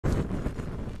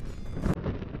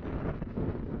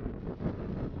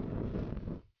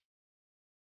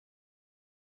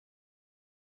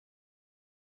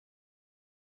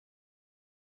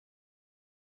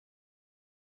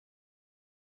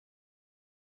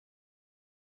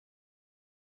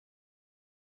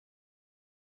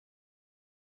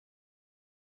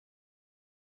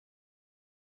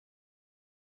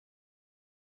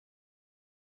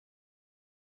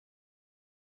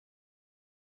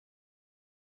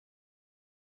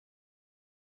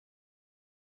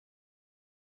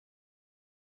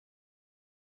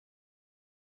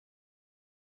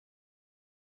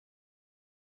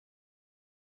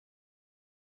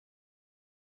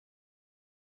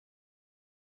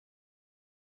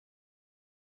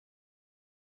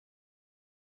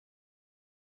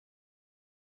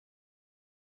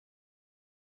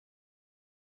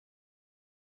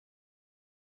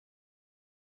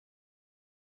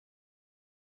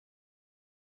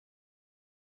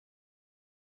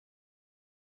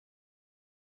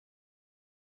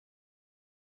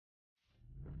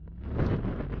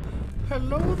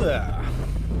Hello there.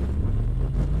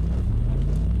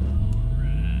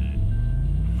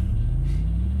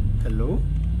 Hello?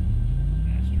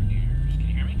 Astroneers, can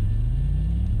you hear me?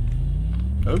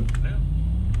 Oh. Hello?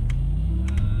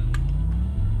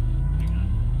 Hang on.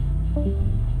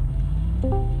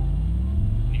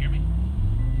 Can you hear me?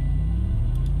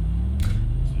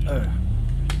 Oh.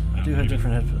 I do have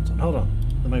different headphones on. Hold on.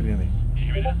 That might be me. Can you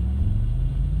hear me now?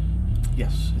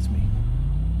 Yes, it's me.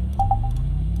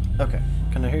 Okay.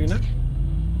 Can I hear you now?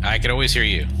 I can always hear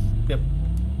you. Yep.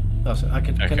 Oh, so I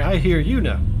can. Okay. Can I hear you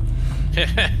now?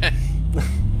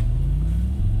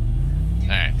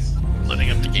 Alright. Loading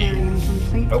up the game.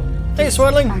 Oh. Hey,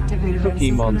 Swaddling.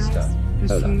 Cookie Monster.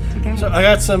 So I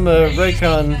got some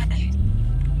Raycon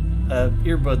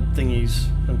earbud thingies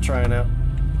I'm trying out.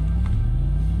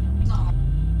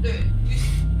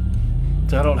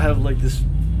 So I don't have like this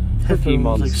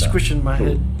headphones like squishing my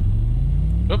head.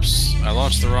 Oops, I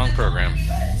launched the wrong program.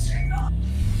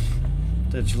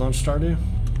 Did you launch Stardew?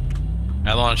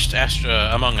 I launched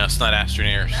Among Us, not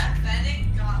Astroneers.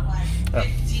 Oh.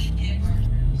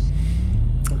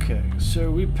 Okay,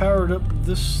 so we powered up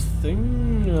this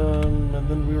thing, and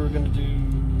then we were gonna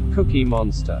do... Cookie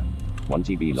Monster. 1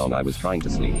 TB long. I was trying to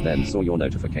sleep, then saw your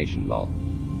notification, lol.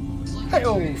 Hey,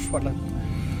 oh, Swaddling.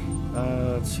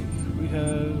 Let's see. We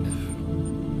have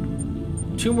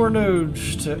 2 more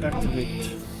nodes to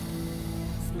activate.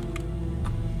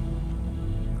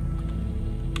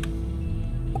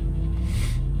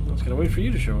 I was gonna wait for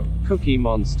you to show up. Cookie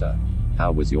Monster.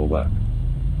 How was your work?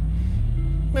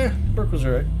 Work was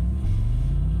alright.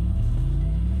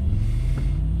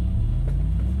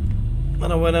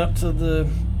 Then I went out to the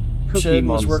shed and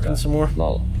was working some more.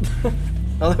 Lol.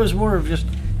 Well, that was more of just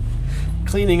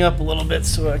cleaning up a little bit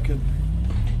so I could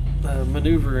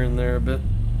maneuver in there a bit.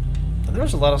 And there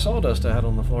was a lot of sawdust I had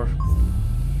on the floor.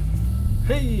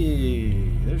 Hey,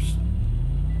 there's...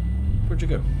 Where'd you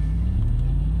go?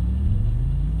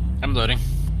 I'm loading.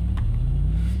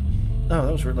 Oh,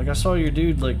 that was weird. Like, I saw your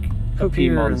dude, like, Cookie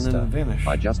appear Monster. and then vanish.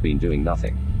 I just been doing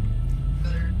nothing.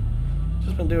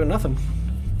 Just been doing nothing.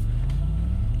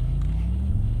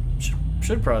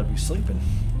 Should probably be sleeping.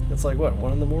 It's like, what,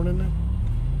 1 in the morning now?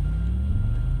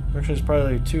 Actually, it's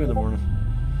probably like 2 in the morning.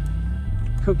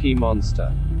 Cookie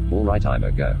Monster. Alright, I'm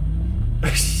a go.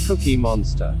 Cookie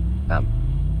Monster.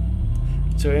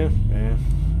 2 a.m.? Yeah.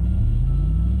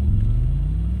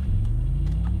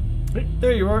 Hey,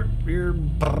 there you are. You're...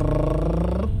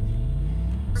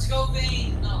 Scope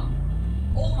vein, no.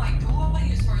 Oh my god, I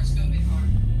used hard scope vein hard.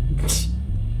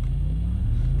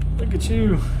 Look at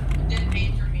you. Dead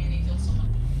pain for me and he killed someone.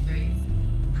 Great.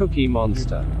 Cookie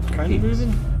Monster. Kind of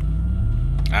moving?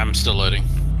 I'm still loading.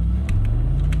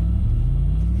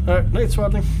 Alright, night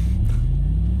swaddling.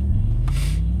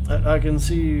 I can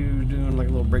see you doing like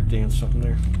a little break dance something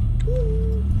there.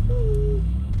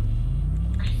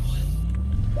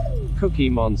 Cookie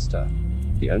Monster.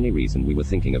 The only reason we were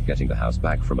thinking of getting the house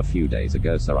back from a few days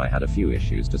ago, sir, I had a few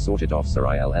issues to sort it off, sir.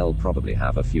 I'll probably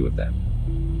have a few of them.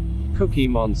 Cookie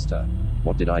Monster.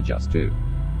 What did I just do?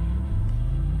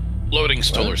 Loading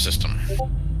solar system.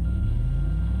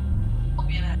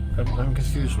 I'm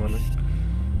confused, Swaddling.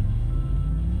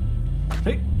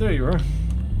 Hey, there you are.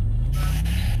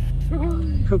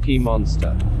 Cookie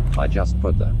Monster. I just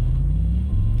put the...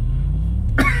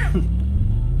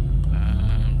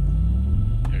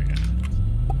 There we go.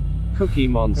 Cookie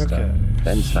Monster. Okay,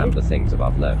 Then spam the things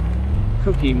above low.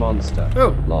 Cookie Monster.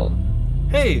 Oh. Lol.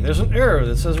 Hey, there's an arrow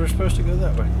that says we're supposed to go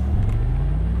that way.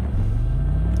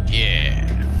 Yeah.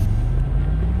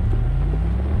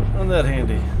 Isn't that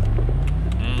handy?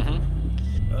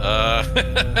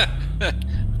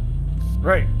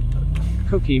 Right.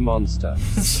 Cookie Monster.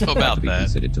 So To about be that.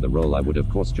 considered to the role, I would of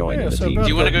course join Yeah, in the so team. about Do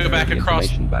you want to that, go back across?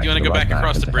 Do you want to go back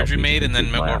across the bridge we made and then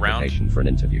go around? For an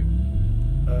interview.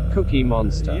 Cookie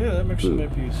Monster. Yeah, that actually Boo.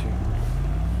 might be easier.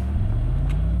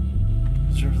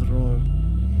 Reserve the role of...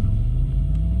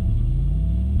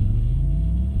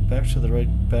 Back to the right,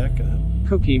 back.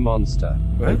 Cookie Monster.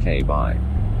 What? Okay, bye.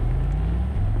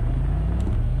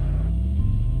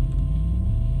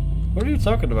 What are you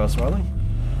talking about, Swaddling?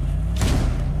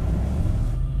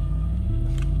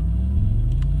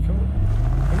 Come on.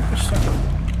 Why are you stuck on?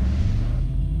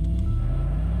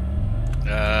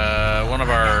 One of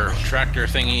our tractor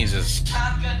thingies is...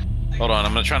 Hold on,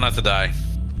 I'm gonna try not to die.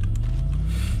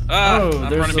 Ah, Oh,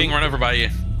 I'm being run over by you.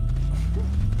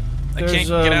 I can't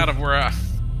get out of where I...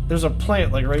 There's a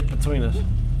plant, like, right between us.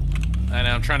 I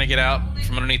know, I'm trying to get out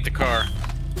from underneath the car.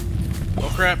 Oh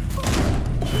crap.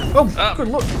 Oh, good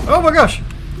lord. Oh my gosh!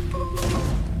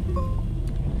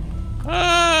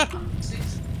 Ah!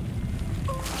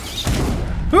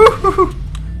 Woo-hoo-hoo.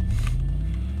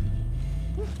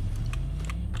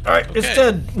 All right, it's Okay.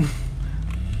 dead.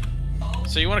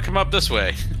 So you want to come up this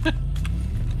way?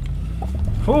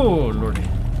 Oh lordy.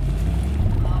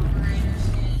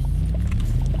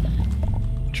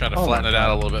 Try to Oh my flatten it out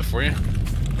God. a little bit for you.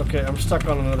 Okay, I'm stuck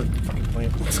on another fucking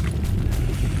plant.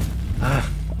 Ah.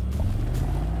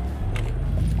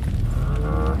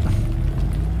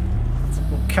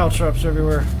 Caltrops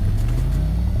everywhere.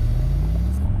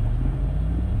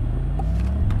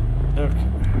 Okay.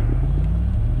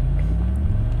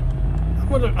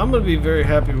 I'm gonna be very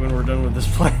happy when we're done with this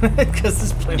planet because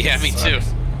this planet Yeah, me too.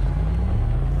 sucks.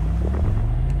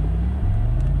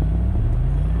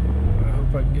 I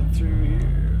hope I can get through here.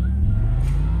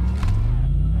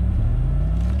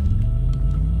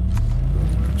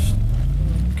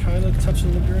 Kind of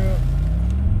touching the ground.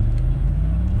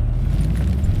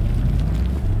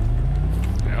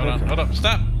 Hold on, Okay. hold up,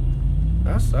 stop.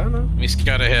 I know. Let me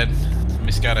scout ahead. Let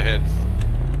me scout ahead.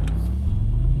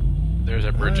 There's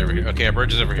a bridge over here. Okay, a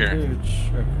bridge is over here.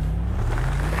 Bridge.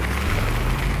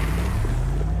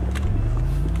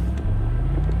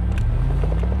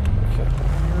 Okay.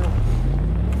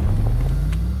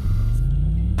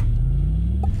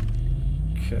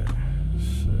 Okay.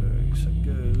 So you said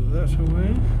go that way.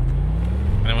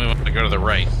 And then we want to go to the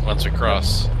right once we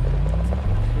cross. Here,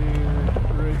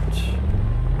 right.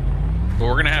 But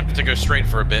we're gonna have to go straight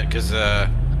for a bit because I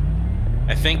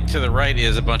think to the right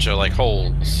is a bunch of like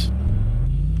holes.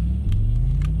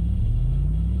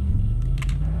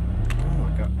 Oh my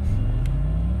god.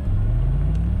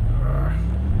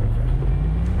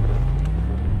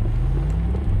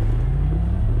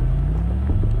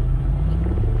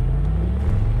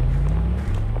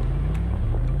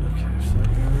 Okay, so that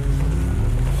goes.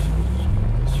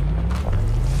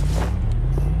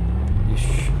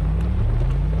 Yeesh.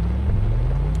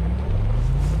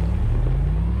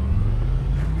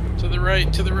 To the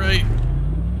right, to the right.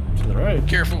 To the right.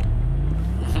 Careful.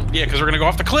 Yeah, because we're gonna go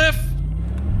off the cliff.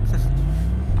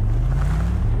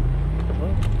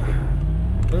 Well,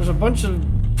 there's a bunch of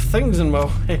things in my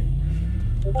way.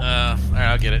 Alright,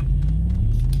 I'll get it.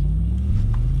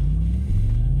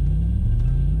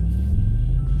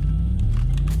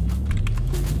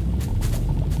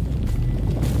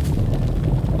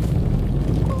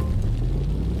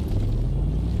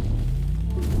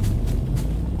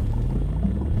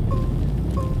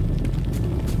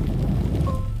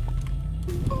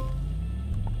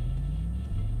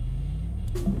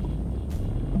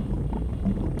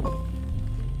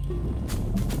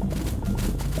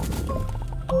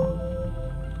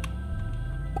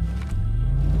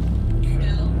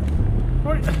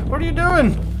 What are you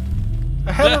doing?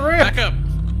 I had a ramp. Back up.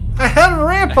 I had a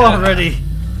ramp already.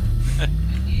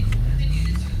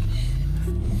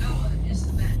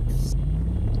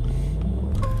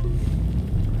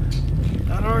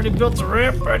 I'd already built a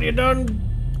ramp and you done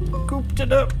cooped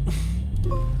it up.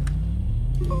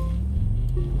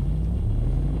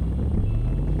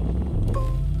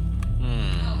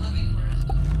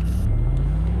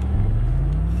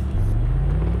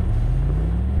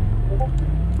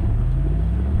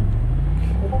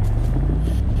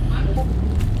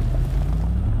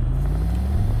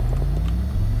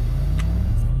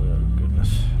 Oh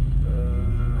goodness.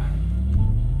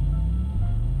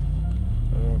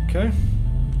 Okay.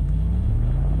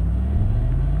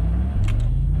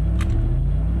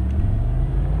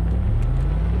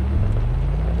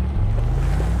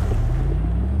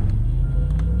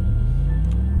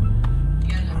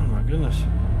 Oh my goodness.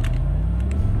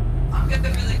 I'm gonna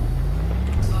really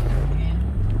suck again.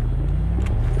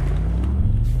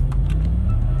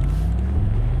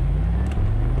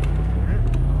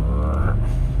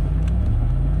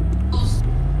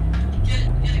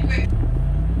 Get it quick.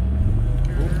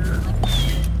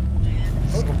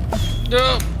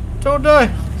 No, Don't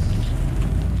die.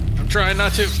 I'm trying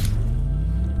not to.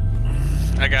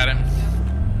 I got him.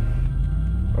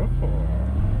 Oh.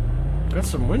 Got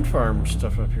some wind farm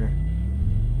stuff up here.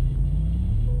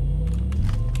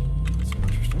 That's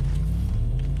interesting.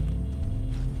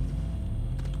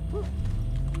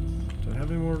 Do I have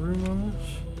any more room on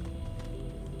this?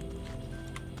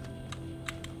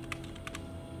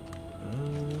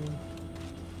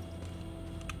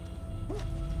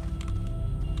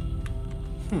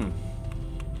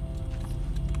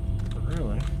 Not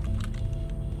really.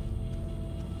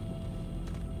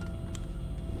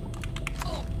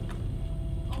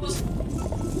 Almost.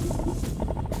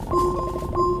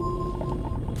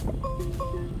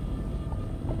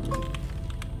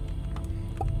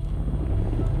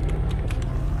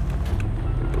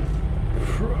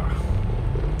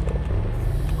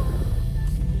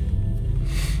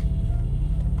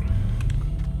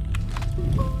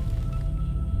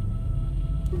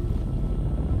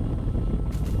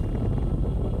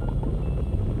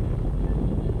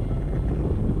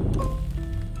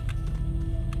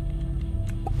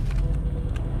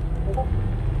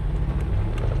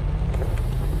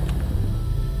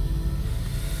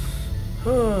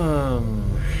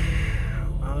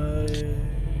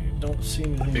 see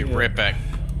anything Be yet. right back.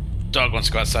 Dog wants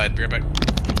to go outside. Be right back.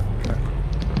 Okay.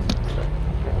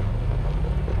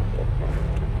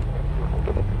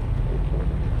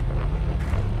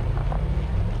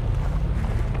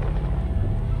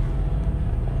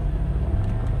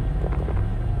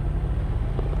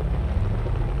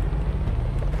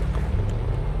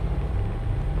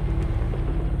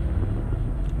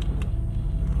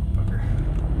 Bugger.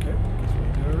 Okay, guess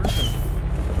we go around.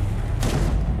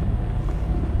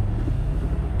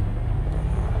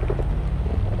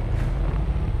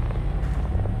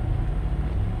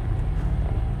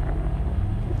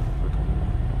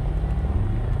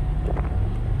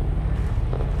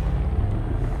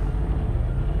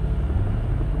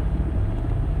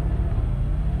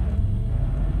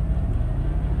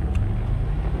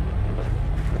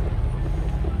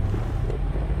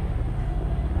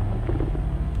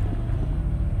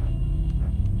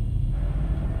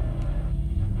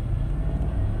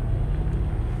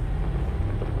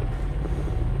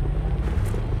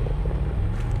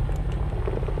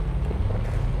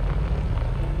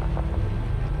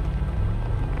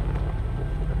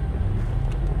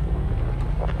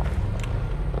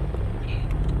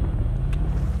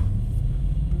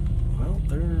 Well,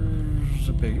 there's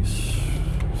a base.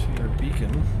 See our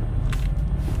beacon.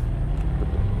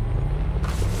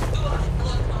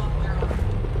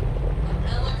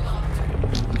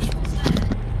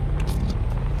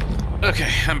 Okay,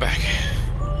 I'm back.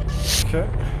 Okay.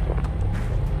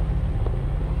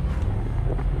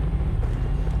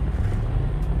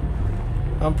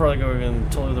 I'm probably going in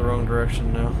totally the wrong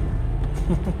direction now.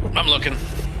 I'm looking.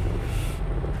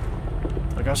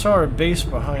 Like, I saw our base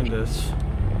behind us.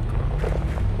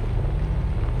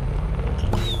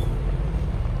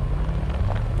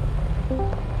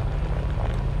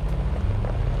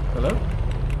 Hello?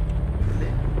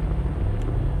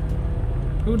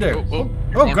 Who there? Oh, oh,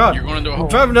 you're Oh, going- God! you're going into a I'm hole.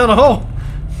 driving down a hole!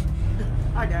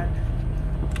 Hi, Dad.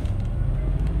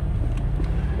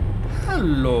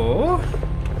 Hello?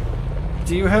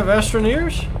 Do you have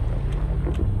Astroneers?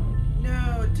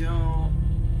 No, don't.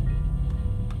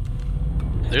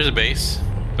 There's a base,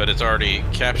 but it's already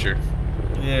captured.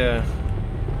 Yeah.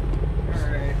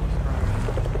 Alright.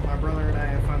 My brother and I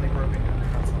have finally broken down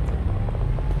about something.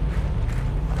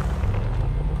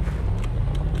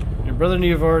 Your brother and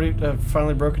you have already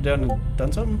finally broken down and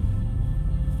done something?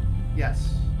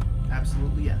 Yes.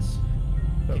 Absolutely yes.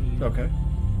 Can you- Okay.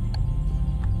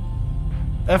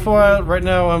 FYI, right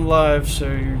now I'm live, so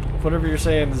whatever you're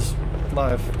saying is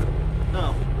live.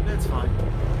 No, it's fine.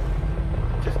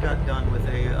 Just got done with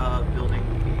a building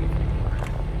meeting.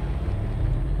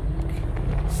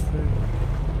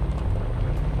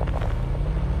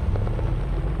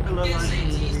 Hello, Yes,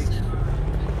 Line Community.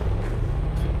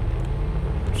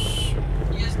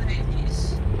 Yes,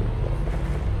 80s.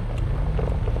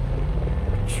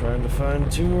 Trying to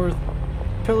find 2 more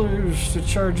pillars to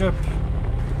charge up.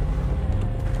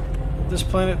 This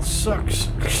planet sucks.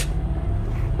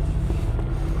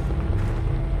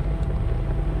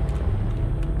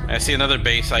 I see another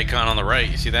base icon on the right.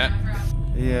 You see that?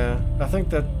 Yeah, I think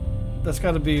that's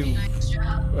got to be. I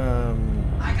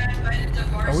got invited to Oh,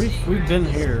 varsity. we've been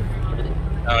here.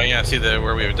 Oh yeah, I see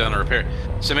where we've done a repair.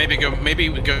 So maybe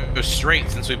we go straight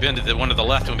since we've been to the one to the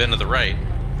left and we've been to the right.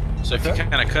 So if you Okay.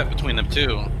 kind of cut between them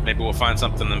two, maybe we'll find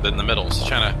something in the middle. So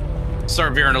trying to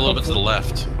start veering a little bit to the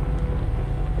left.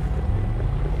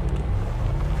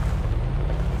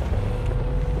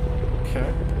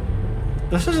 Okay.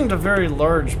 This isn't a very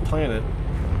large planet.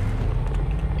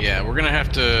 Yeah, we're gonna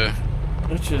have to.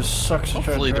 It just sucks to try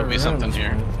to Hopefully drive there'll be around something this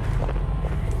here.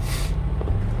 planet.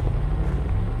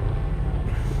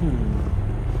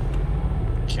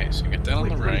 Okay, so get that on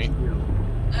the What did right. you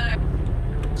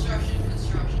do? Construction.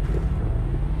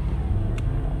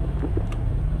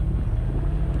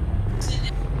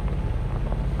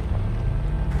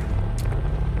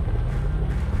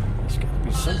 There's got to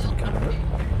be something coming up.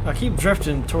 I keep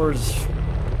drifting towards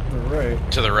the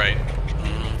right, To the right.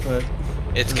 but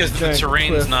It's There's because a the giant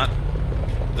terrain's cliff. not.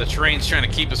 The terrain's trying to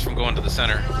keep us from going to the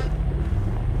center.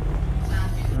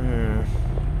 yeah.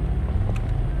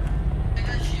 I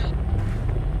got shield.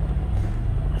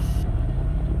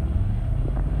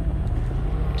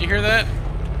 Do you hear that?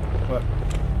 What?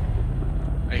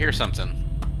 I hear something.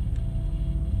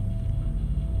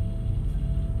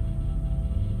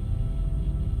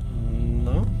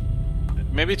 No.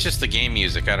 Maybe it's just the game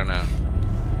music. I don't know.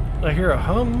 I hear a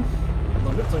hum. A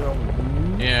little bit like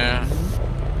a... Yeah.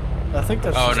 I think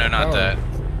that's. Oh just no, the not power. that.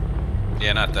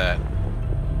 Yeah, not that.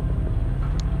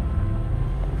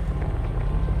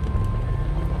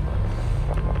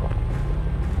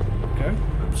 Okay.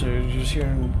 So you're just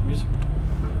hearing music.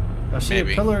 I see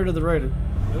Maybe. a pillar to the right.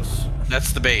 Yes.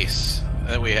 That's the base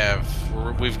that we have.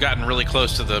 We've gotten really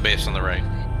close to the base on the right.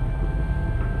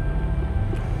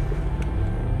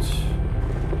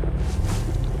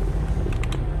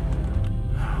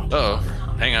 Uh-oh.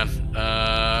 Hang on.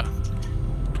 I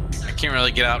can't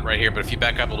really get out right here, but if you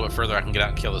back up a little bit further, I can get out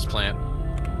and kill this plant.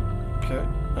 Okay.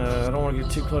 I don't want to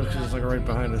get too close because it's like right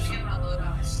behind us.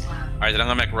 Alright, then I'm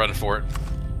gonna make a run for it.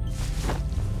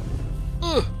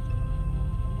 Ugh.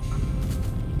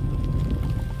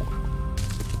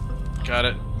 Got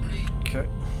it. Okay.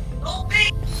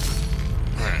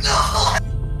 Alright.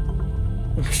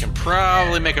 Can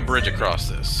probably make a bridge across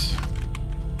this.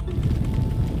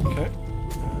 Okay.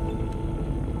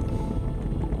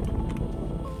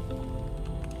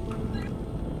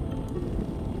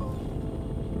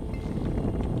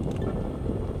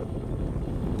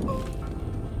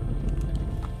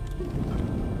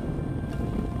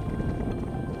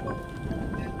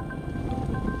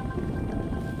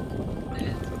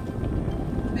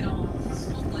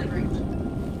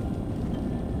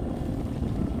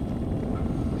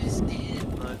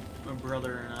 But my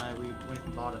brother and I, we went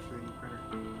and bought a 3D printer.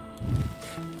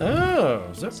 Oh,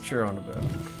 is that what you're on about?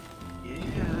 Yeah,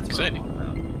 that's Exciting. what I'm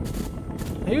on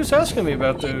about. He was asking me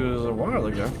about those a while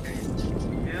ago.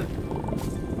 Yeah.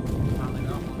 Finally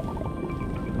got one.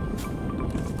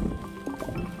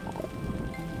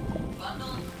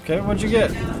 Okay, what'd you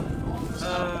get?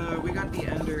 We got the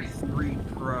Ender 3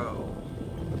 Pro.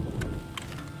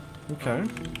 Okay.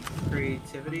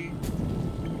 Creativity.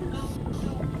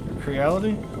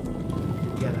 Reality?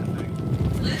 Yeah, that thing.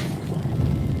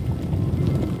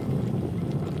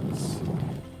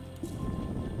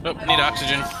 Oh, need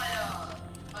oxygen.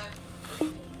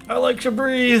 I like to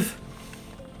breathe.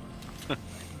 I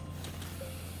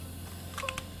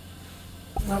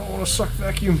don't want to suck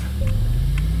vacuum.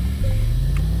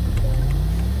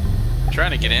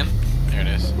 Trying to get in. There it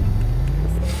is.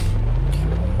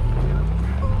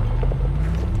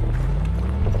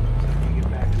 Get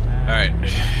back to that. Alright.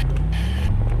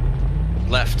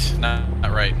 Left, not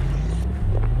right.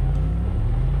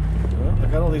 Well, I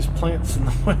got all these plants in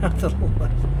the way out to the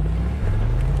left.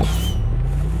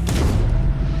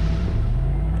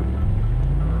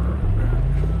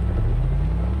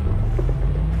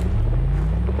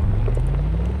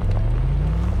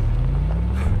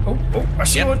 Oh, I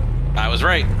see Yep. one. I was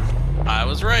right. I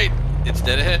was right. It's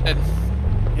dead ahead.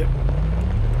 Yep.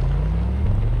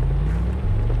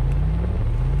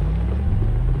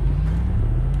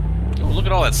 Oh, look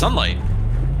at all that sunlight.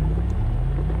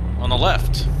 On the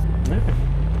left. Yeah.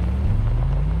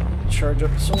 Charge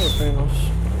up the solar panels.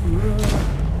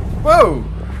 Whoa!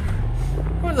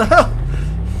 What the hell?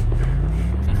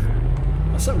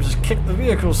 Something just kicked the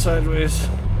vehicle sideways.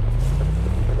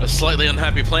 A slightly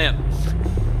unhappy plant.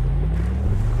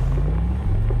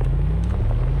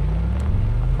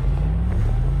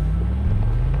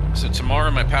 So tomorrow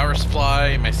my power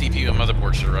supply, my CPU and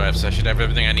motherboard should arrive, so I should have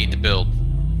everything I need to build.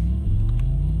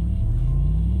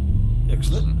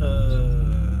 Excellent.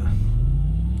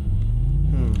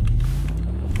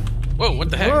 Whoa, what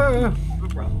the heck? Whoa. No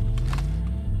problem.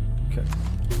 Okay.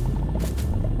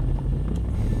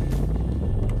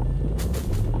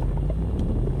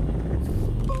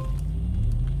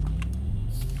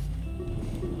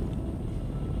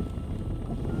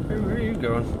 Where are you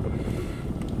going?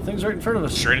 Things right in front of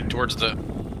us. Straight towards the...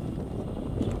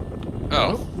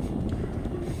 Oh.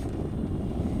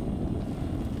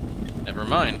 Never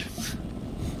mind.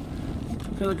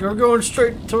 We're going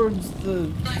straight towards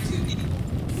the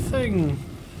thing.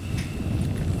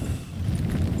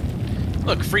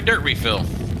 Look, free dirt refill.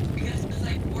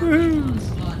 Woohoo.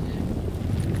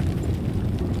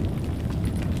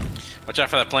 Watch out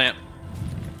for that plant.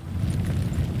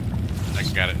 I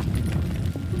got it.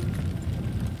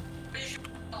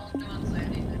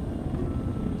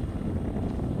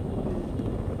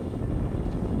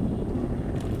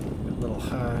 A little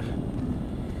high.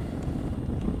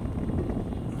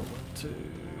 1, 2.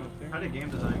 How did game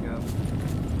design go?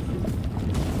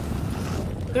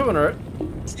 Doing alright.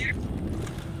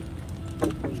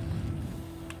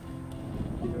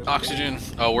 Oxygen.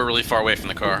 Oh, we're really far away from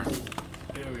the car.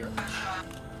 Here we are.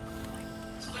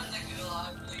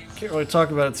 Can't really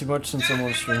talk about it too much since I'm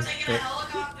on stream.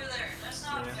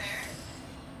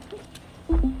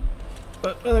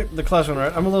 But I think the class went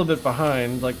right. I'm a little bit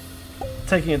behind, like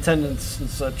taking attendance and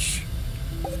such.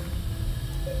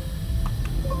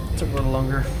 Took a little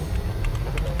longer.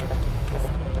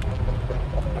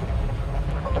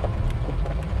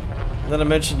 Then I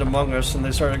mentioned Among Us, and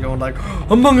they started going like,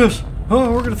 Among Us!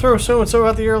 Oh, we're gonna throw so and so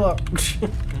out the airlock.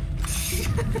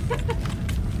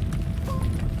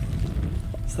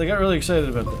 So they got really excited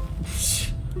about that.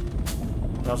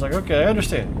 I was like, okay, I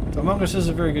understand. Among Us is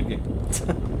a very good game.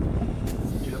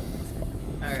 Yep.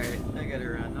 Alright, I gotta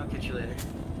run. I'll catch you later.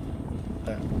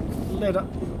 Later.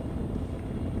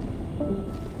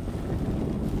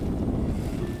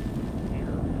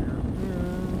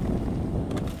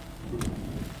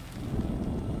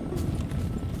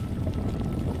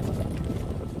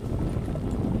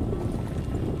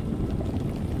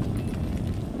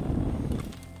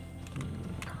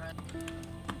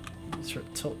 Start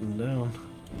tilting down.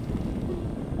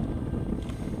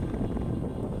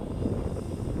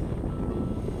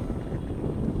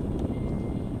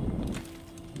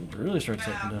 Need to really start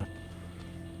tilting down.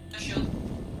 Shield.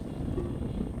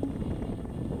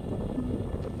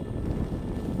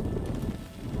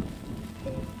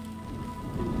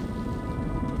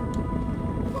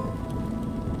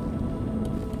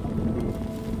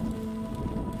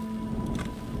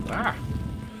 Ah!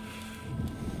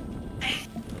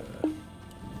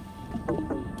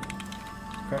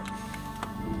 Crap.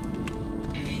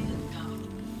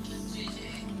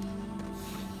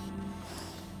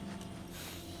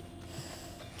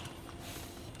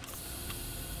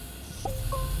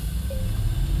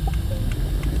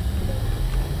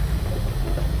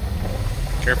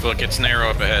 Careful, it gets narrow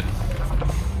up ahead.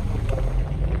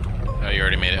 Oh, you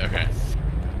already made it. Okay.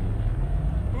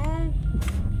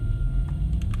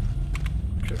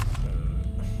 Okay.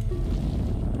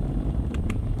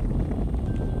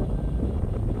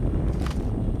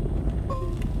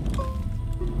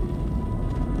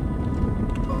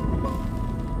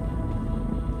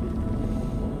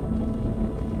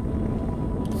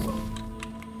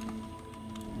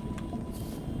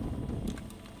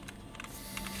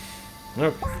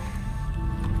 Nope.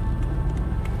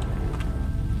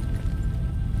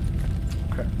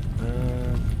 Crap.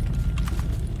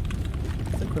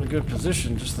 I think we're in a good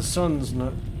position, just the sun's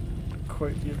not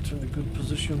quite yet in a good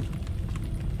position.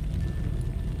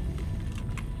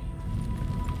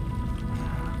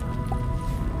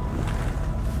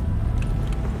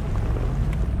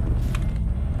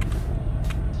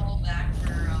 Hold back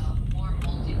for more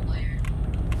multiplayer.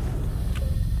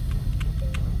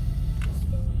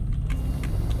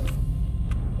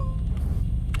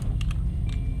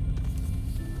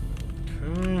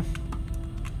 Okay.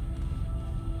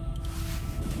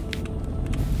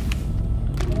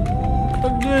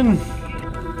 Plugged in.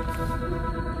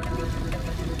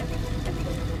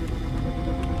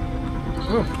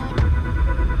 Oh.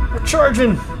 We're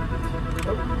charging.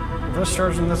 Oh. If that's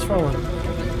charging, that's falling.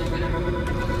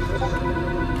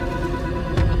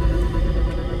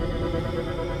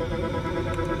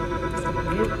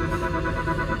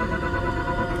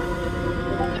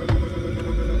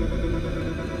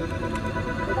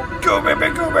 Go, baby,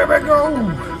 go, baby, go!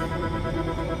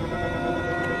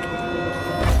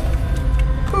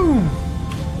 Boom!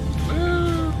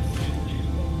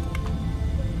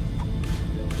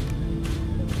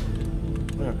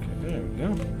 Okay, there we go.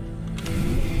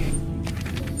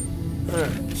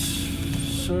 Alright,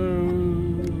 so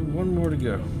one more to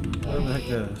go. Where the heck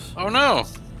that is? Oh no!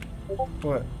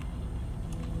 What?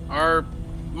 Our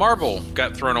marble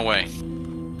got thrown away.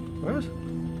 What?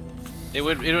 It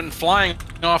went flying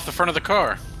off the front of the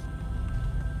car.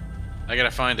 I gotta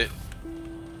find it.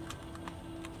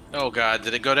 Oh god,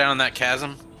 did it go down in that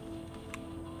chasm?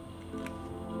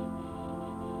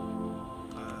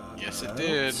 Yes, it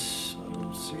did. I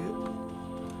don't see it.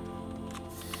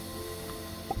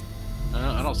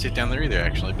 I don't see it down there either,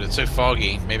 actually, but it's so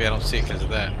foggy. Maybe I don't see it because of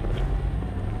that.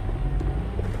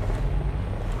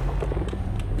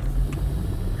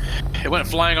 It went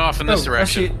flying off in this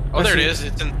direction. Oh, there it is.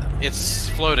 It's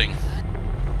floating.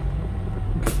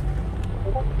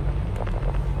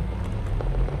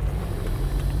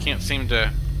 Can't seem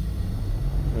to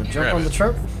Jump grab on it. the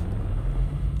truck?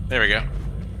 There we go.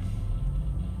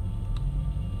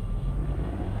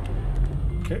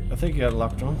 Okay, I think you got it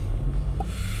locked on.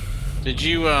 Did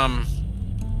you I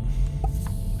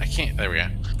can't. There we go.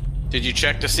 Did you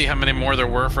check to see how many more there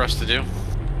were for us to do?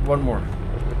 One more.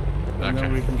 And Okay.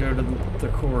 then we can go to the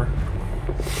core.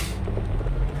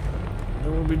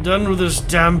 Then we'll be done with this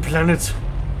damn planet.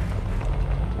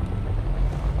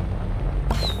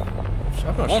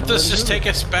 I'm not Won't sure this where to just do take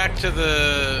us back to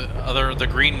the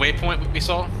green waypoint we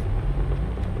saw? it.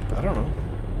 I don't know.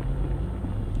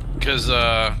 Because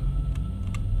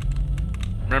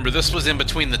remember, this was in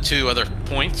between the two other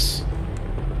points.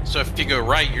 So if you go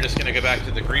right, you're just gonna go back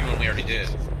to the green one we already did.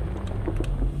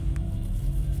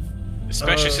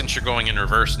 Especially since you're going in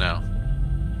reverse now.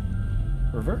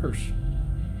 Reverse.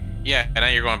 Yeah, and now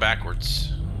you're going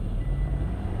backwards.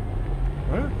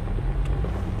 What?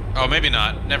 Oh, maybe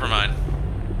not. Never mind.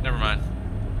 never mind.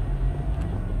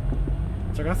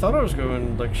 It's like I thought I was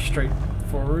going like straight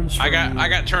forwards. I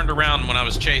got turned around when I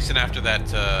was chasing after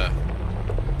that.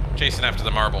 Chasing after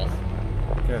the marble.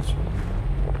 Gotcha.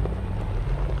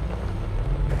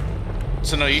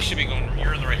 So no, you should be going.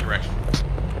 You're in the right direction.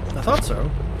 I thought so.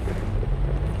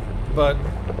 But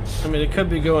I mean, it could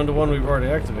be going to one we've already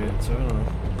activated, so I don't know.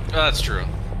 Oh, that's true.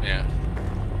 Yeah.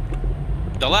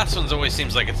 The last one's always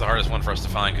seems like it's the hardest one for us to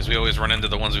find because we always run into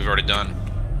the ones we've already done.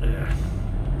 Yeah.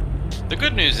 The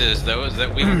good news is, though, is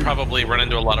that we will probably run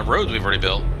into a lot of roads we've already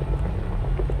built.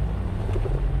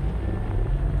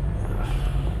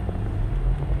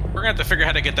 We're gonna have to figure out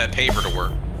how to get that paver to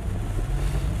work.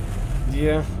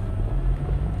 Yeah.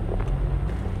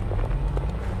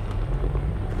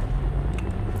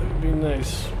 That would be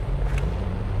nice.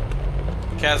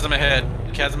 Chasm ahead.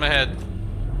 Chasm ahead.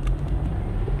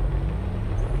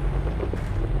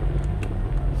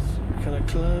 So can I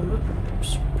climb up?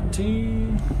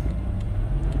 Serpentine.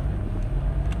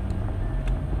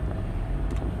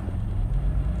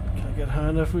 Can I get high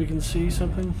enough we can see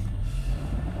something?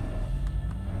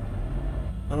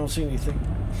 I don't see anything.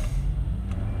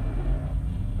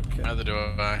 Okay. Neither do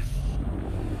I.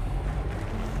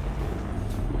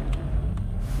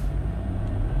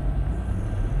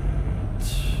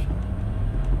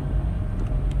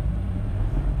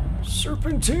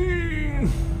 Serpentine!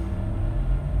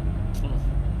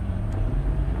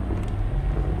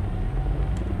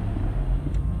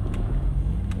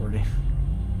 Lordy.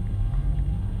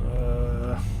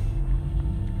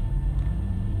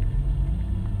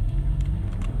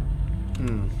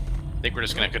 I think we're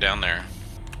just gonna go down there.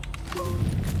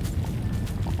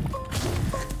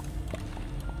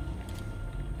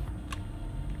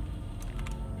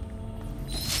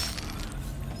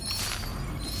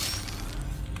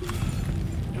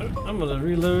 I'm gonna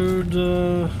reload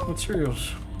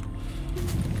materials.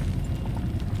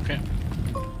 Okay.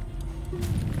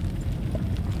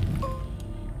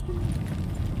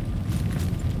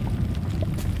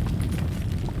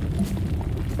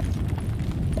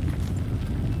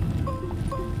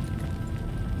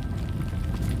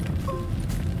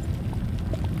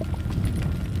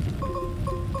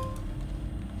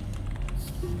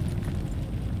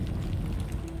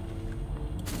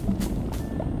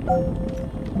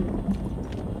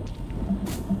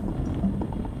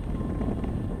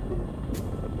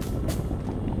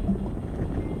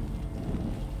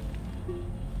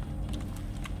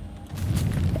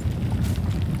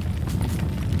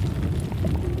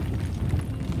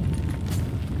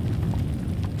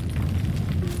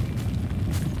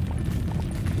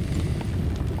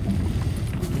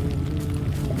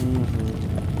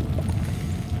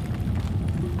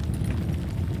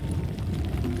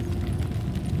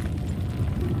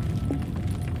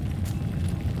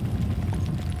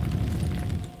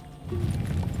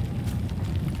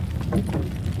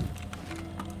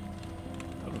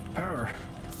 Power.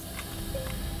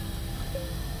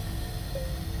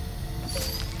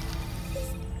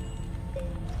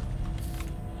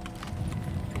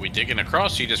 Are we digging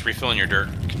across or you just refilling your dirt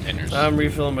containers? I'm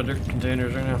refilling my dirt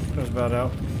containers right now. I was about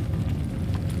out.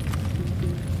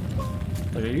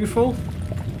 Like, are you full?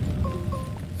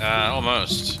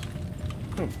 Almost.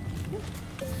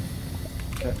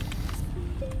 Okay.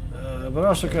 But I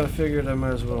also kind of figured I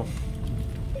might as well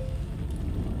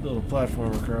build a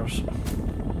platform across.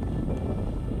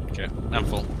 Okay, I'm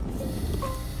full.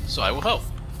 So I will help.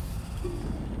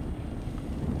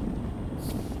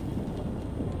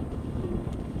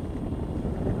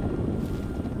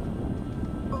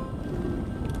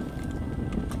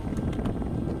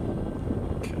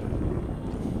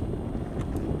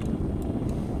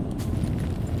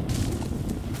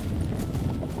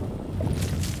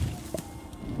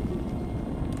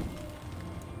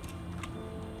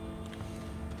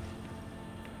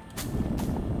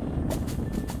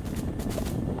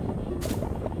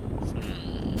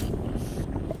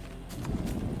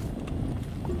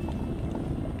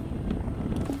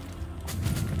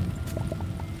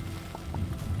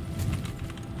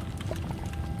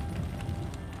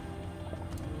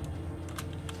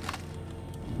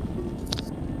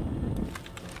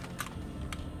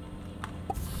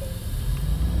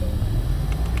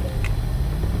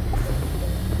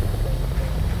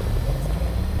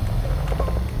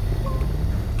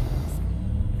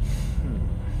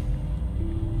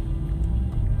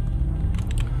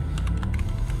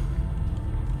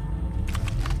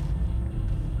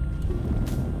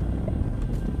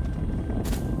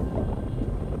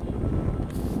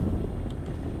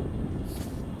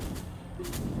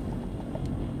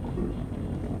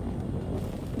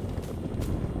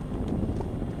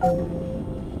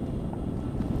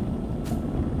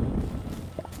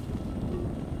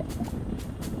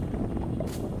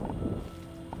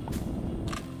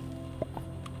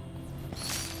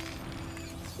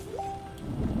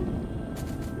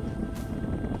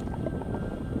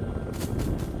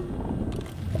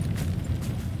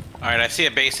 Alright, I see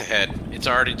a base ahead. It's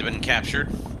already been captured.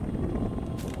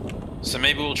 So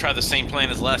maybe we'll try the same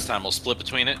plan as last time. We'll split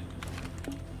between it.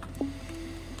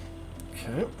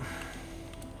 Okay.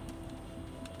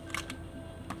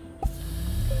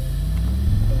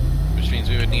 Which means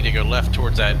we would need to go left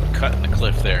towards that cut in the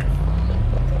cliff there.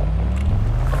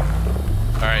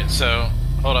 Alright, so,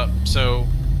 hold up. So,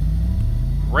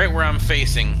 right where I'm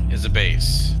facing is a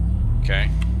base. Okay?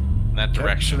 In that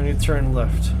direction. So we need to turn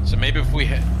left. So maybe if we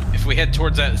head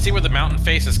towards that, see where the mountain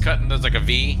face is cut and there's like a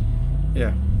V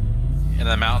Yeah. in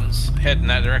the mountains? Head in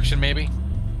that direction maybe?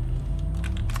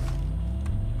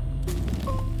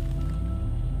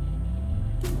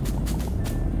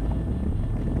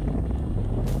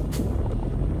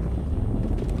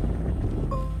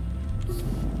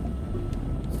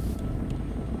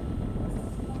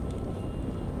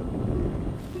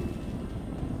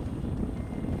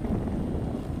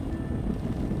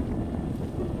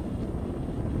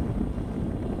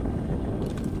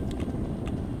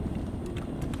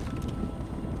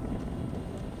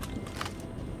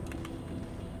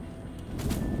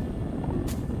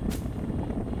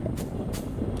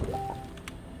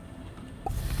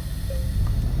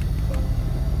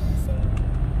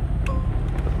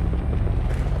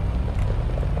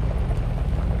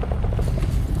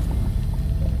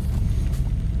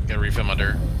 Gotta refill my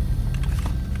dirt.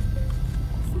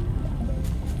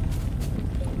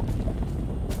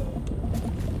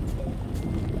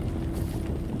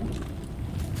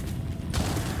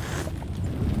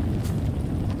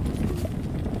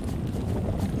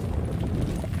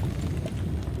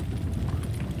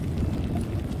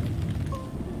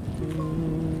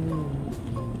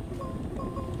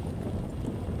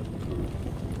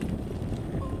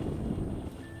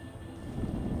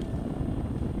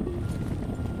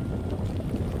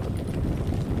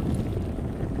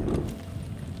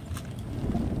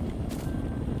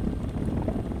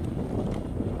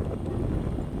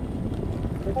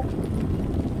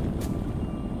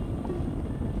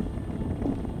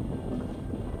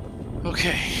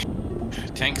 Okay.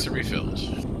 Tanks are refilled.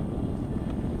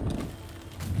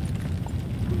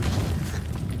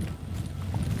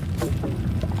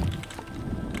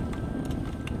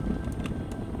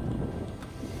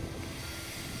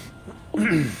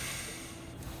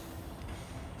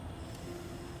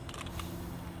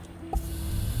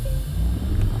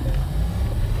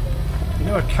 You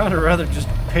know, I'd kind of rather just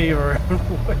pave our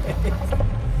own way.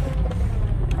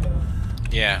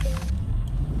 Yeah.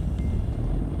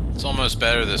 It's almost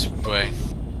better this way.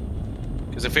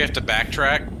 Because if we have to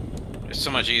backtrack, it's so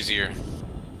much easier.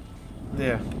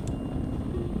 Yeah.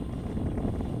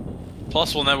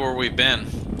 Plus, we'll know where we've been.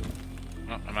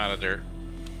 Oh, I'm out of dirt.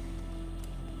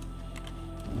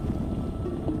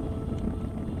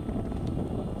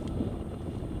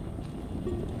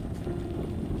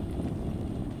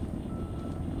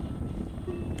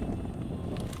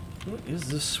 What is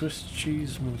this Swiss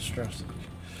cheese monstrosity?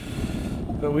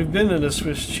 But we've been in a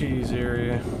Swiss cheese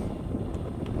area.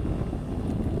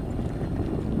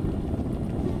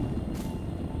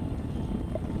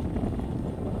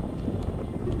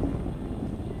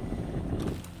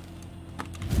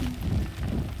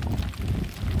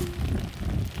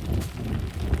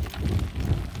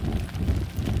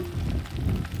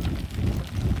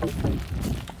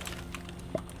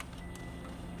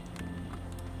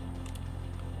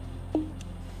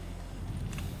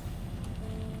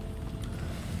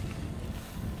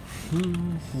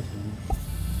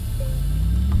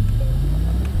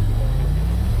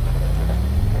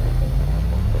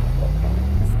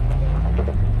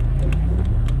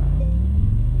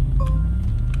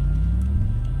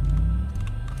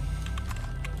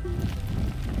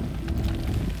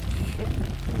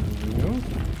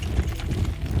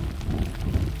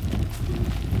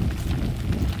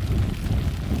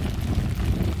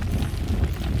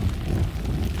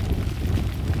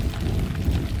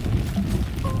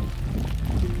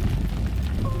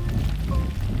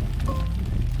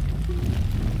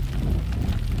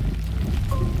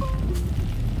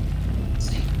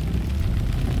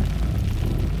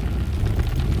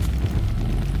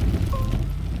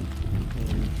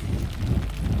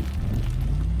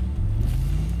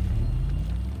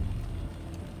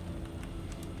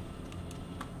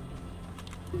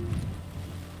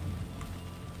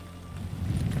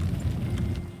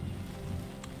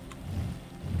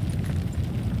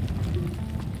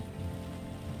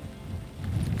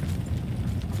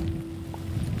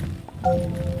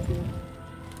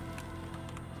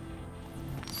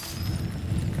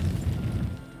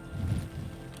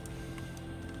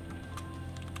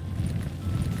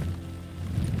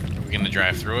 Are we gonna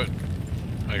drive through it?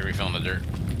 Oh, you're refilling the dirt.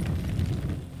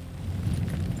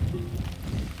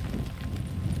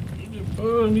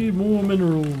 Oh, I need more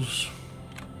minerals.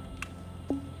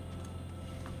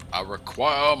 I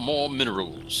require more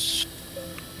minerals.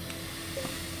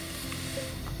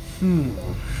 I'd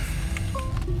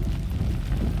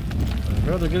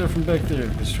rather get it from back there,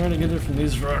 because trying to get it from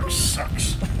these rocks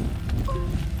sucks.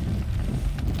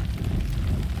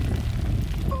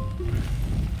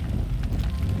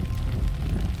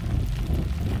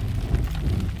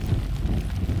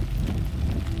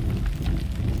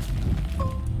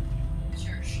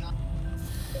 Sure, shut.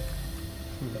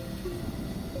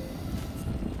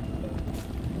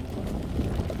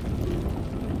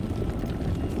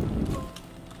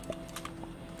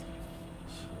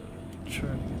 Try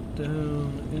to get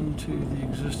down into the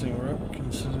existing rock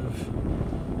instead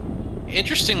of...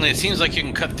 Interestingly, it seems like you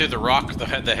can cut through the rock, the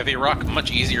heavy rock, much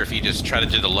easier if you just try to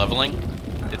do the leveling.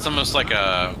 It's almost like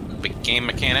a big game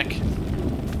mechanic.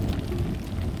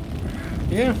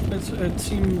 Yeah, it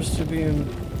seems to be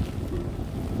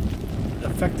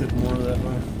affected more that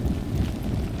way.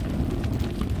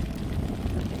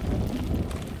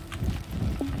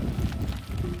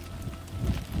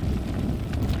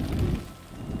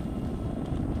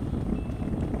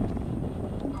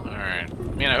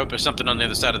 Alright. Man, I hope there's something on the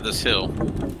other side of this hill.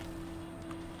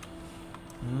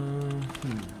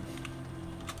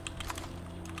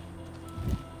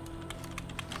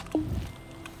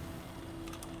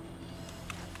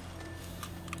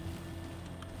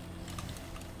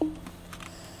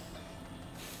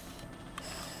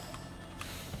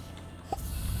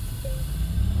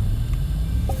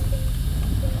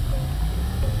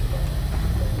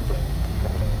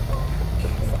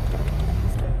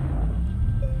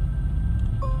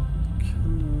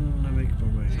 Can I make my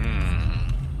way?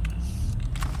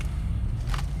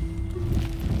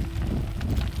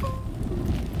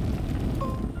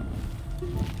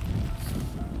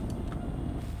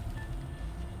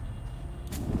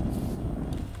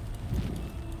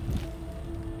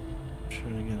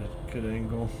 Trying to get a good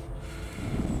angle.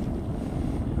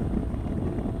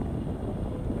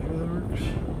 Maybe that works.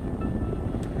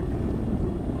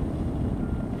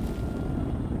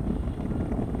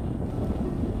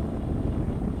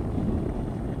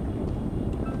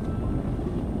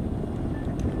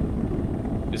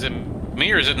 Is it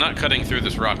me or is it not cutting through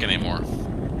this rock anymore?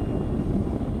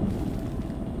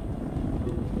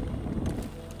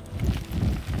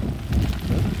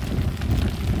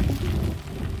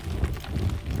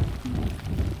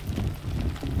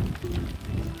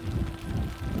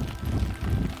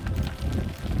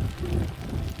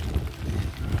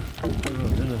 Oh,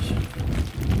 goodness.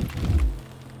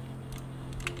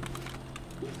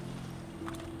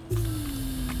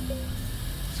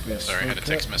 It's gonna be a Sorry, I had a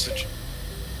slow text cut. message.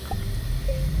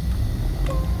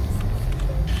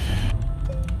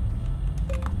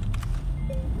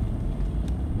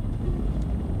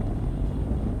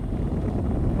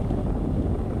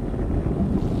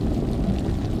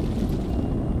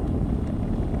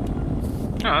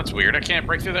 Oh, that's weird. I can't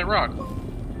break through that rock.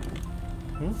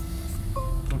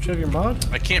 Don't you have your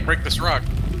mod? I can't break this rock.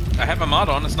 I have a mod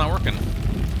on, it's not working.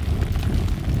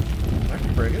 I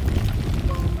can break it.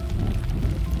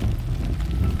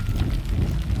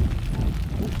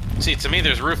 See, to me,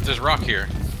 there's rock here.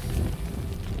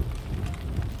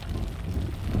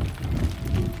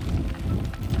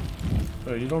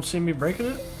 Oh, you don't see me breaking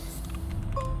it?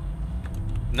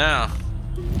 No.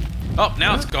 Oh,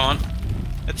 now it's gone.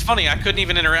 It's funny, I couldn't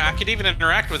even interact. I could even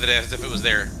interact with it as if it was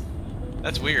there.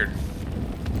 That's weird.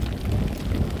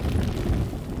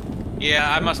 Yeah,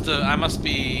 I must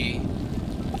be...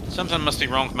 Something must be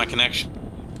wrong with my connection.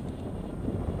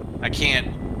 I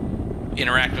can't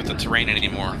interact with the terrain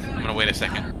anymore. I'm gonna wait a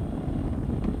second.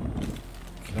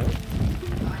 Okay.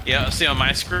 Yeah, see on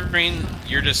my screen,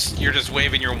 you're just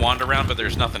waving your wand around, but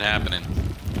there's nothing happening.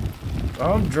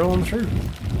 Oh, I'm drilling through.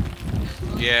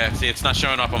 Yeah, see, it's not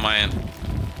showing up on my end.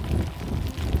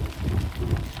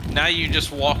 Now you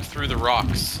just walk through the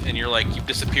rocks, and you're like, you've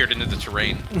disappeared into the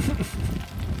terrain.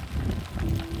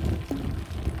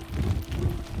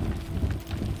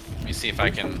 Let me see if I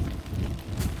can...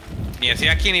 Yeah, see,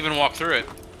 I can't even walk through it.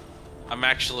 I'm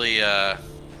actually,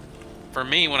 for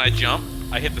me, when I jump,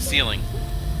 I hit the ceiling.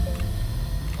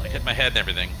 I hit my head and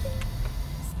everything.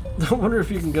 I wonder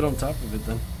if you can get on top of it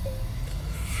then.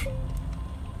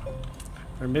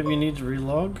 Or maybe you need to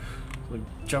relog? Like,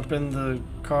 jump in the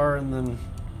car and then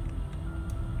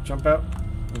jump out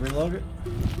and relog it?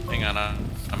 Hang on, I'm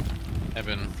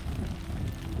having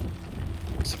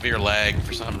severe lag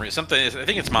for some reason. Something, I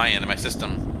think it's my end of my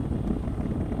system.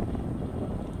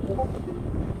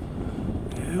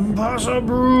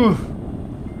 Impossible!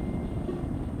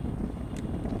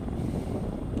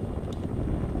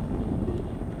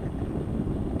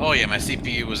 Oh yeah, my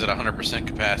CPU was at 100%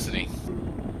 capacity.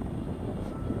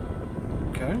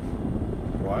 Okay.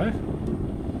 Why?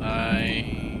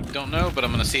 I don't know, but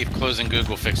I'm gonna see if closing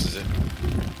Google fixes it.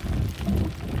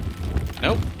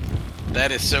 Nope.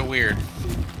 That is so weird.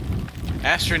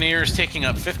 Astroneer is taking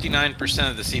up 59%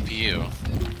 of the CPU.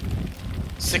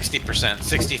 60%,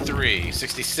 63,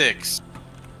 66.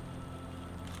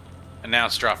 And now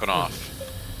it's dropping off.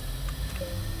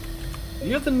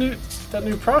 You have that new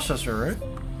processor, right?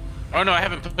 Oh no, I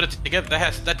haven't put it together.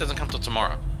 That doesn't come till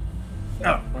tomorrow.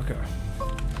 Oh, okay.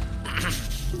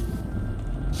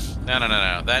 No.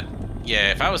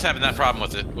 Yeah, if I was having that problem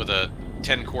with a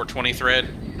 10-core 20-thread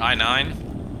i9,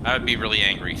 I would be really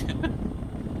angry.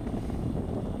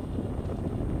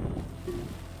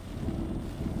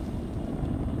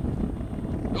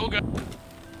 Oh god.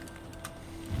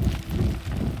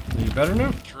 Are you better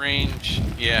now? Strange,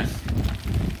 yeah.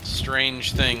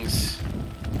 Strange things.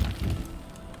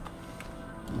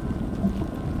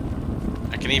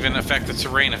 I can even affect the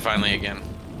terrain finally again.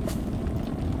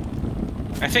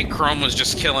 I think Chrome was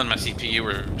just killing my CPU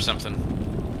or something.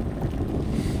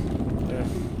 Yeah.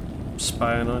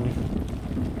 Spying on you.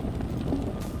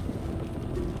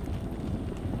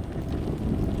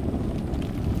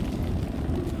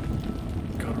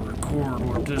 Gotta record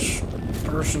what this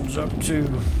person's up to.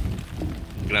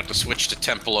 Gonna have to switch to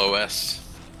Temple OS.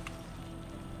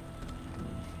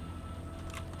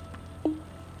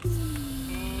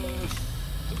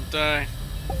 Don't die.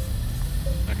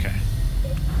 Okay.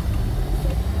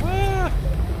 Ah!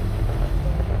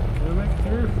 Can I make it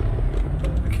through?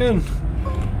 I can.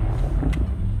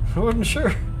 I wasn't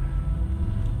sure.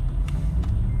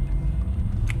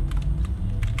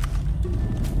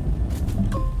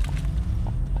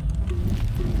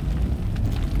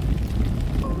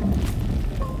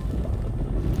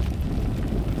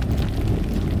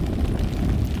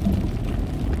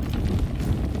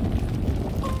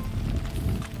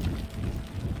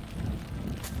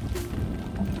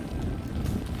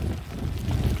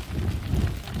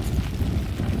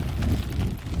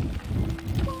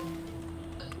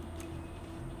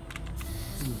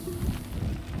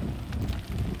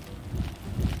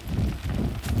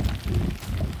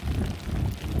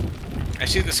 I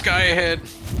see the sky ahead.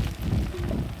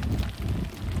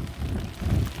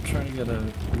 I'm trying to get a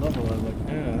level. I'm like,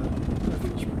 yeah, that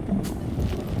feels pretty good.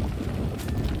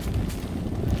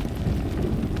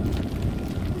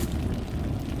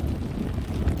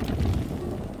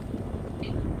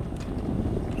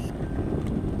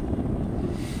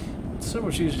 It's so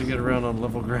much easier to get around on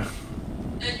level ground.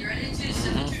 Ed, you ready to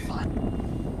 725?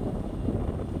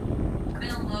 I've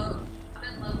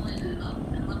been leveling it up,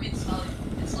 and let me tell you,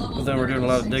 it's level But then we're doing a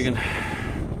lot of 36. digging.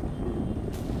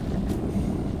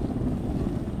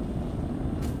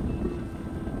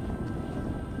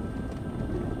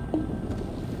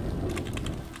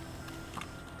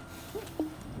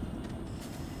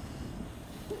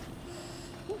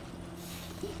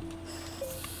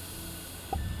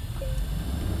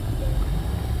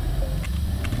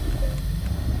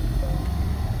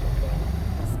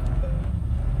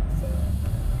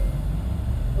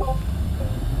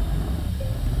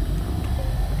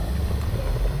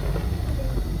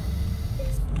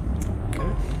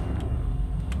 Okay.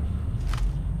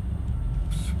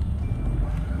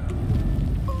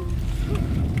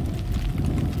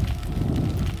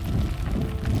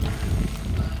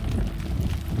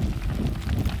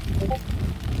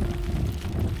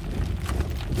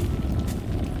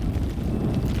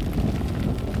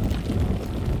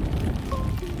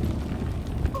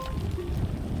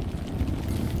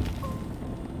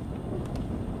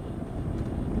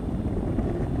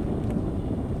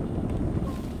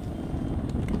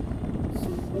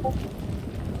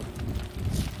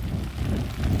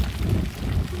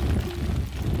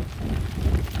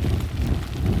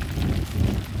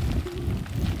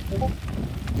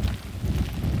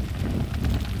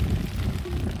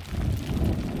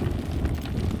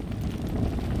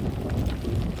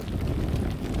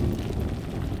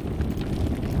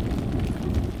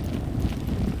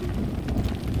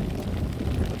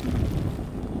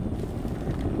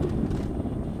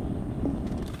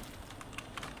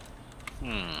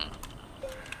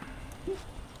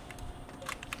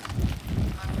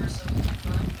 My first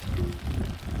 725.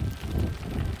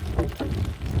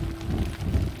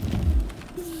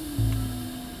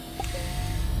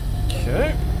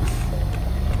 Okay.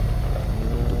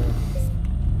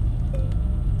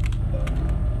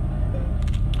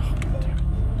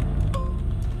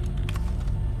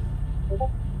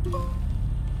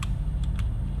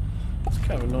 It's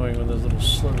kind of annoying when those little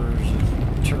slivers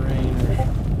of terrain are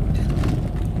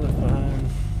left behind.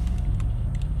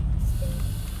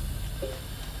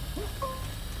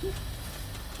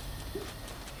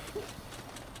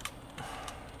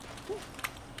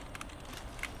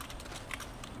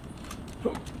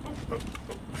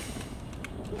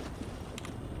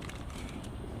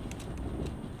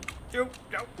 Yo,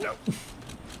 yo, yo.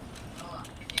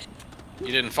 You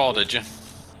didn't fall, did you?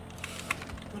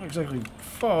 Not exactly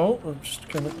fall. I'm just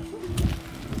kind of.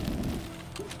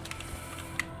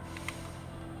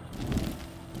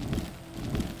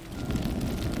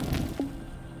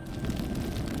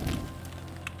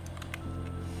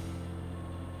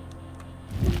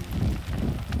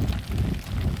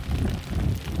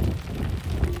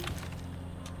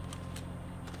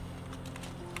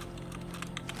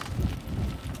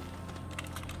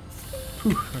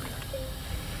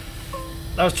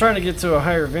 I was trying to get to a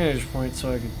higher vantage point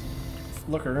so I could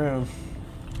look around.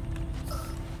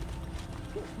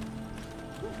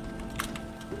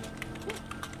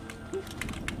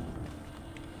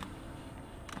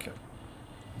 Okay.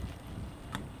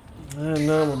 And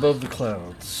now I'm above the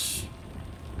clouds.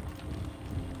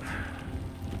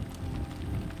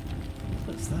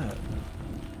 What's that?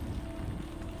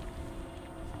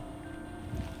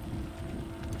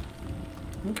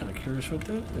 I'm kind of curious what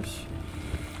that is.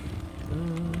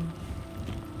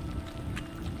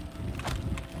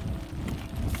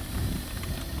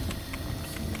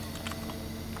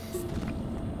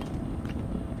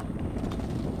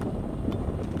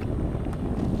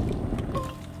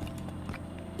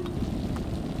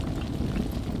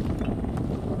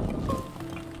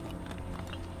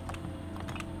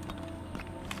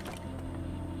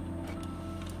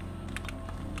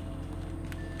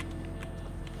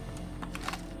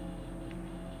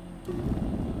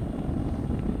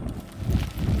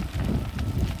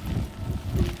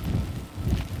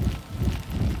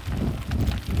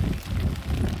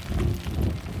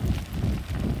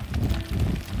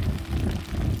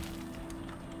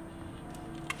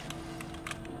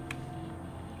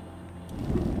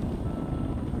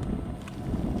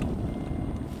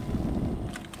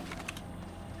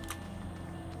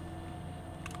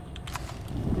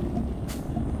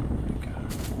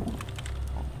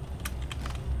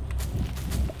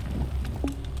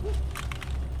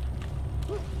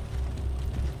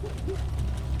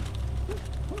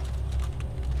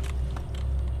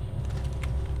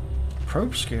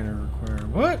 Probe scanner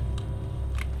required. What?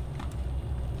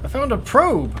 I found a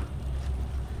probe.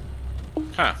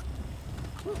 Huh.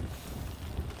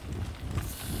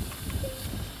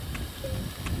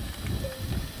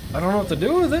 I don't know what to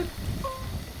do with it,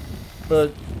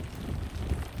 but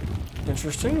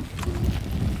interesting.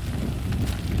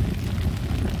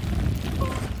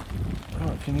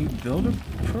 Oh, can you build a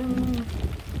probe?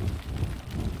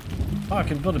 Oh, I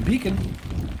can build a beacon.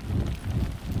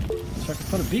 So I can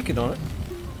put a beacon on it.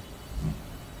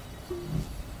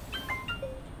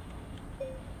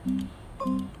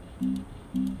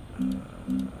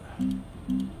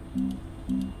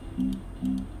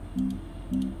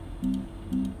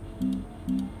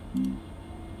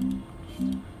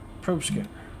 Probe scanner.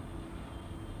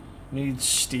 Needs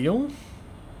steel?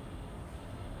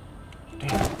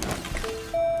 Damn.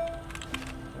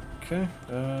 Okay,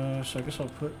 so I guess I'll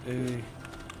put a...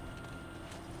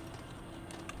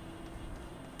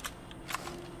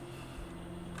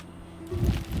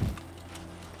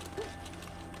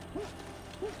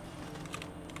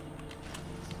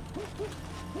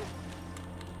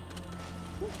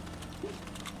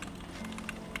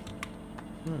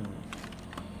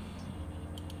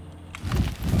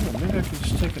 Oh, maybe I can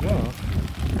just take it off.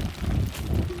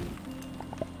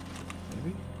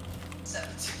 Maybe?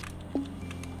 17.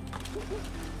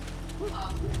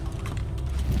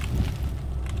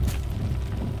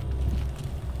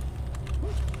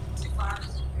 Too far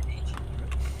is in your nature.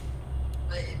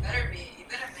 But it better be, you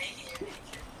better make it your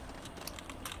nature.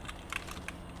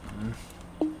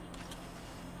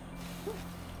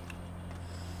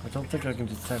 I don't think I can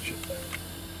detach it.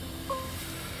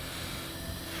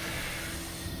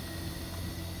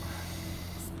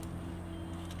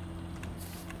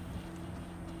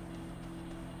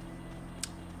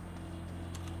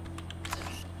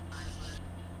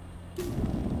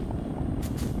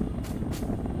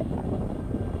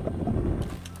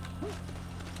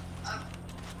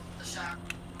 The shop.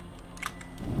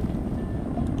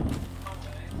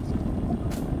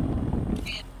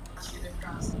 And shoot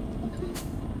across.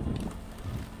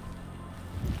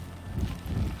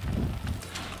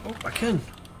 Oh, I can.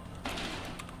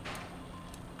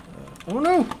 Oh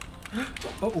no!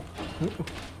 Oh.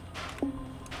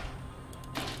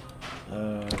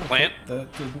 Plant? That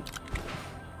didn't.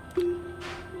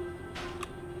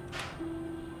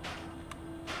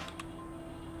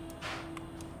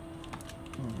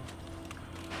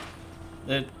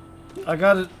 I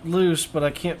got it loose, but I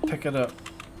can't pick it up,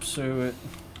 so it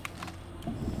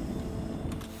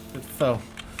fell.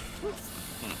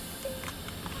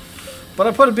 But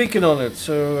I put a beacon on it,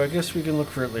 so I guess we can look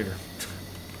for it later.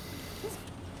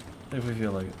 If we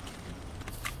feel like it.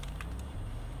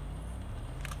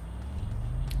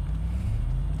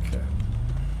 Okay.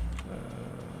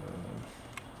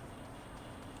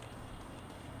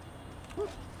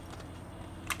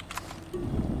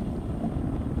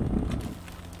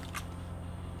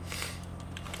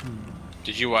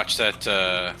 Did you watch that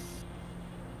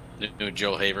new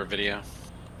Joel Haver video?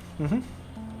 Mm-hmm.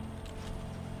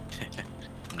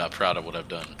 I'm not proud of what I've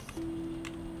done.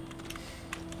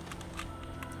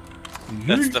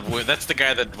 That's the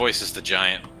guy that voices the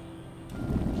giant.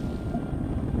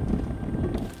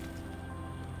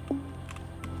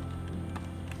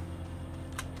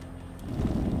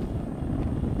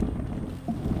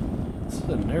 This is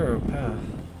a narrow path.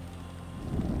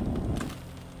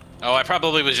 Oh, I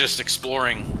probably was just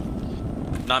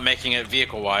exploring, not making it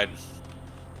vehicle wide.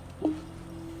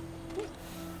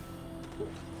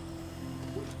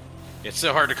 It's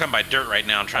so hard to come by dirt right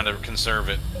now. I'm trying to conserve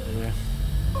it. Yeah.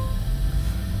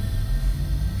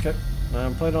 Okay,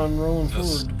 I'm planning on rolling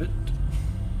forward a bit.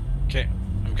 Okay,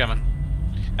 I'm coming.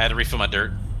 I had to refill my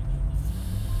dirt.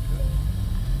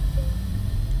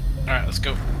 Alright, let's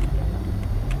go.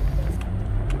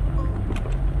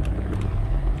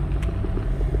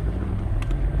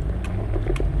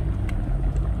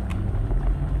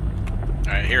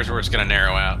 Alright, here's where it's gonna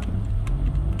narrow out.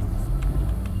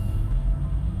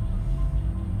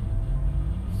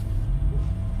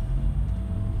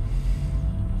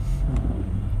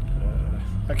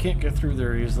 I can't get through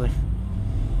there easily.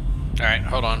 Alright,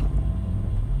 hold on.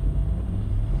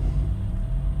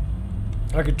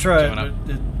 I could try it, Coming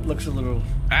but it looks a little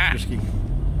risky.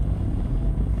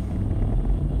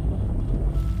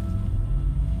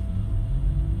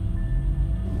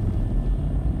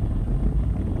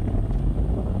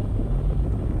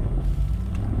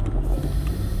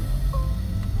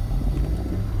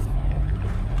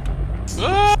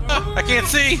 Ah, I can't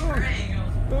see!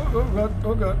 Oh god,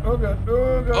 oh god, oh god,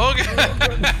 oh god. Oh god!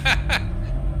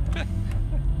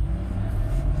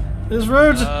 There's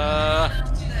roads! I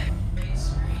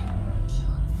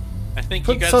think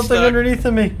you Put got something stuck. underneath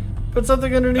of me. Put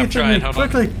something underneath of trying, me. hold on.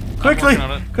 Quickly, I'm quickly, working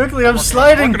on it. quickly, I'm working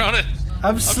sliding! on it.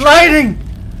 I'm sliding!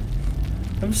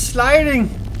 I'm sliding!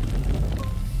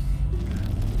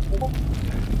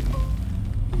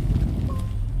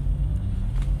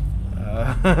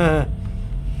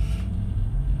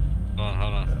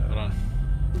 Hold on.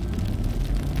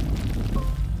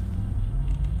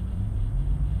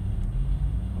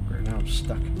 Right now I'm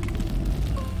stuck.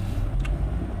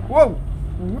 Whoa!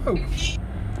 Whoa!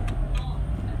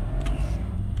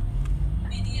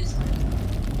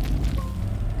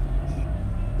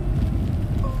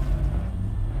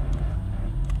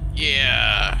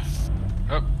 Yeah.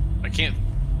 Oh, I can't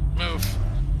move.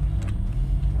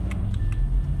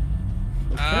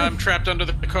 I'm trapped under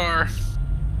the car.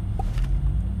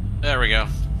 There we go.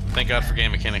 Thank God for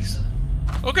game mechanics.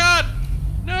 Oh God!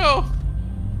 No!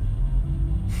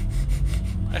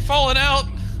 I've fallen out.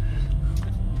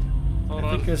 Hold I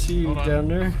on. think I see you Hold on. down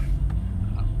there.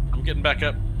 I'm getting back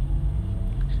up.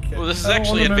 Okay. Well, this is I don't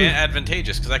actually wanna move.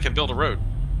 advantageous because I can build a road.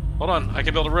 Hold on, I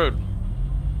can build a road.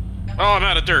 Oh, I'm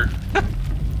out of dirt.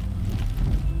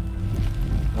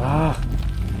 Ah.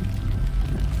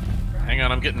 Hang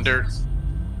on, I'm getting dirt.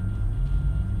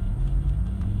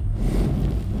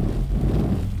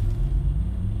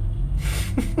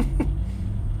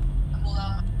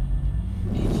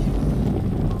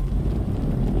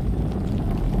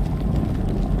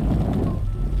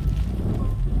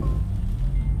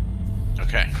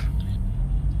 Okay.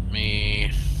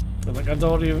 Me. Like I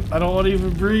don't want to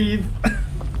even breathe.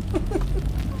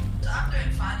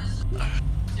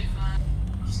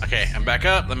 Okay, I'm back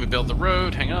up. Let me build the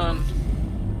road. Hang on.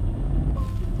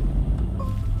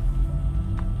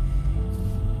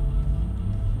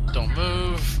 Don't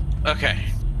move. Okay.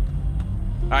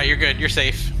 Alright, you're good. You're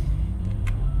safe.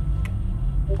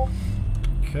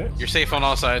 Okay. You're safe on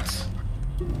all sides.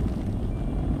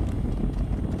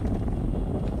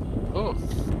 Oh.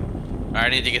 Alright, I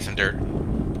need to get some dirt.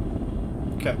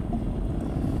 Okay.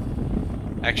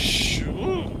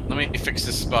 Actually, let me fix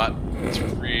this spot. It's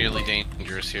really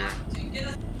dangerous here.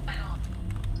 There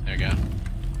we go.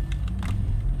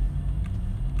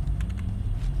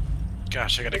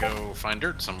 Gosh, I gotta go find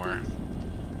dirt somewhere.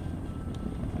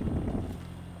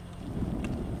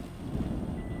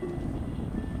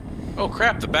 Oh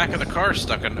crap, the back of the car's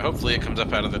stuck in. Hopefully it comes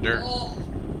up out of the dirt.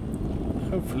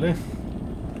 Hopefully.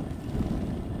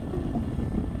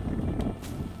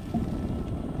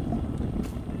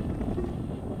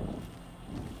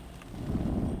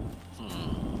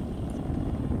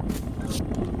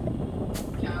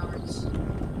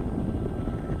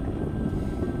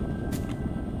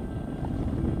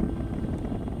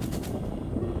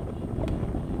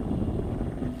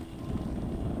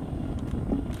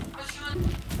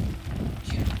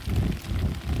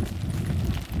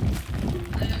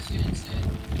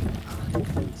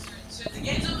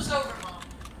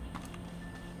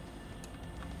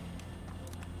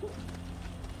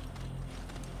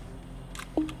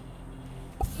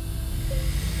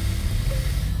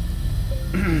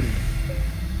 Okay,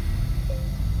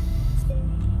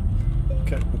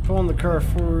 we're pulling the car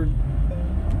forward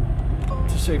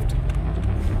to safety.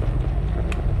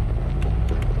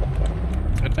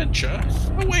 Adventure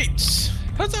awaits.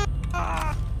 Huzzah!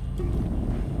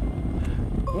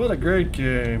 What a great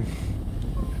game.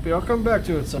 Maybe I'll come back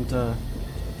to it sometime.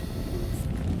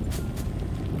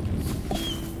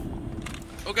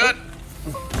 Oh god!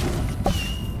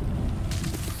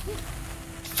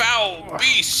 Foul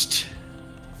beast!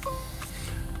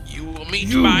 You will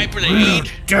meet my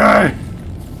blade! Die!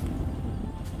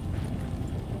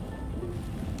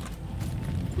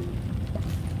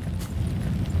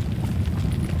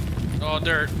 Oh,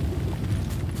 dirt.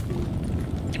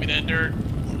 Give me that dirt.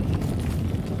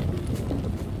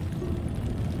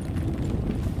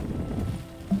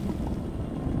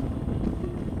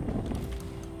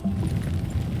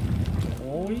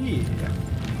 Oh yeah.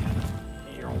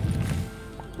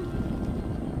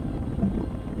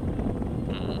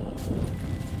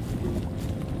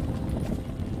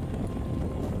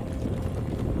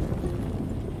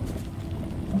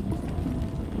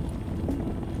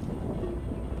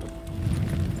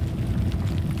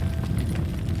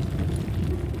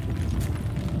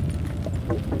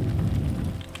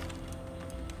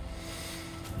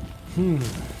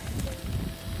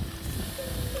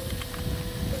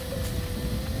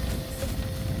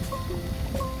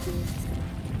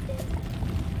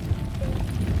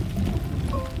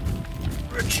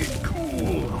 Rich and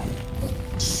cool.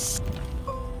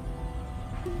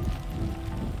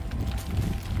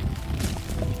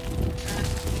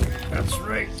 That's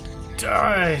right.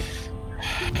 Die.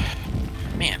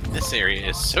 Man, this area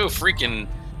is so freaking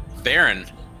barren.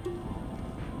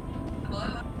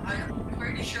 But I'm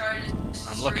pretty sure I just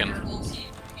I'm looking. your whole team.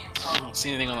 I don't see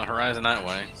anything on the horizon that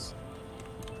way.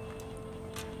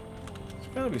 There's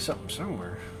gotta be something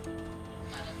somewhere.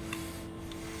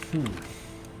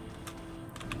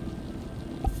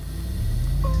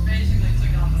 Basically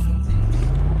took out the whole team.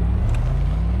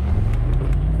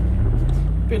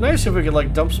 It'd be nice if we could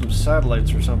like dump some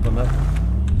satellites or something up.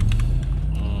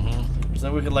 Mm-hmm. So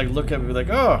then we could like look at it and be like,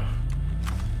 oh,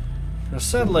 a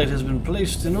satellite has been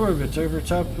placed in orbit over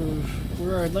top of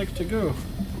where I'd like to go.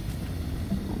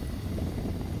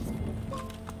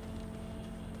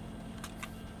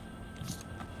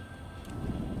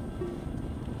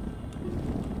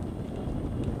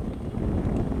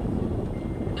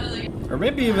 Or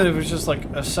maybe even if it was just like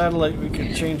a satellite we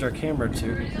could change our camera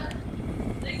to.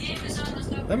 The game is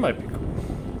almost over. That might be cool.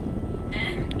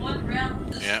 And one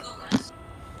round. This Yeah. is the last.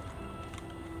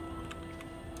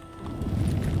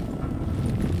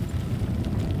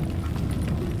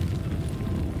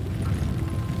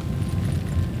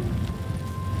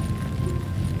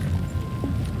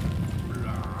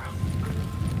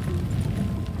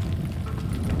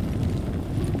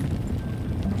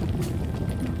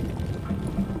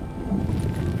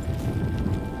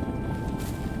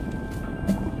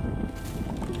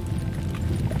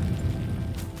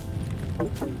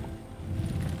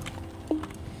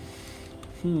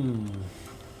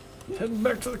 Heading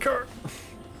back to the car.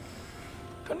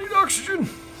 I need oxygen.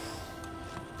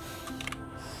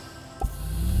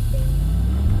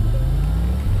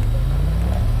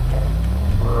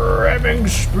 Ramming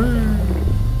speed.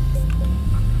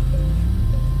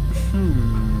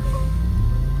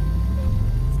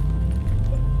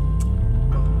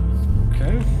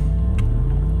 Okay.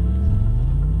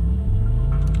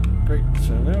 Great.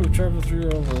 So now we travel through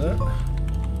all of that.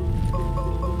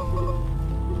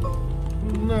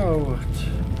 Now what?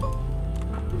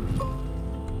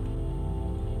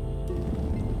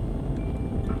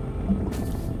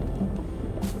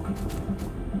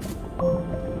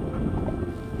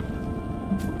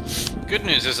 Good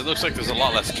news is it looks like there's a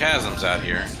lot less chasms out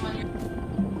here.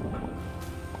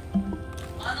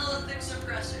 Monolithic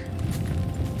suppressor.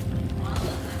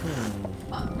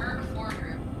 Monolithic. Merc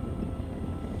forger.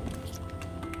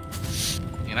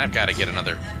 And I've got to get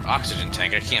another oxygen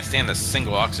tank. I can't stand this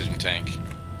single oxygen tank.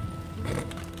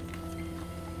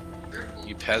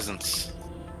 You peasants.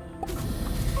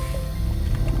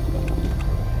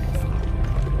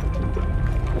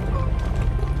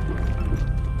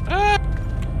 Ah!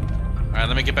 Alright,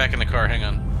 let me get back in the car. Hang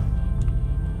on.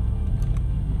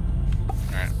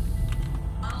 Alright.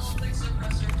 Monolithic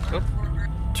suppressor. Oop. Merc forger.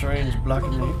 Train's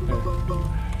blocking me.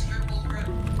 Triple grip.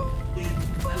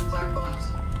 That's our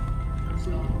class.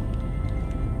 So.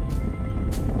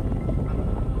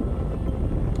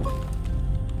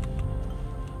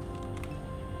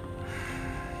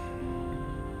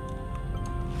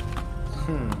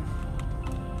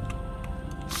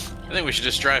 I think we should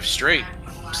just drive straight.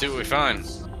 See what we find.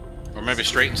 Or maybe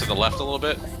straight and to the left a little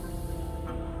bit.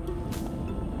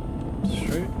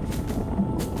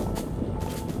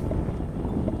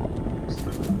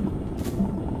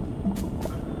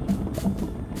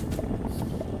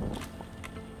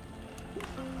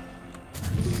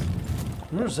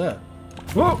 Where's that?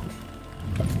 Whoa!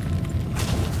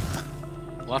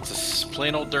 Lots of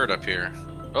plain old dirt up here.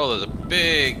 Oh, there's a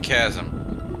big chasm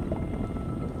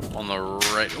on the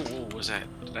right. Oh, what was that?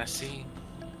 Did I see?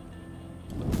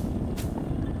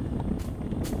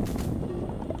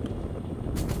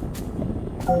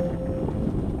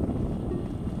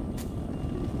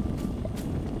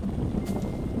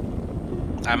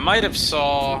 I might have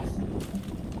saw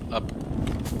up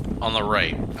on the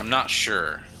right. I'm not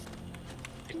sure.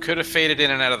 It could have faded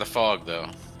in and out of the fog, though.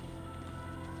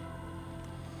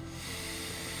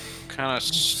 Kind of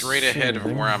straight ahead of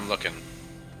where I'm looking.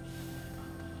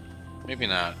 Maybe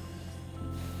not.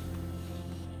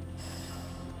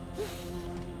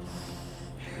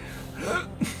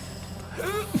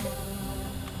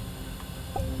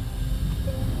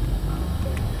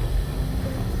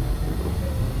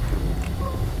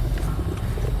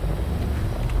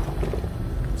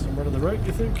 Somewhere to the right,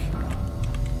 you think?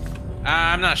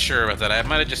 I'm not sure about that. It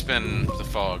might have just been the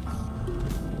fog.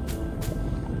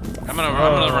 I'm gonna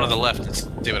run to the left and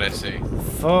see what I see.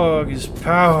 Fog is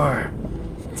power.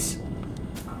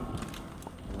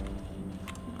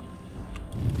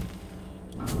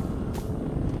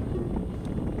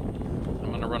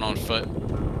 I'm gonna run on foot.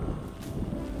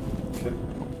 Okay.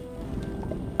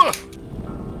 Ugh!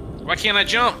 Why can't I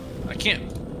jump? I can't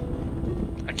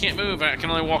move. I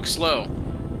can only walk slow.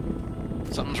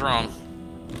 Something's wrong.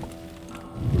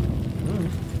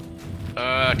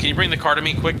 Can you bring the car to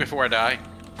me quick before I die?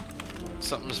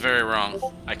 Something's very wrong.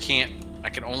 I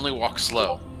can only walk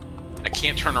slow. I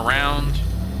can't turn around.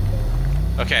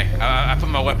 Okay, I put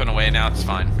my weapon away, now it's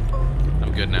fine.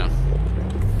 I'm good now.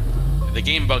 The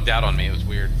game bugged out on me, it was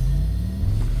weird.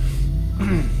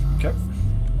 Okay.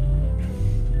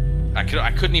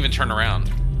 I couldn't even turn around.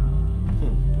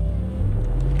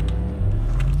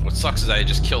 What sucks is I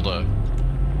just killed a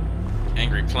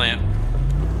angry plant.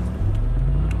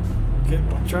 Okay,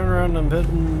 well, turn around. I'm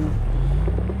heading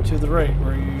to the right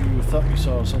where you thought you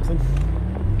saw something.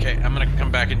 Okay, I'm gonna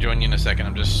come back and join you in a second.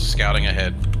 I'm just scouting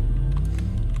ahead.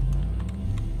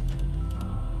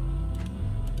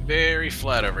 Very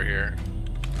flat over here.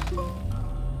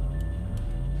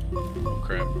 Oh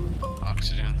crap.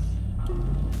 Oxygen.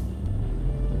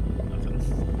 Nothing.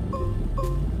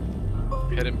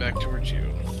 Heading back towards you.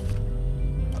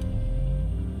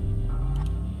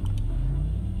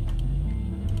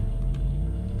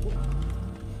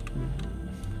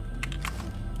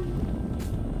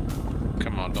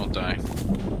 Come on, don't die.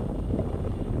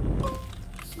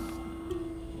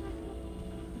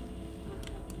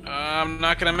 I'm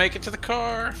not gonna make it to the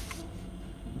car.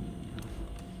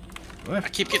 What? I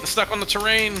keep getting stuck on the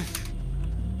terrain.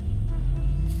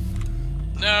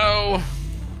 No.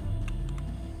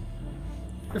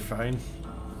 You're fine.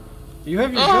 You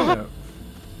have your gun out.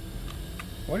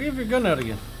 Why do you have your gun out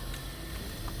again?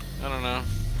 I don't know.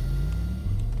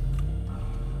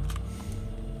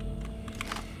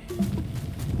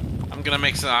 I'm gonna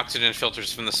make some oxygen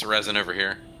filters from this resin over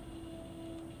here.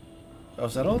 Oh,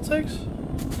 is that all it takes?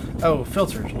 Oh,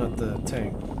 filters, not the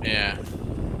tank. Yeah.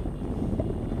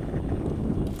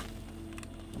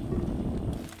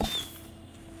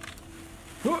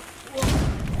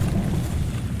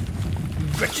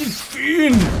 Wretched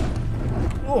fiend!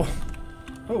 Oh,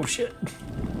 oh shit!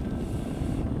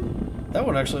 That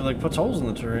one actually like puts holes in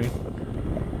the terrain.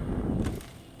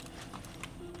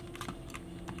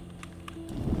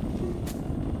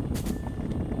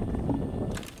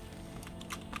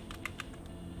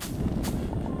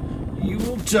 You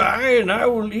will die, and I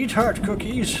will eat heart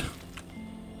cookies.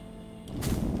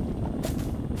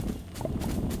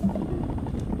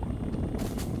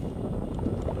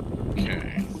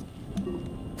 Okay.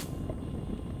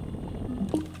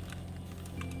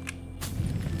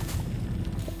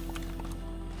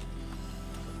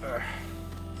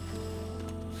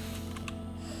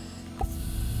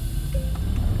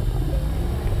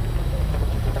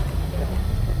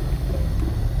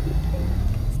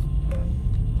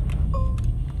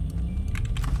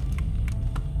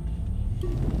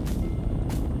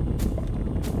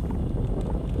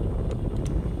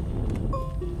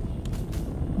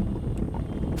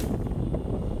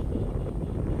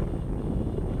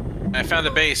 I found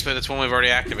the base, but it's one we've already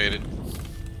activated.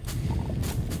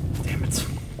 Damn it.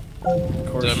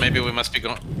 Of course. So maybe we must be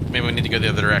going. Maybe we need to go the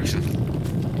other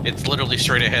direction. It's literally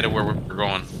straight ahead of where we're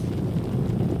going.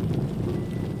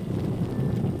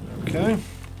 Okay.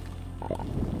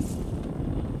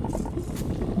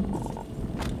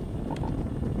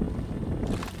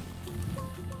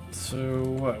 So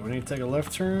what? We need to take a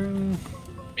left turn.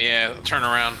 Yeah, turn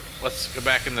around. Let's go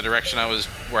back in the direction I was,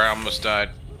 where I almost died.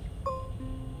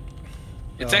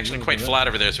 It's Oh, actually look quite at that. flat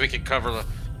over there, so we could cover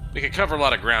a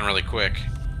lot of ground really quick.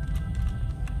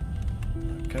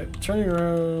 Okay, turning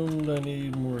around, I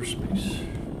need more space.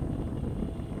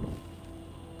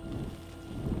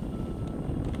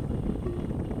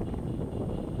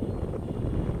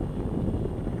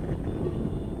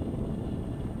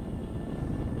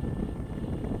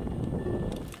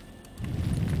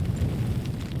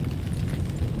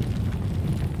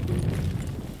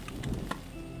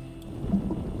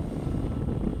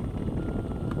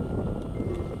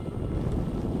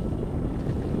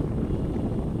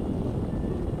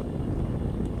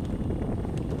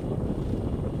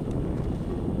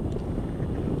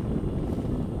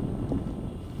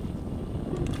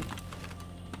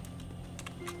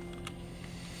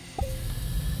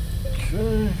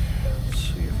 Okay, let's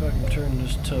see if I can turn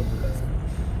this tub around.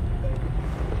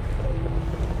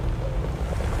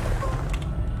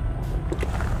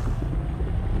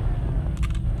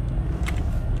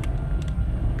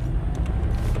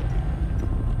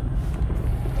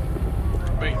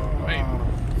 Wait, wait.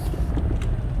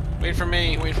 Wait for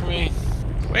me, wait for me.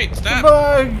 Wait, stop!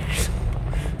 Goodbye!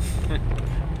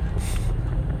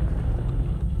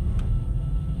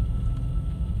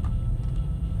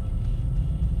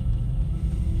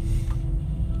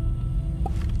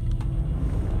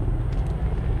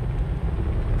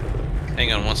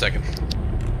 Hang on 1 second.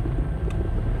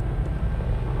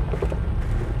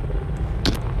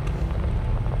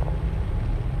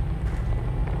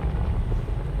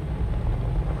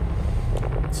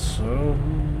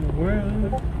 Somewhere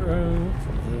out there.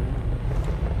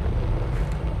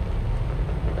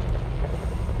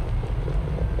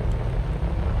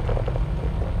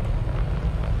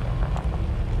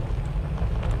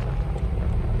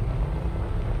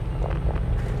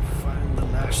 Find the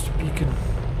last beacon.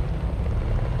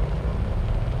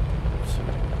 Let's see.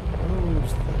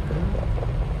 Rose there.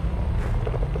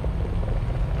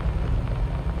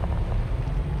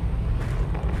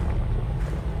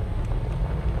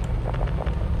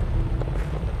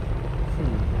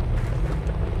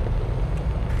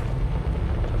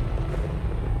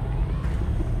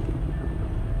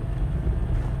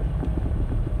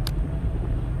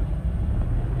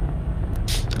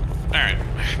 Alright,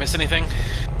 miss anything?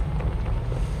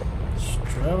 Just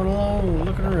driving along,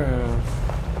 looking around.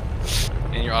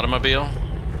 In your automobile?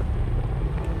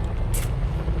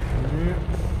 Yeah.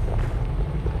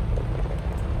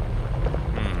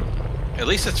 At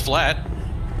least it's flat.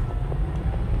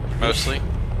 Mostly.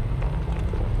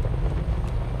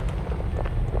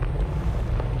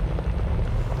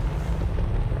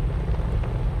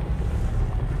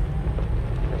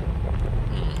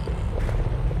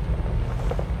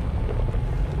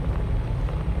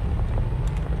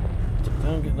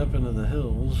 Now I'm getting up into the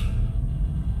hills.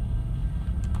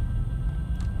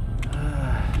 I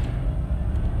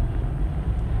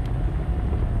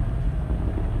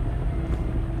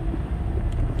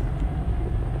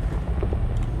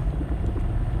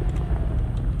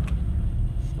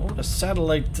want a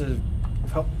satellite to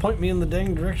help point me in the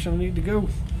dang direction I need to go.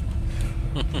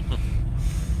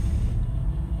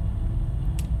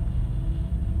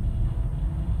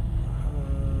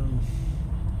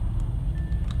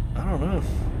 I don't know.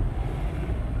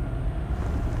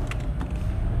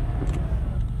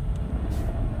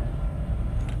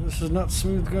 This is not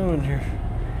smooth going here.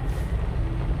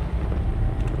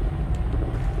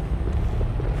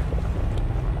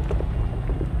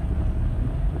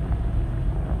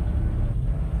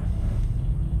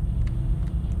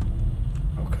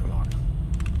 Oh, come on.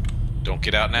 Don't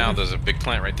get out now, there's a big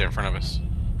plant right there in front of us.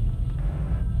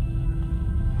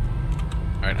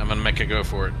 Alright, I'm gonna make a go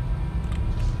for it.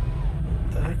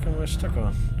 What the heck am I stuck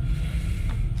on?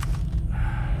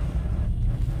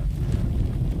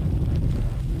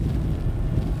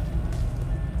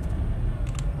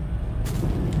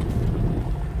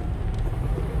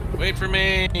 Wait for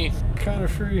me! Kind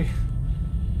of free.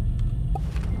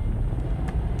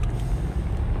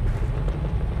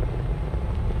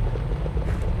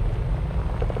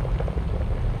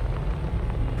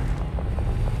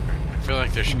 I feel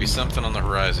like there should be something on the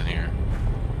horizon here.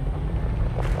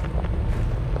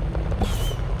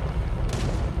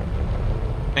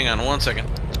 Hang on 1 second.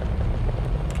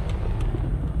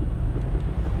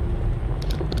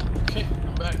 Okay,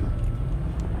 I'm back.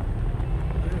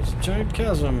 There's a giant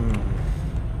chasm.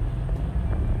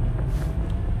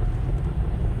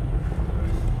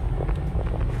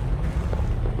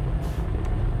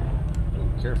 Oh,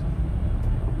 careful.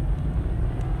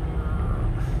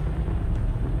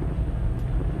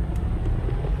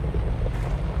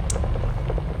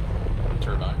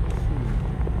 Turbine.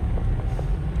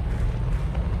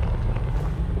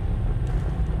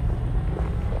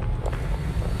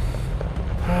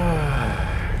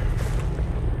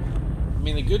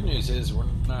 the good news is we're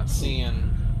not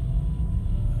seeing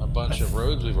a bunch of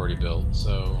roads we've already built,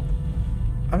 so...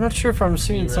 I'm not sure if I'm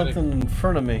seeing something in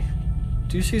front of me.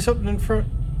 Do you see something in front?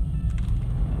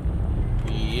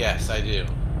 Yes, I do.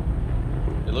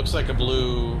 It looks like a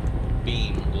blue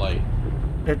beam light.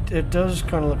 It does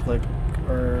kind of look like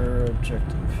our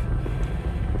objective.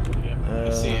 Yep, I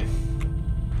see it.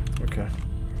 Okay.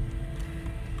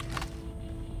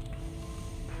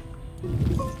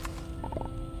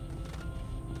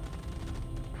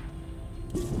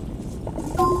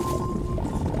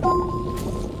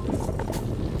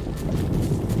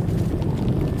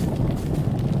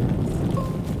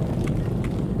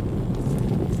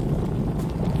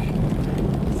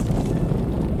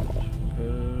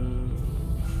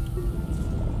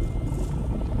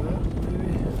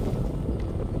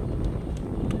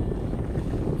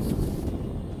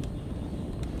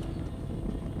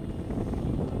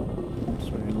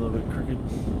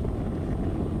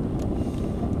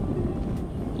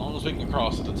 We can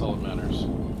cross it, that's all that matters.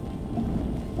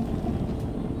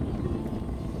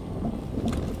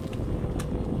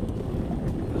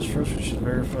 First we should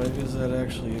verify, is that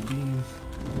actually a beam?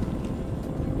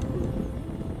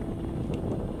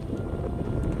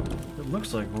 It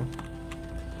looks like one.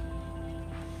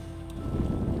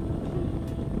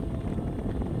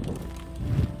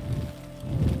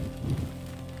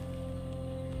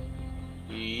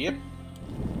 Yep,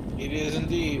 it is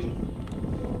indeed.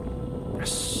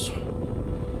 Yes.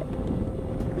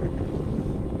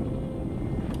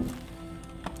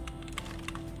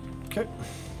 Okay.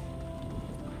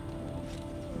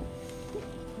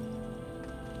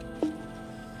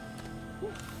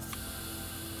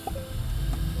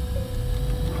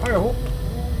 Hi-ho.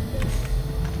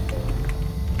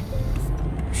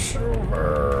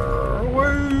 Silver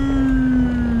away.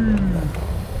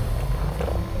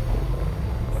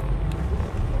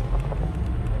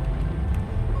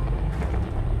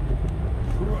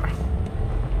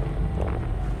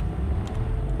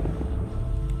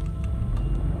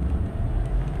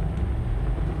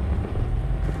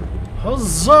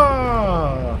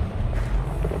 Huzzah!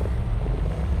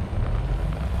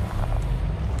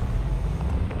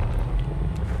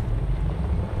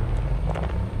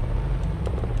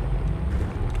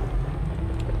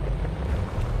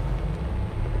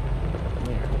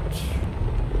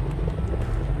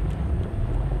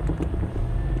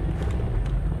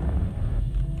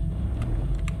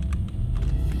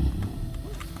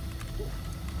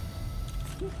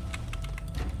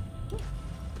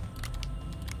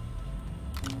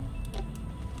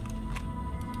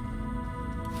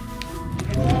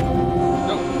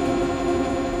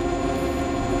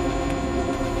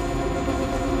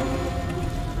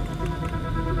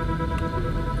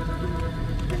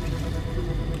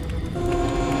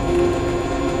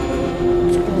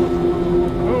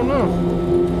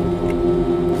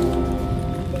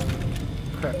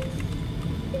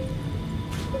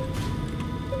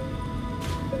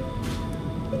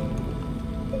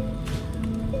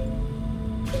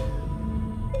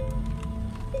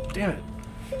 Damn it.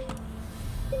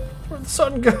 Where'd the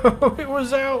sun go? It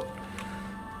was out.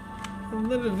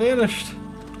 And then it vanished.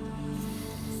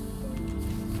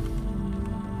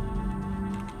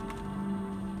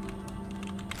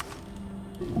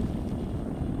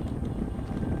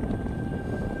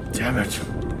 Damn it.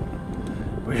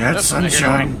 We had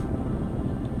sunshine.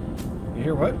 You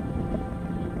hear what?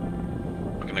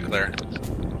 Looking to clear.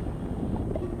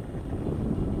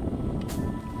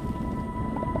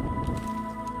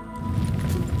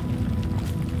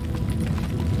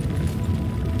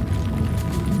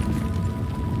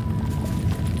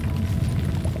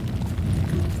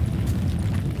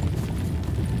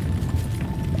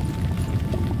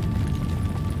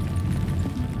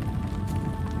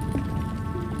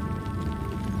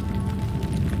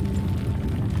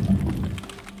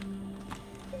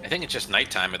 I think it's just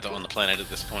nighttime on the planet at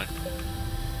this point.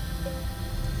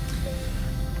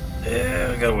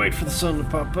 Yeah, we gotta wait for the sun to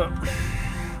pop up.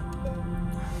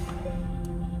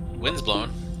 Wind's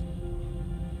blowing.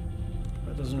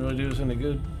 That doesn't really do us any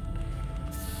good.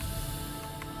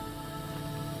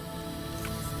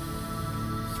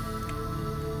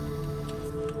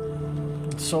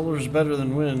 Solar's better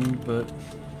than wind, but...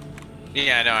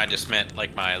 Yeah, I know, I just meant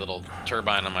like my little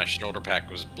turbine on my shoulder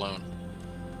pack was blown.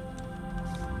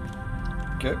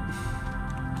 Okay.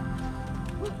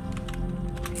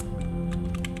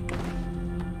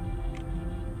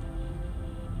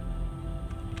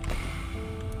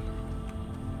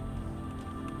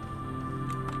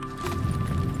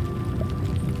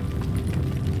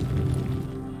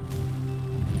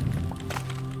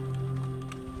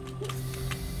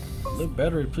 The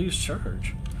battery, please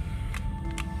charge.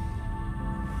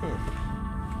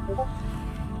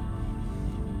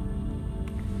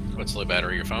 What's the low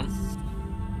battery? Your phone?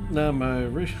 No, my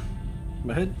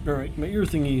head, or my ear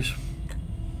thingies.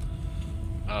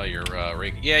 Oh, your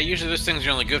rig. Yeah, usually those things are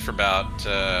only good for about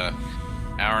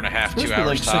hour and a half, Supposed 2 to be hours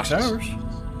like 6 tops. hours.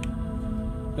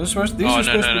 These are supposed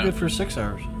to be good for 6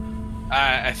 hours.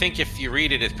 I think if you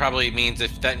read it, it probably means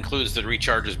if that includes the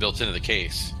recharges built into the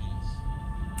case.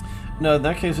 No, in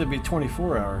that case it'd be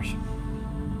 24 hours.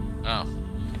 Oh,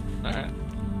 all right.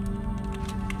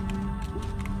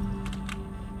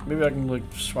 Maybe I can like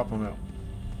swap them out.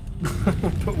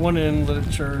 Put one in, let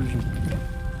it charge.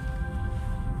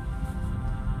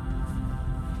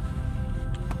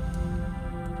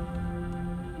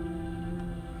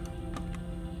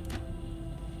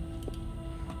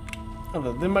 I don't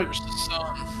know, they might. There's the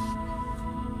sun.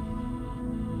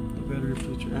 The battery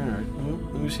feature. Alright, well,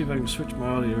 let me see if I can switch my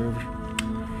audio over.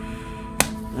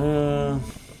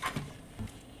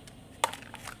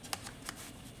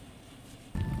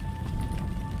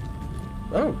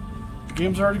 Oh, the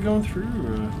game's already going through.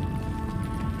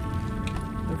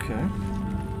 Okay.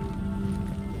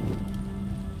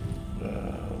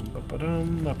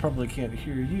 I probably can't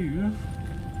hear you.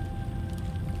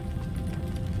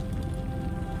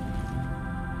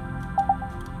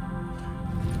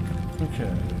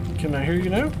 Okay. Can I hear you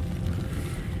now?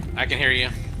 I can hear you.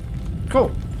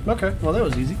 Cool. Okay. Well, that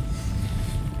was easy.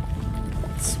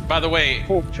 By the way,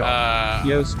 Pork chop.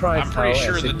 Yo, strive, I'm pretty how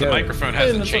sure is it that the going? microphone Hey,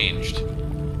 hasn't that's changed.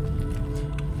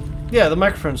 Yeah, the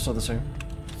microphone's still the same.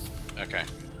 Okay.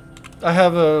 I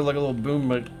have a like a little boom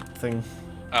mic thing.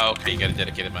 Oh, okay. You got a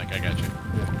dedicated mic. I got you.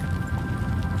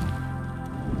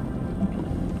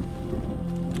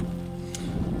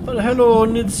 Oh, hello,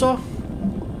 Nidsa.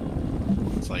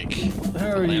 It's like How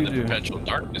the are you land of doing? perpetual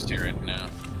darkness here right now.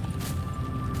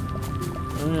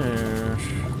 Yes.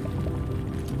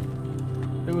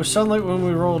 It was sunlight when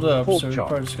we rolled up, Pork so we chop.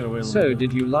 probably just gotta wait a little So, bit.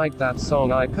 did you like that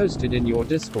song I posted in your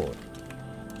Discord?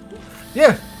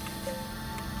 Yeah.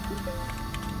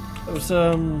 It was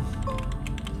the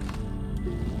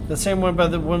same one by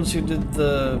the ones who did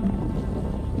the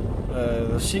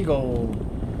seagull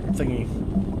thingy.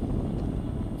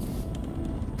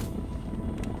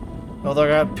 Although I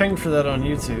got pinged for that on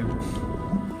YouTube.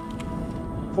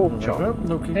 Pork chop. Oh,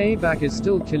 okay. Payback is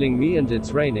still killing me and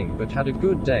it's raining, but had a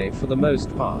good day for the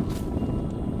most part.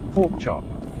 Pork chop.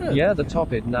 Good. Yeah, the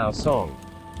Top It Now song.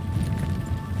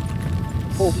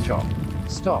 Pork chop.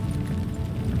 Stop.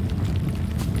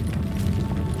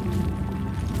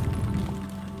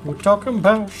 We're talking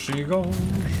about seagulls.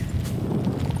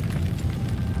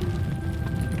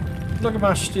 Look at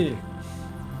my stick.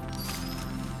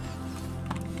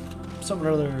 Something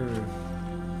or other.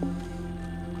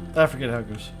 I forget how it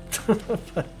goes.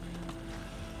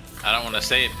 I don't want to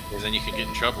say it because then you could get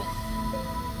in trouble.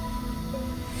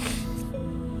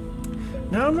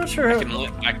 No, I'm not sure how.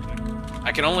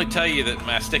 I can only tell you that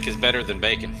my stick is better than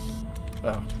bacon.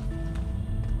 Oh.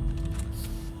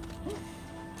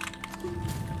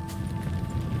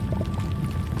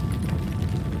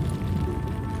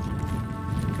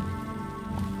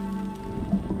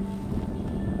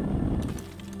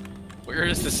 Where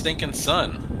is the stinking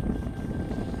sun?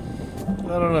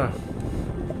 I don't know.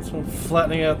 So I'm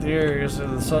flattening out the area so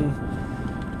the sun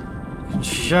can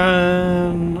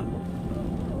shine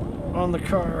on the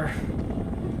car.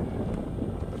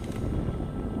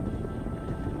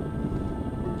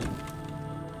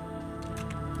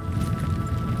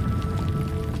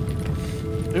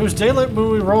 It was daylight when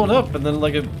we rolled up, and then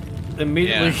like it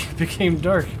immediately became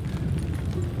dark.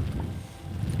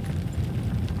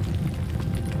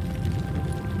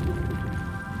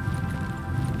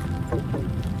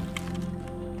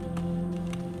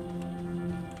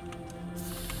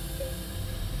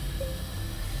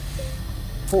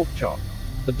 Pork chop.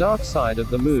 The dark side of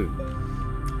the moon.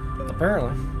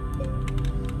 Apparently.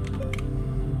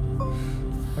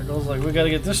 Our goal's like, we gotta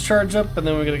get this charge up, and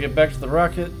then we gotta get back to the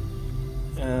rocket,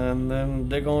 and then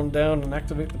dig on down and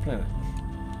activate the planet.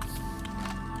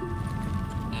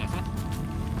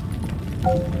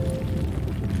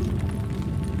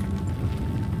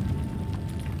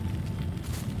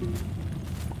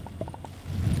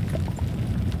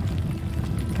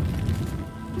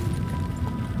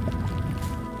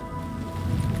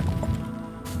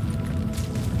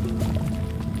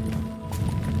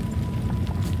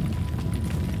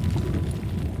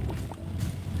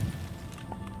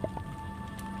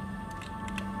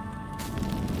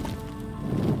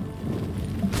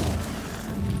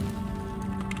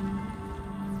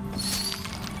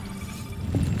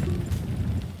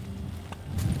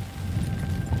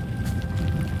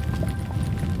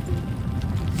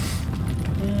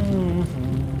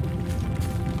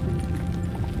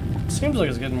 Seems like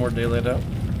it's getting more daylight out.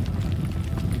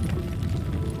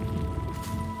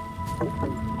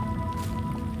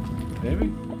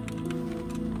 Maybe?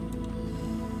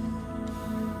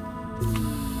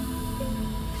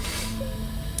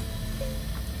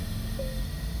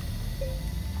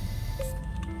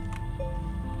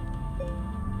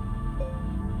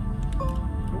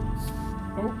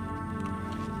 Oh.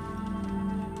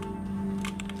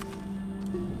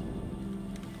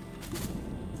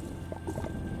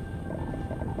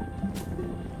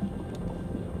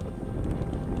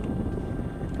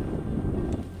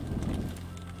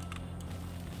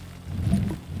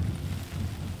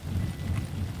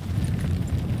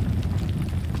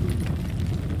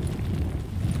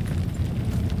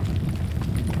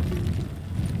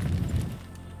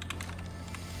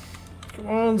 Come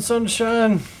on,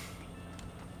 sunshine.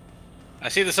 I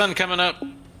see the sun coming up.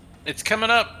 It's coming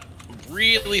up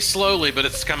really slowly, but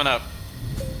it's coming up.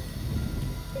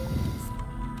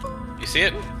 You see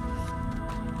it?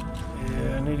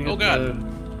 Yeah, I need to get Oh God.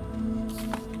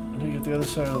 I need to get the other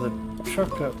side of the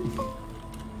truck up.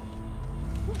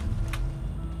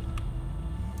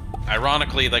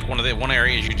 Ironically, like one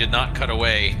areas you did not cut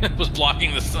away was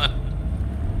blocking the sun.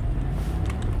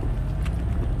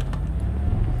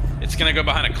 It's gonna go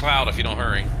behind a cloud if you don't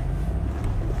hurry.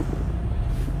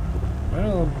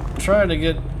 Well, I'm trying to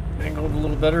get angled a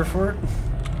little better for it.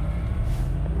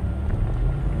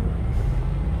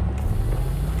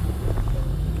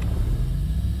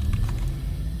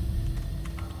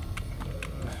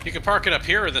 You can park it up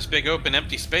here in this big open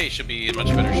empty space, should be in much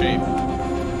better shape.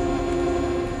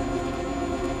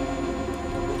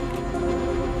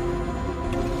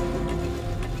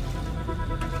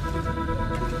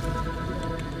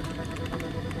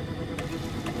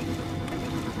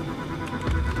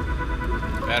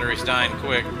 Battery's dying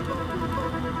quick.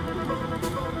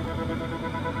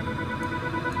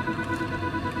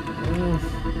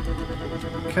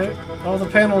 Okay, all the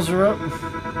panels are up.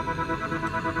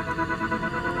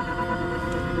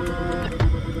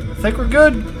 I think we're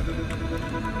good.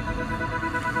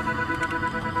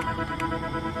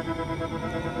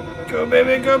 Go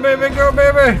baby, go baby, go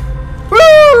baby!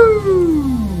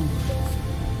 Woo!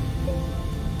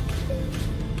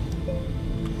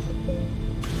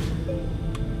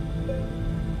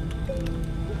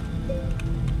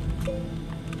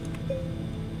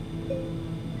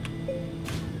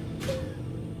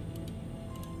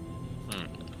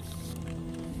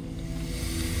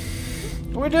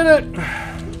 We did it!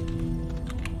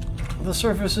 The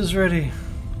surface is ready.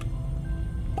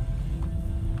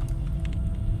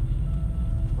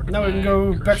 Now we can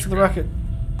go back to the rocket.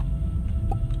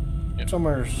 Yep.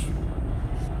 Somewheres.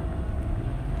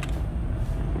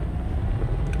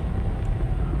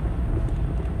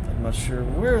 I'm not sure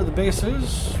where the base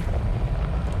is.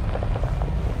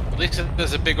 At least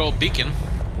there's a big old beacon.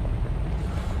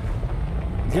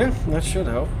 Yeah, that should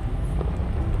help.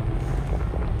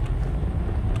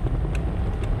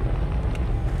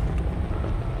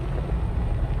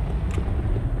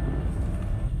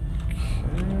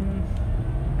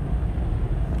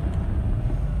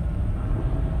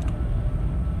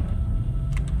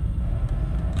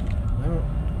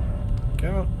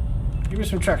 Give me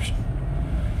some traction.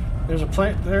 There's a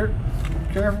plant there.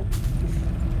 Careful.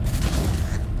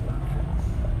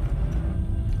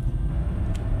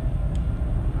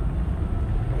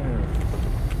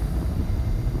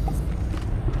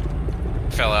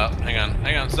 Fell out.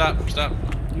 Hang on, stop.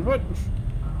 You what?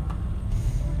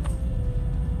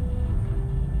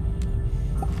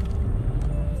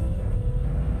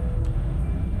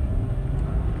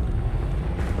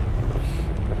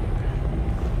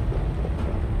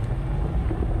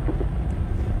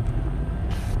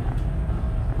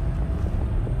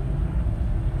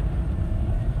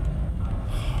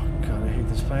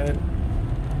 Planet.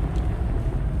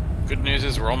 Good news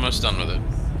is we're almost done with it.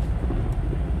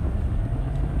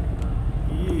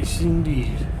 Yes,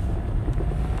 indeed.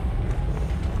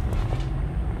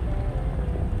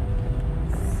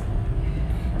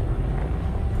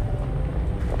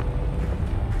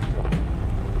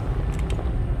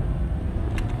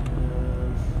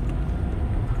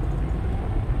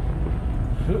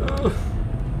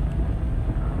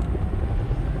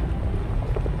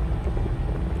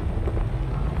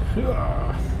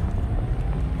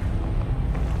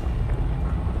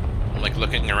 I'm like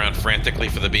looking around frantically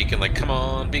for the beacon, like, come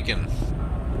on, beacon.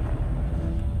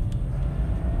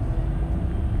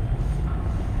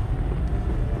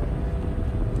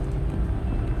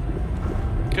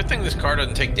 Good thing this car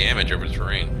doesn't take damage over the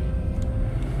terrain.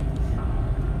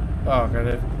 Oh,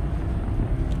 god.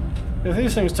 If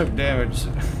these things took damage,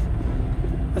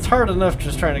 it's hard enough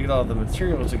just trying to get all the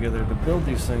materials together to build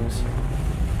these things.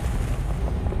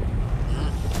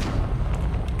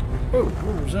 Oh,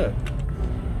 what was that?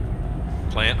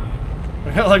 Plant.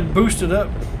 I got like boosted up.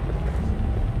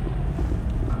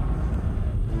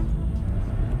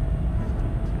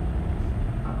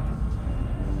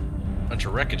 Bunch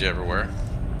of wreckage everywhere.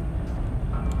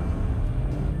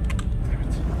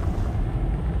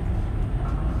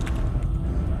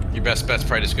 Your best bet's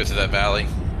probably just go through that valley.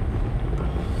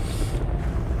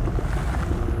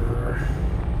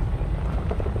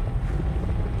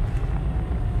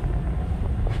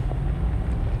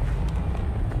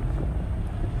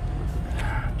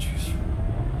 Jeez.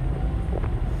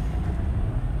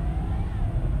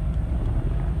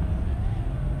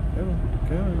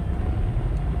 Go.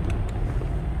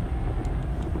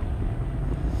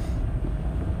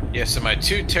 Yeah, so my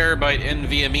 2 terabyte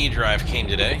NVMe drive came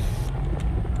today.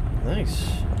 Nice.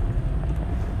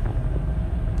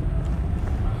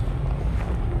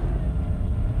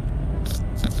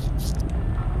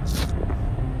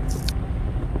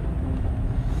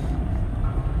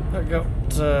 I got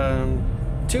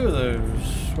 2 of those.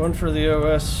 One for the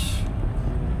OS,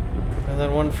 and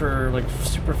then one for like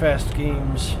super fast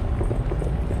games.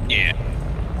 Yeah.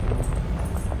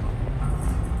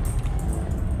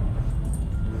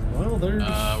 Well, there's.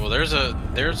 Well, there's a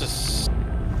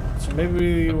So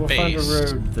maybe we'll find a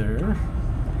base. road there.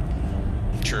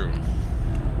 True.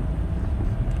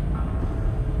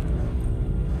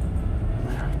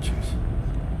 Oh, jeez.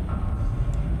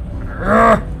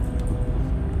 Ah!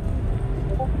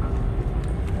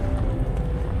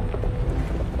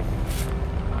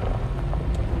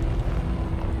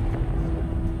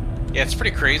 Yeah, it's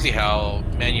pretty crazy how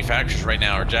manufacturers right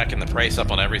now are jacking the price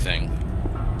up on everything.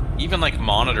 Even like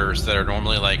monitors that are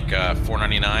normally like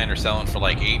 $499 are selling for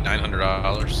like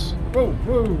 $800-900. Whoa,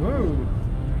 whoa, whoa.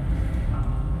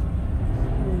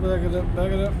 Back it up,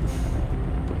 back it up.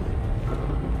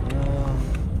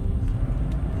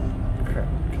 Crap,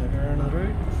 can I go around to the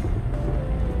right?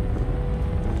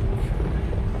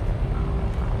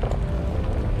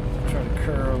 Okay. Try to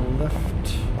curl left.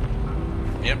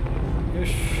 Yep.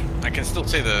 Ish. I can still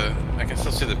see the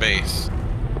base.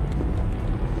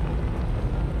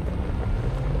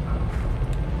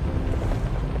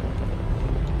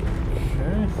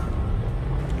 Okay.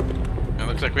 It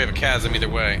looks like we have a chasm either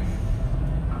way.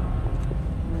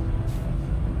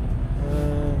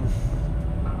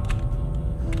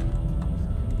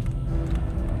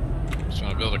 Just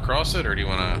want to build across it, or do you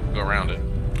want to go around it?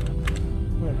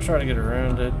 I'm gonna try to get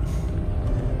around it.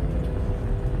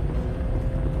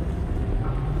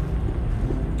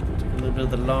 Take a little bit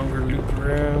of the longer loop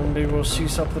around. Maybe we'll see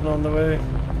something on the way.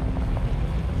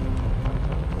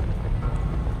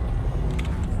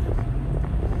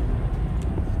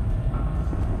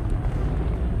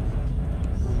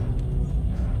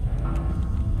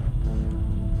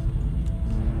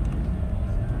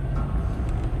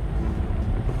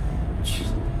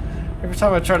 Every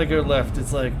time I try to go left,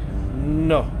 it's like,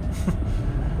 no.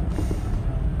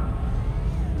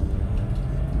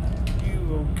 You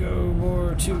will go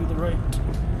more to the right.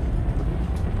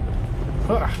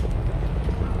 Ah.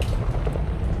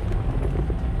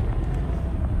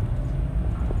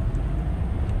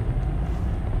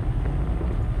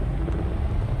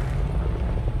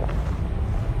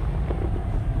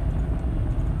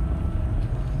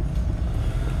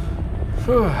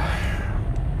 Whew.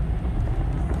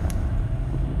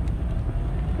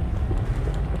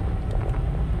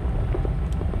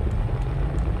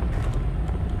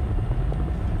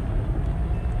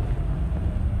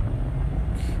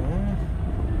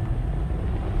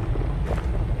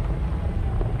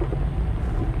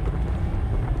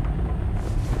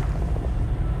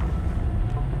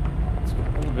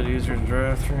 Easier to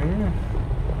drive through here.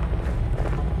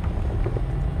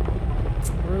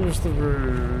 Where's the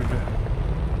road?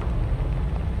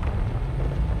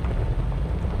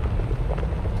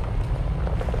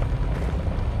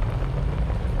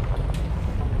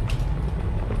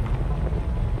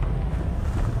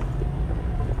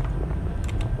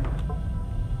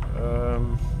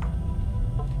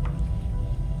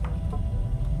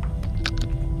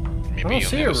 Maybe I don't on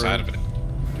see the a other side road. of it.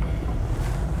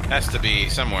 Has to be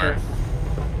somewhere. Okay.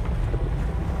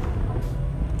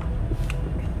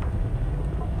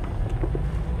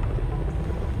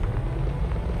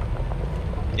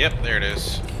 Yep, there it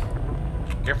is.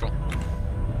 Careful.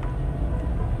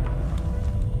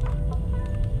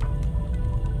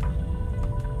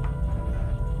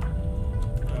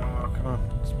 Oh, come on.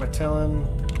 Is my telling?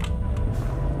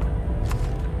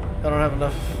 I don't have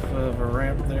enough of a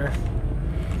ramp there.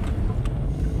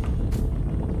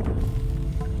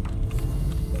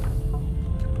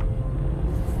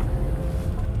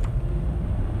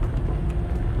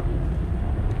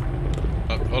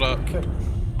 Oh, hold up. Okay.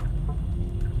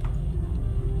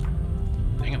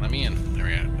 Let me in. There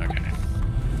we go. Okay.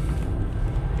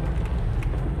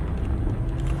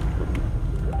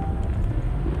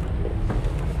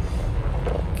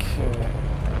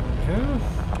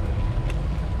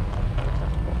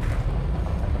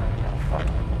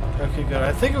 Okay, good.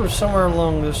 I think it was somewhere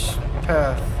along this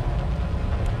path.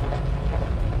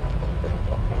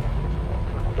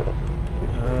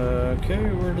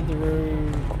 Okay, where did the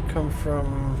road come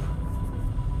from?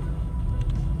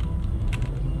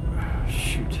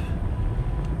 Shoot.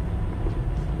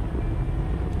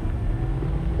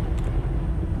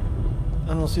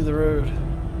 I don't see the road.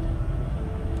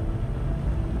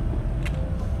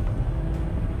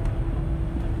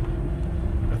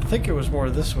 I think it was more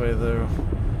this way, though.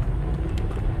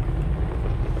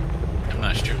 I'm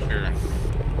not sure.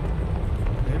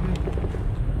 Maybe.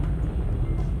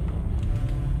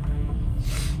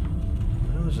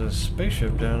 Oh, there's a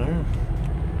spaceship down there.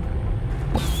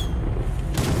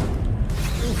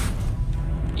 Oof.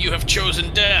 You have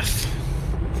chosen death.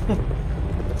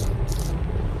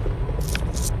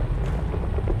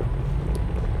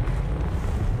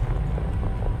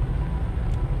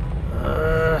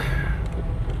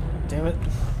 Damn it.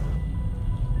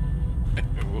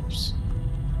 Whoops.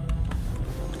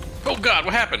 Oh God,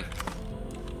 what happened?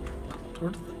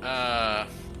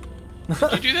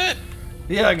 Did you do that?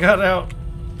 Yeah, I got out,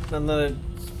 and then it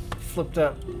flipped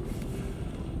out. So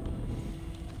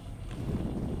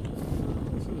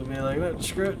it'll be like that.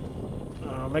 Screw it.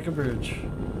 I'll make a bridge.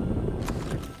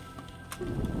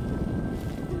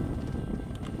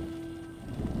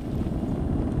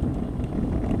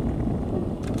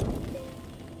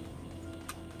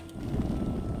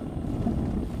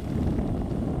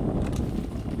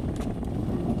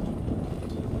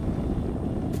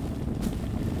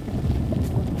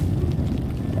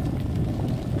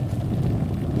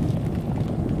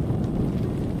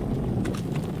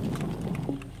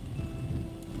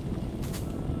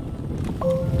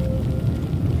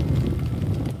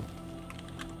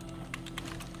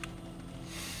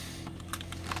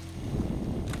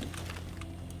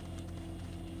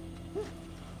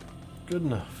 Good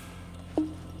enough.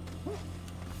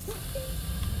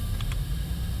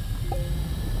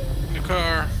 New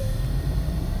car.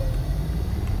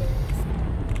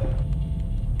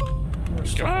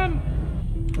 Come on.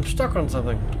 I'm stuck on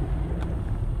something.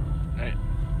 Alright.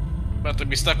 About to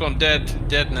be stuck on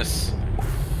deadness.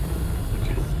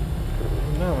 Okay.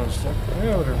 No, I'm stuck.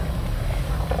 Hey, over there.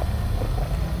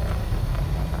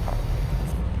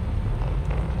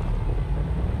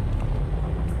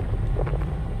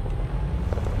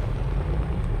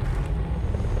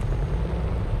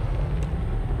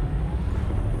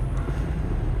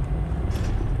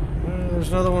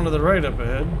 There's another one to the right up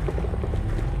ahead.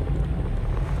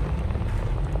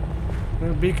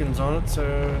 No beacons on it,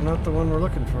 so not the one we're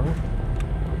looking for.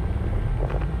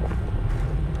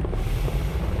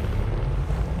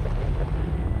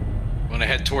 Want to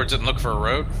head towards it and look for a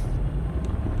road?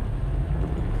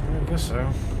 I guess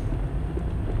so.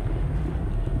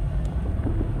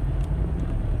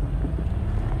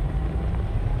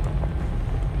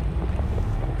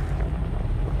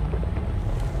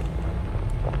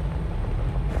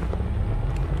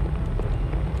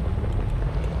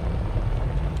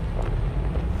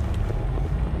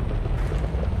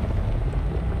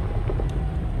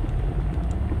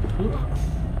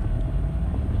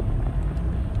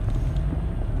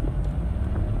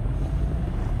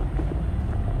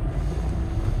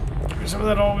 Give me some of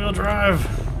that all-wheel drive.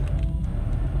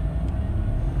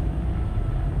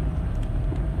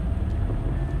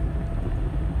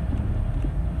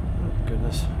 Oh,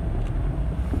 goodness.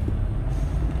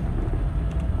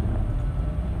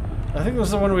 I think it was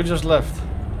the one we just left.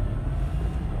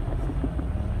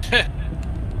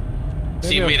 So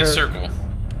you I'm made a par- circle.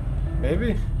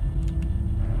 Maybe?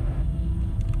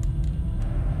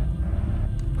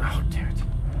 Oh, damn it.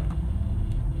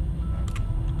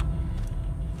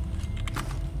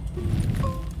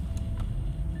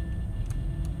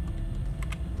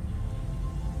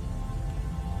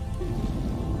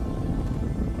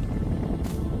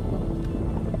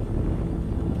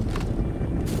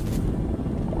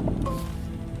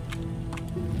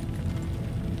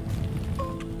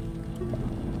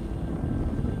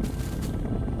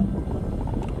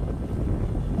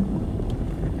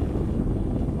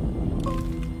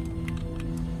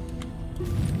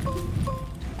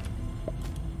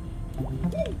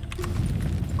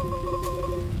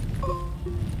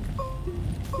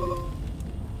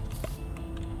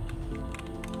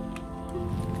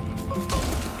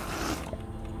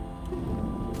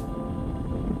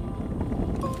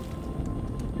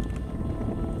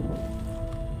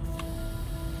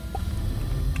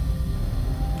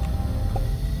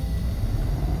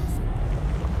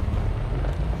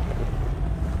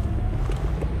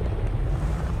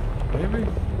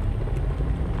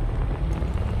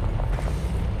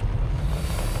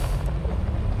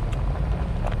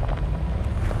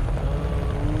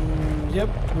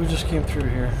 Yep, we just came through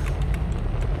here.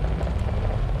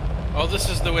 Oh, this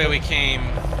is the way we came.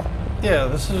 Yeah,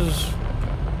 this is...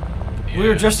 Yeah. We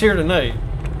were just here tonight.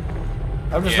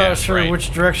 I'm just Yeah, not sure right.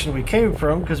 which direction we came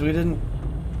from, because we didn't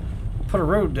put a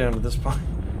road down at this point.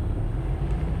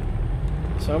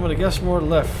 So I'm going to guess more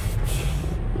left.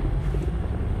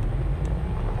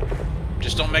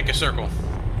 Just don't make a circle.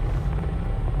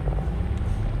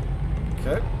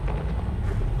 Okay.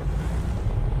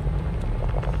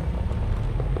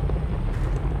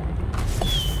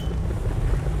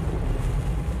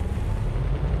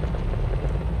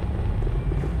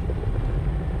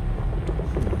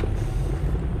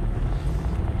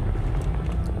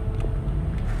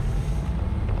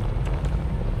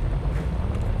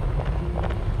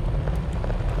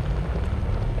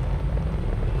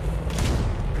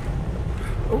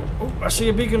 Oh, I see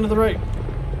a beacon to the right.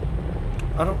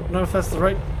 I don't know if that's the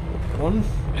right one.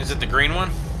 Is it the green one?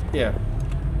 Yeah.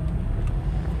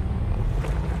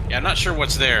 Yeah, I'm not sure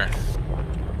what's there.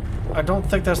 I don't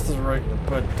think that's the right one,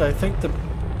 but I think the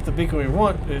beacon we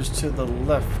want is to the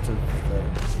left of that.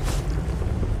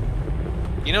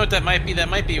 You know what that might be? That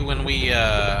might be when we,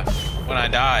 when I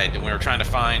died and we were trying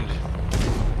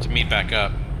to meet back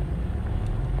up.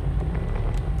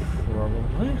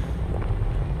 Probably.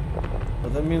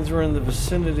 But that means we're in the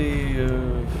vicinity of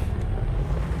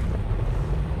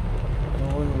the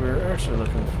one we're actually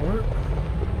looking for.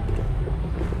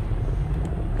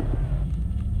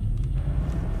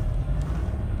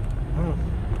 Oh.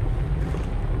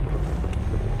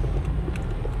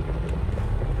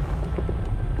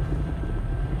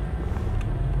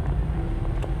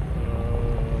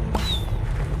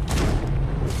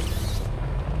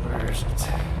 Where is it?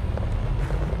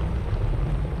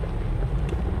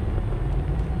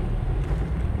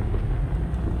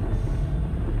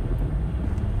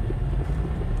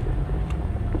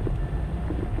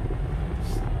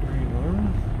 Green one.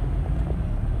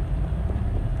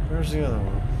 Where's the other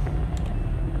one?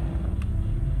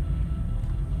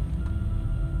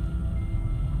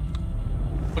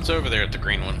 What's over there at the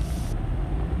green one?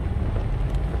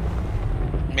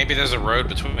 Maybe there's a road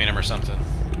between them or something.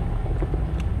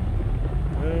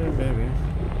 Maybe.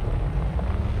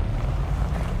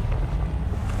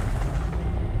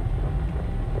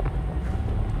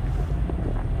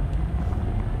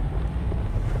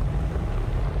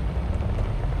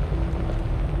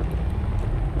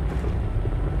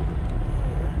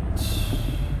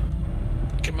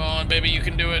 Come on, baby, you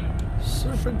can do it.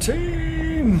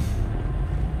 Serpentine!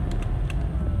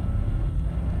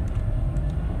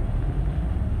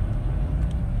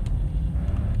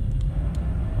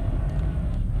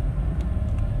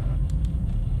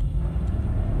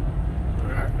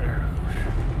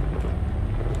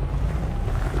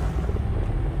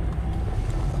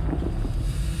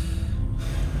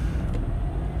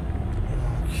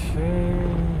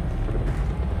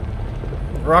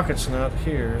 Rocket's not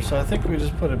here, so I think we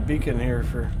just put a beacon here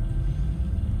for...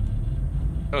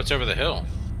 Oh, it's over the hill.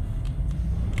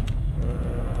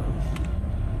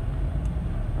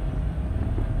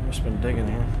 Must have been digging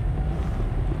here.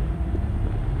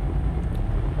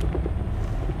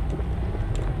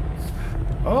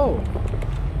 Oh!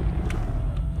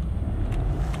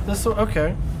 This one,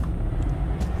 okay.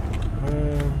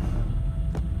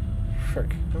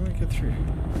 Frick, how do we get through here?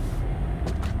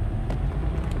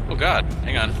 Oh God,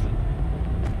 hang on.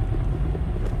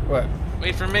 What?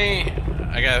 Wait for me.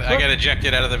 I got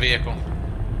ejected out of the vehicle.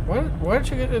 What? Why did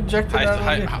you get ejected out of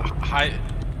the vehicle?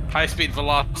 High speed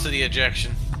velocity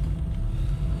ejection.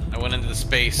 I went into the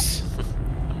space.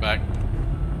 I'm back.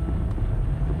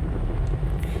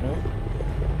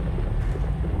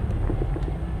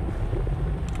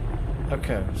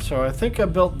 Okay, so I think I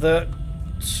built that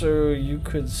so you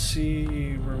could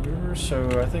see where we were,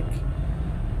 so I think...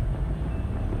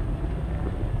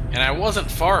 And I wasn't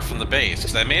far from the base,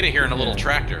 because I made it here in a little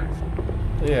tractor.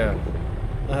 Yeah.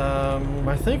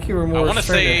 I think you were more I straight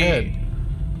say, ahead.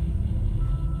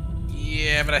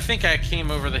 Yeah, but I think I came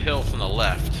over the hill from the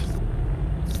left.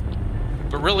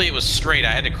 But really, it was straight.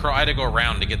 I had to go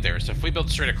around to get there. So if we build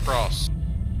straight across,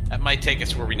 that might take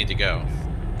us where we need to go.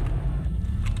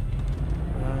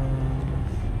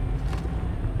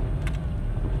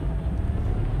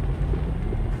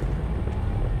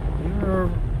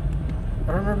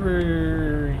 I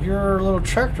remember your little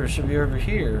tractor should be over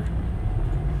here.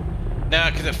 No,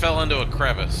 because it fell into a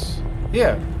crevice.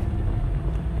 Yeah.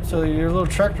 So your little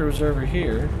tractor was over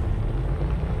here.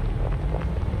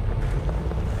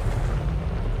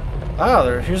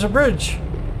 Ah, here's a bridge.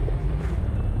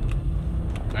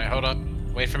 Alright, hold up.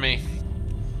 Wait for me.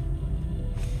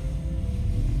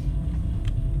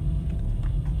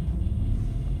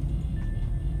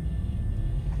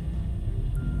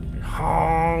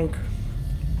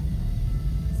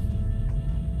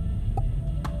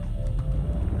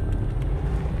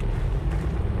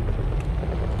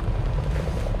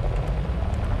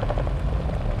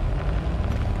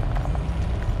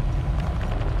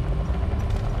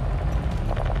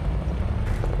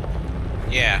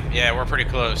 we're pretty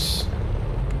close.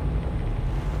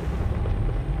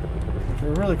 If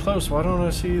we're really close, why don't I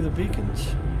see the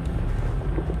beacons?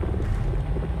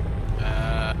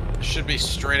 Should be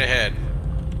straight ahead.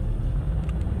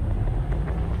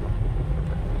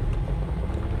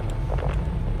 Okay.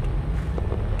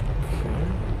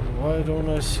 Why don't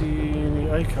I see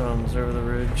any icons over the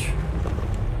ridge?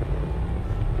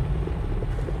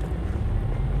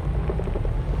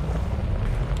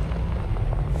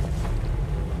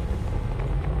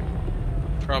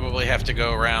 Probably have to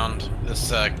go around this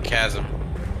chasm.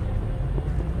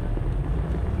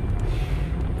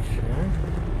 Okay.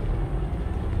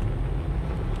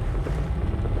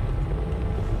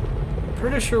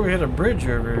 Pretty sure we had a bridge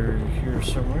over here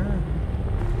somewhere.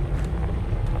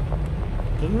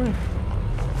 Didn't we?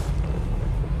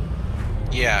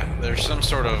 Yeah, there's some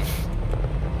sort of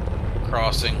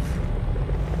crossing.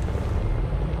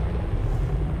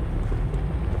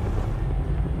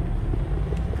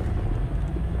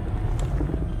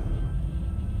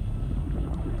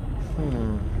 I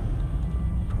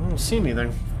don't see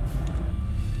anything.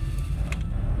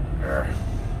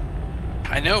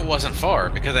 I know it wasn't far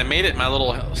because I made it my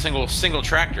little single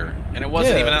tractor, and it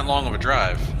wasn't Yeah. even that long of a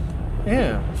drive.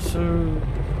 Yeah, so...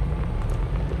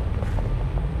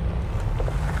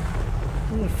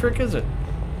 Where the frick is it?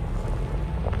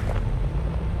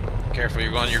 Careful,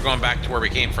 you're going back to where we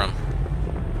came from.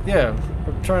 Yeah,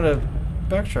 I'm trying to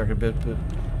backtrack a bit, but...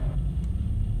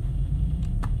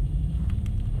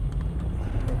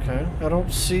 Okay, I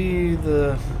don't see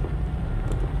the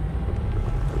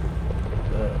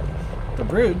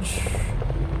bridge.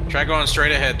 Try going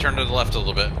straight ahead, turn to the left a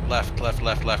little bit. Left, left,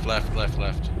 left, left, left, left,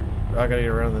 left. I gotta get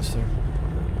around this thing.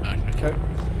 Okay. Okay.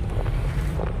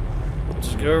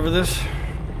 Just go over this.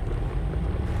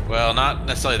 Well, not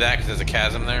necessarily that, because there's a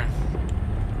chasm there.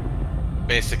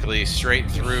 Basically, straight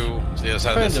through to the other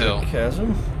side of this hill. Kind of a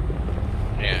chasm.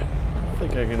 Yeah. I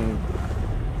think I can...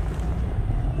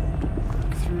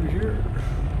 through here.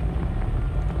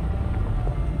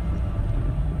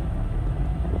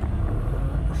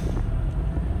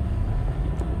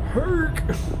 Herc!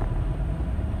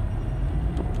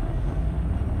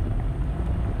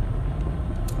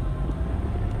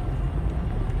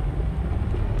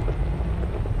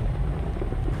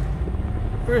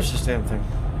 Where's this damn thing?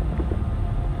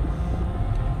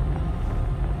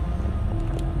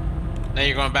 Now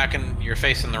you're going back and you're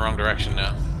facing the wrong direction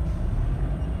now.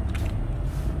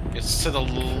 It's to the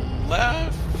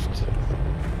left.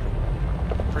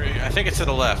 I think it's to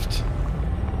the left.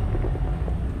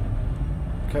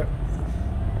 Okay.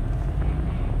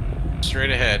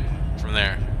 Straight ahead from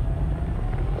there.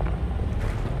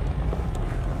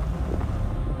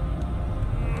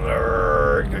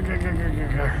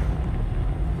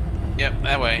 Yep,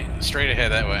 that way. Straight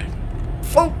ahead that way.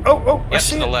 Oh! I Yep,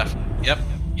 see to the it. left.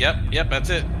 Yep, that's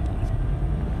it.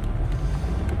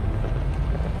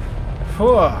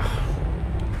 Whew.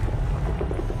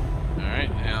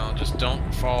 Alright, now just don't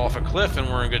fall off a cliff and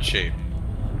we're in good shape.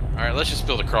 Alright, let's just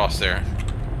build a cross there.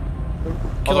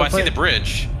 Although I see the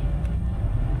bridge.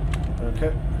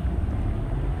 Okay.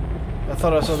 I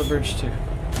thought I saw the bridge too.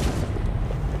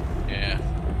 Yeah.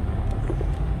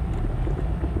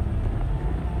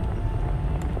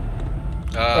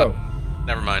 Oh.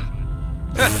 Never mind.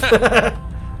 Okay.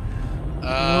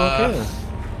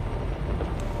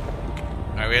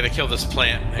 Alright, we had to kill this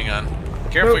plant. Hang on.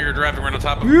 Careful, you're driving right on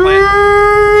top of a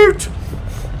plant.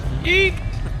 Yeet!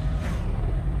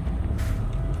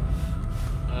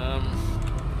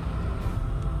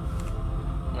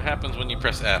 What happens when you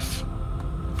press F?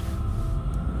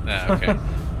 Ah, okay.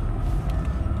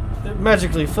 It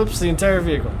magically flips the entire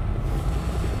vehicle.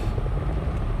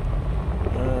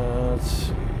 Let's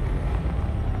see.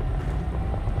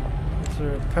 Is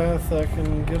there a path I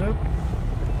can get up?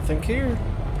 I think here.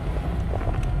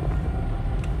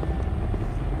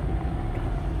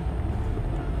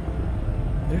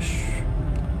 Ish.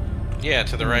 Yeah,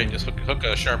 to the right. Just hook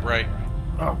a sharp right.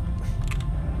 Oh.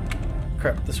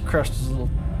 Crap, this crust is a little...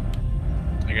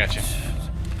 I got you.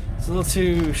 It's a little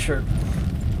too sharp.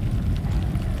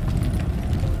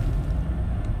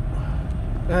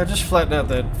 Just flatten out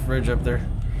that ridge up there.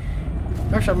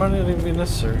 Actually, it might not even be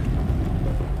necessary.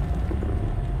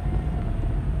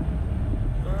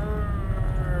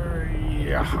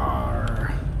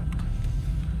 Yahar.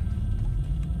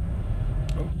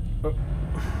 Oh.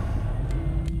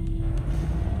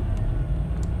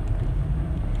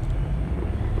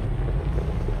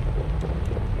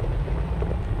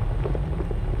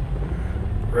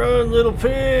 Run, little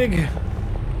pig!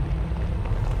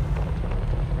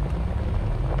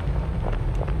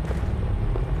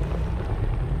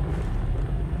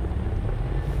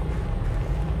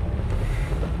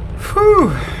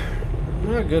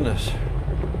 goodness.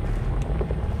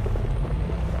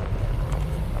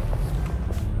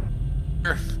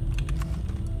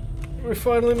 We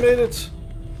finally made it.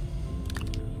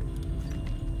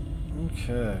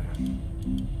 Okay.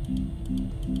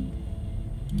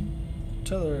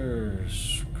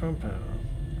 Tethers. Compound.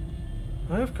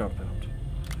 I have compound.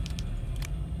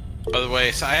 By the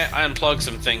way, so I unplugged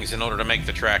some things in order to make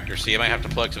the tractor, so you might have to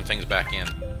plug some things back in.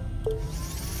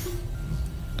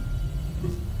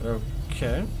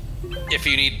 Okay. If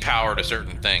you need power to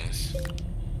certain things.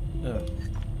 Yeah.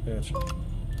 Gotcha.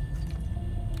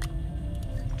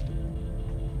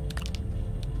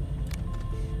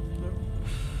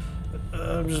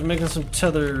 I'm just making some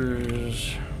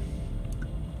tethers.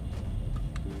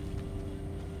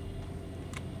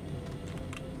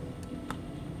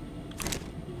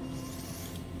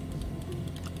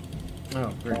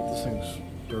 Oh, great. This thing's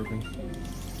broken.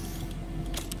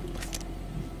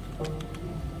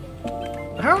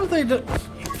 How have they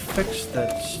fixed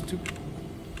that stupid...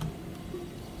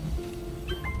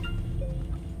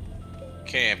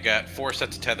 Okay, I've got 4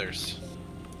 sets of tethers.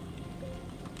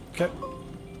 Okay.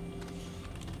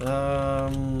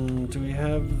 Do we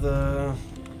have the...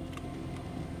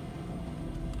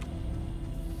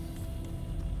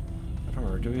 I don't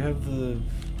remember. Do we have the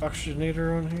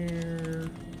oxygenator on here?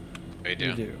 We do.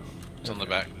 We do. It's on the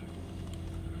back.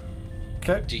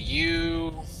 Okay. Do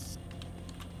you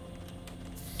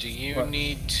What?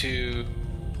 need to?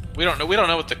 We don't know. We don't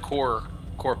know what the core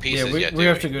piece Yeah, is we, yet. we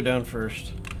have to go down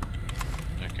first.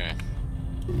 Okay.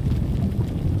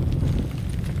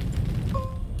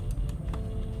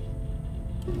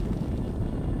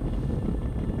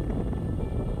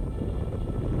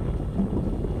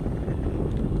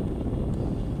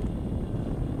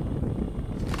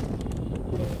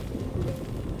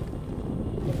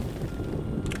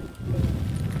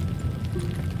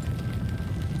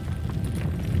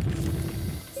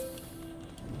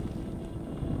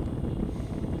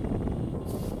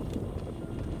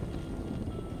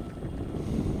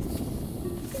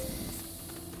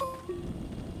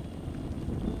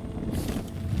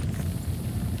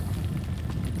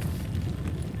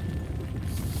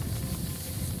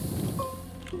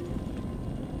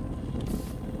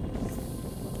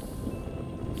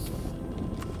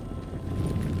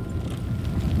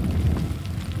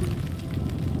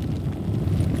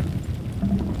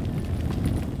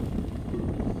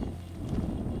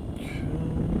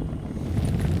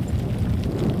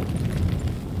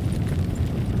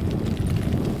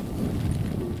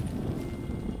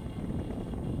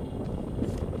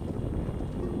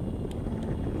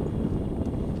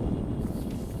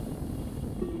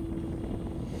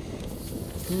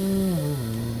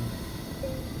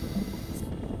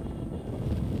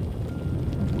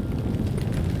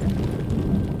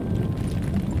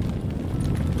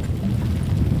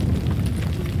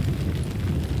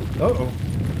 Uh-oh.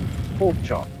 Pork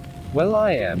chop. Well,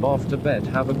 I am off to bed.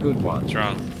 Have a good one. What's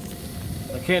wrong?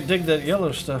 I can't dig that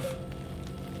yellow stuff.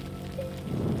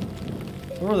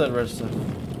 Or that red stuff.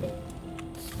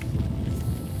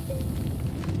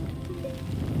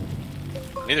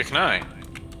 Neither can I.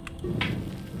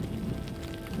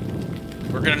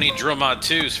 We're gonna need drill mod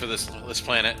 2s for this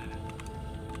planet.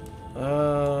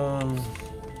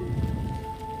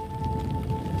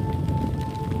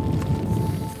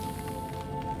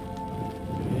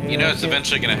 You know it's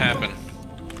eventually gonna happen.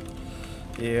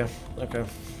 Yeah, okay.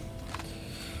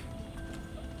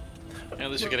 Yeah, at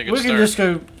least we get a good We start. can just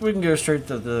go, we can go straight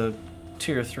to the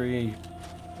tier 3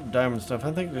 diamond stuff.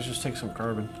 I think let's just take some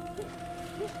carbon.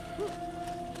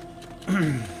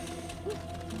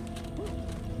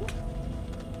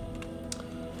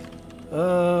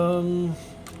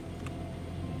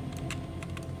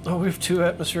 Oh, we have 2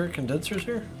 atmospheric condensers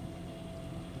here?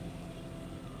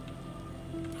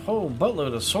 Whole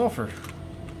buttload of sulfur.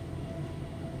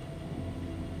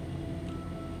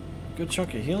 Good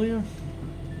chunk of helium.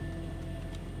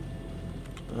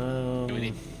 Do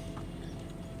we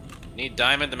need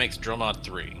diamond that makes drill mod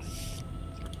 3.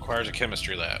 Requires a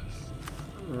chemistry lab.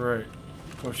 Right.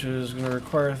 Which is going to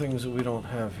require things that we don't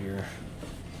have here.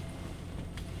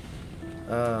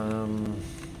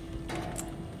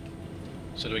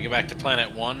 So do we get back to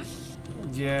planet 1?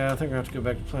 Yeah, I think we have to go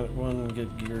back to planet 1 and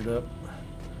get geared up.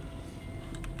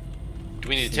 Do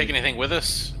we need to take anything with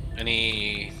us?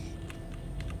 Any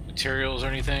materials or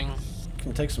anything?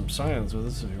 Can take some science with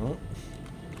us if you want.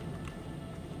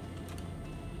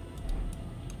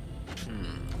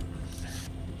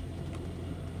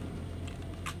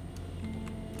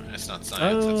 That's not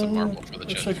science, that's a marble for the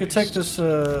chest. So I could take this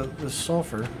this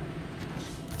sulfur.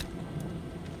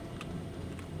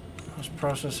 I was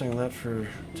processing that for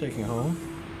taking home.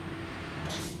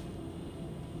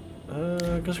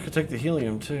 I guess I could take the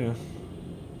helium too.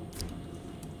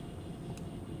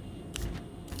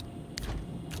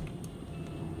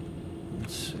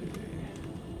 Let's see.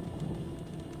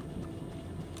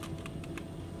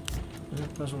 Yeah,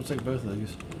 might as well take both of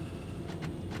these.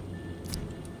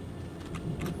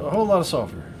 A whole lot of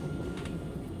sulfur.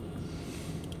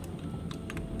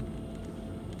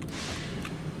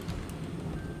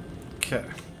 Okay.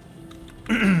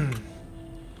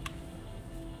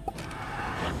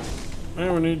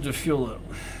 Now we need to fuel up.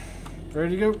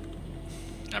 Ready to go?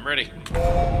 I'm ready.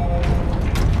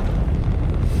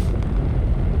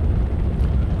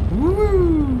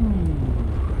 Woo!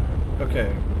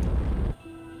 Okay.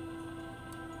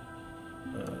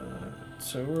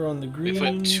 So we're on the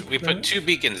green. We put two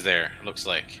beacons there. It looks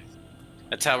like.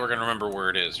 That's how we're gonna remember where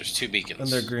it is. There's two beacons. And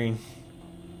they're green.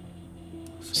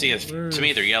 So see, to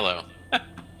me they're yellow.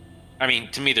 I mean,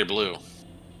 to me they're blue.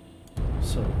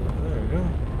 So there we go.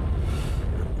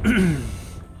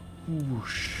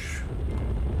 Whoosh.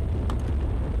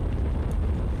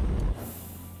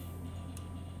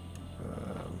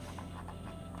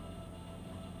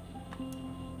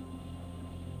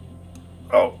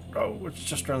 Oh, it's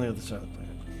just around the other side of the planet.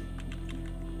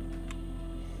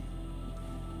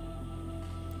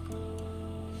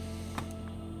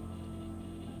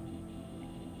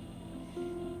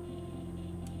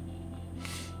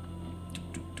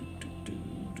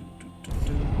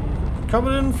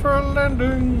 Coming in for a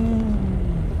landing.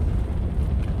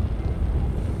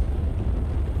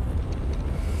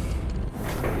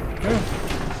 Okay.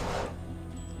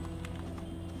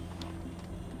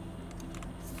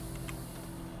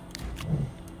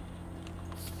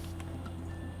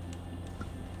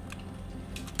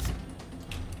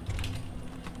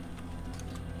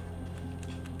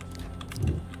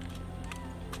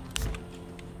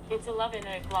 It's 11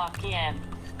 o'clock p.m.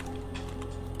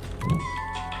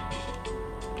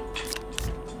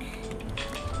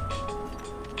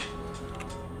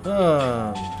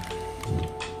 Oh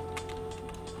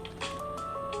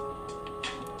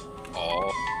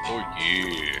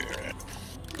yeah.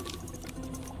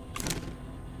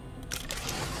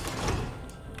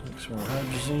 Some more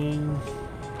hydrazine.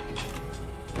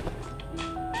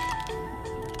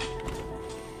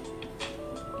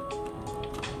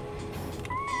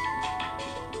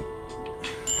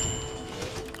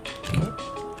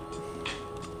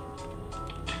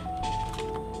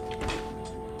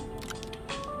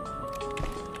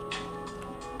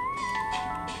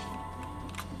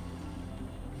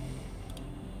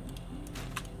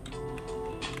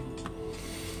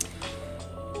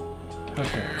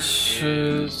 Okay,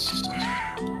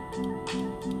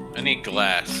 I need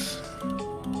glass.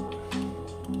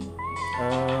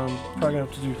 probably gonna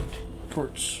have to do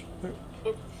quartz.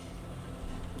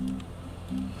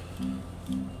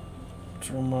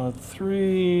 Drill mod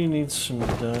 3 needs some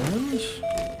diamonds.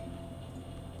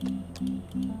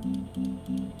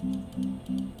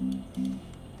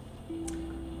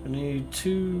 I need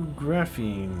 2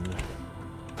 graphene.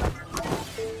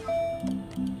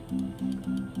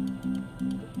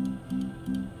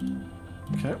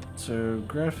 Okay, so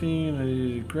graphene, I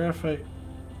need graphite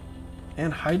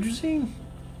and hydrazine?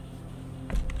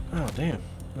 Oh, damn.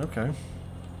 Okay.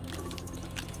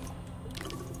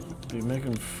 Be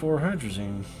making 4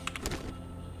 hydrazine.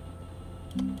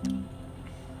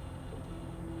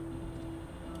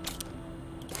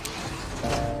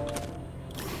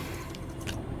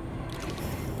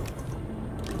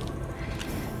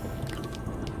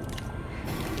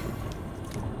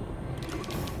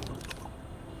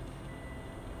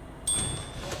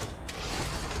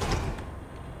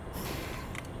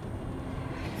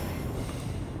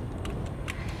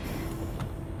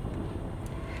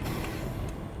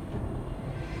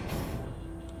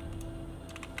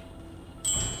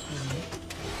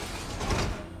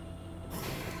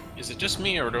 Is it just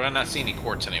me, or do I not see any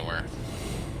quartz anywhere?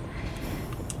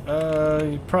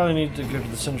 You probably need to go to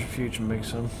the centrifuge and make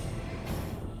some.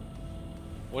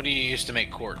 What do you use to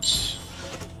make quartz?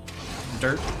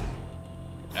 Dirt.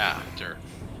 Ah, dirt.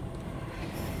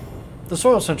 The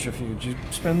soil centrifuge. You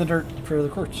spend the dirt for the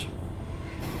quartz.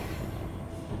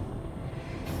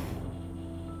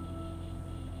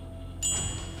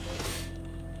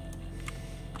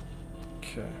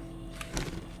 Okay.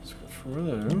 Let's go for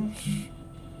those.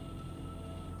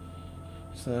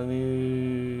 So I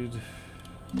need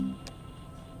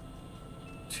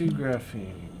 2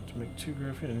 graphene. To make 2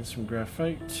 graphene, I need some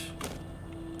graphite.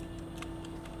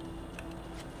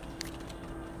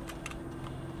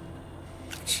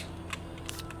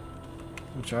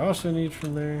 Which I also need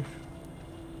from there.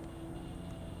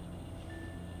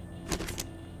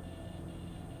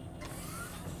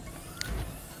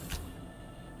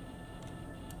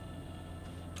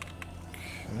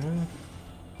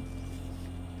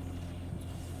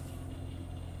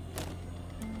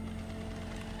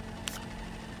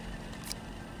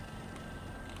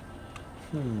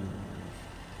 Okay.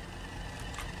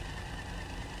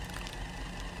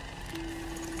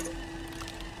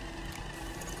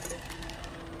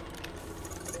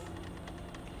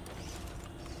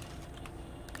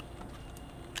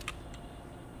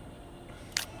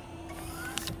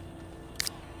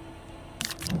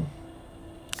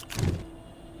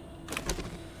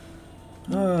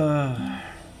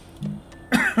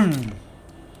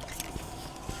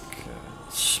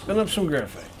 Spin up some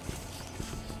graphite.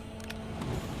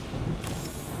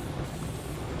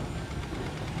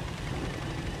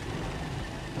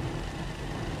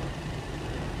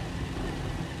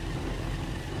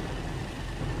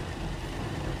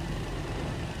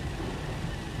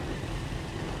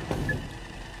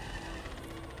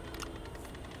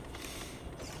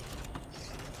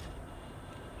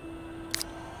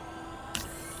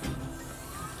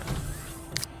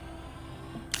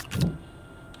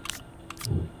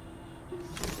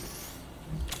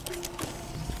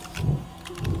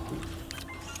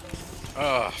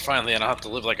 Oh, finally I don't have to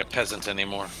live like a peasant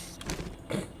anymore.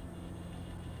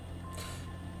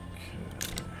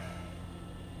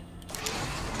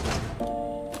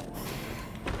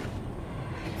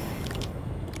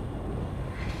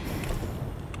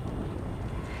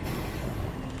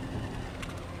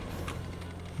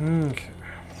 Okay.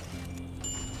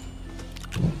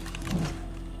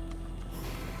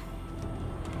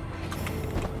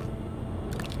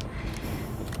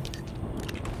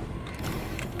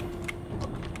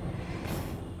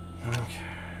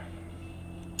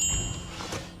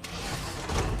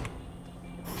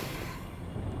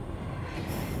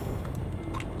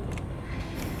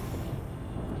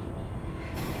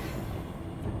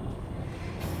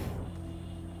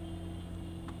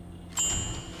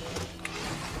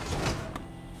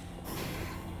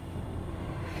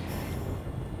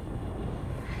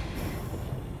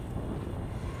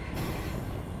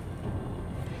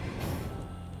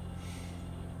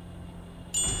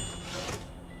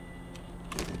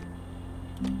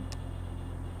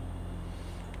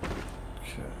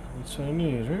 That's what I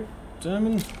need, right?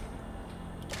 Diamond.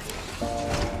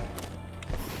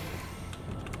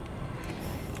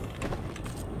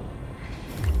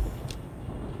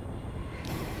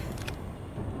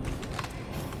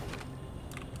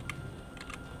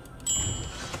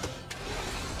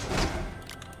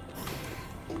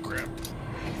 Crap.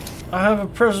 I have a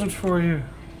present for you.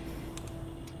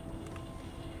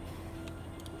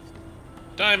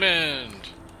 Diamond!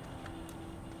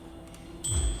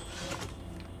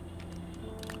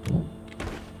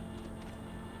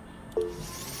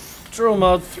 Drill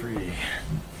mod 3.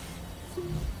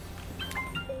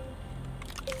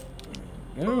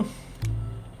 There we go.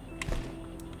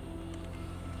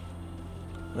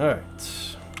 Alright.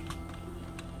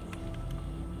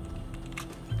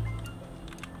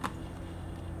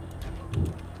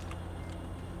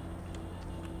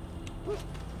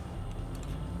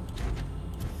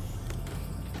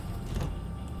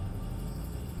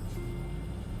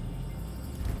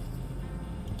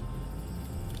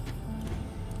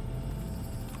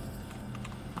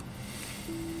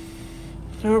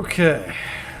 Okay,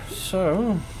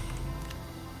 so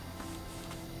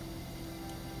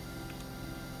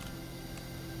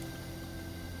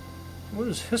what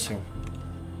is hissing?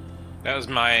 That was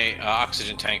my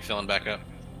oxygen tank filling back up.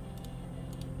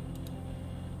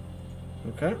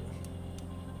 Okay.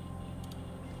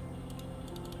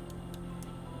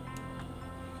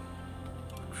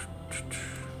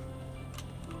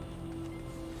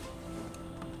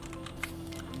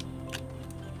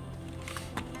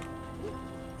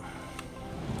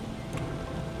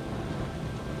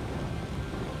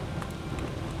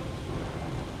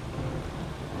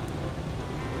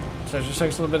 So it just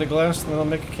takes a little bit of glass and then I'll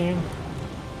make a can?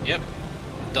 Yep.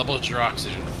 Doubles your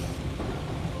oxygen.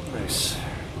 Nice.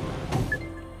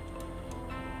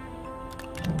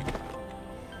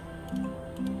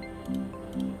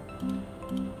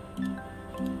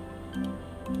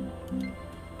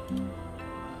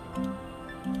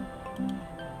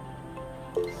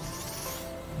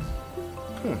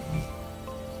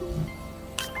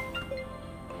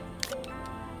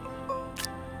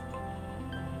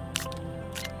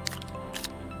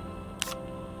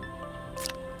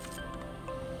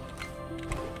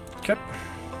 Okay.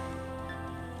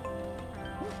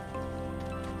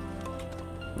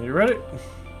 You ready?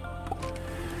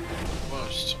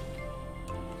 Almost.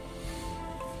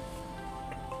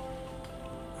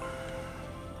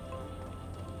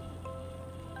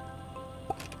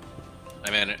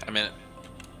 I'm in it. I'm in it.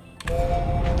 Go,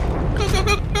 go,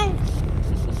 go, go!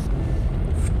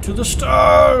 To the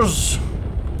stars!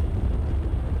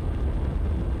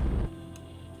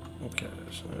 Okay,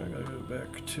 so I gotta go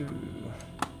back to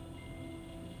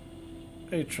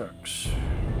Aatrox.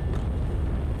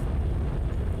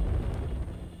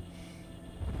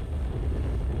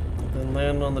 Then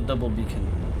land on the double beacon.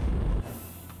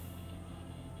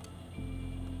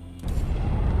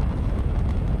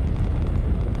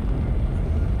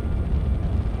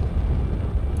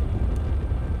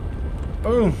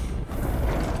 Boom!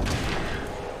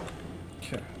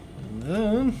 Okay, and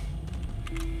then...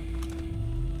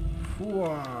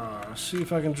 Whoa, see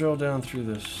if I can drill down through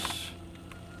this.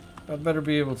 I better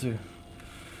be able to.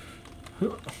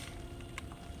 Looks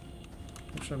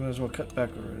like I might as well cut back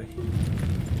already.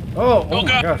 Oh my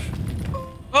God. gosh.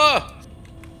 Oh!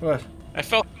 What? I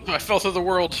fell through the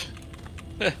world.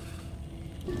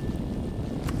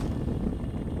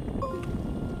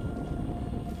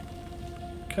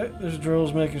 Okay, there's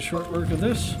drills making short work of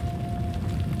this.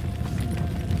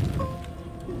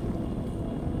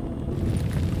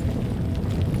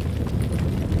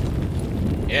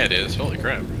 Yeah, it is. Holy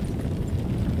crap.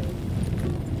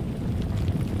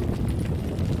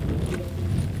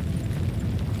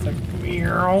 It's like,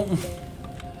 meow.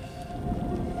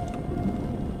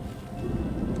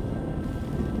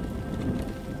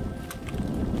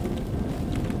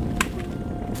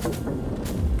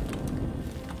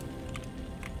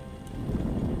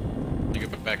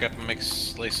 Back up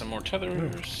and lay some more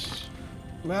tethers.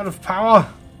 I'm out of power.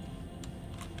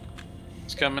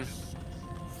 It's coming.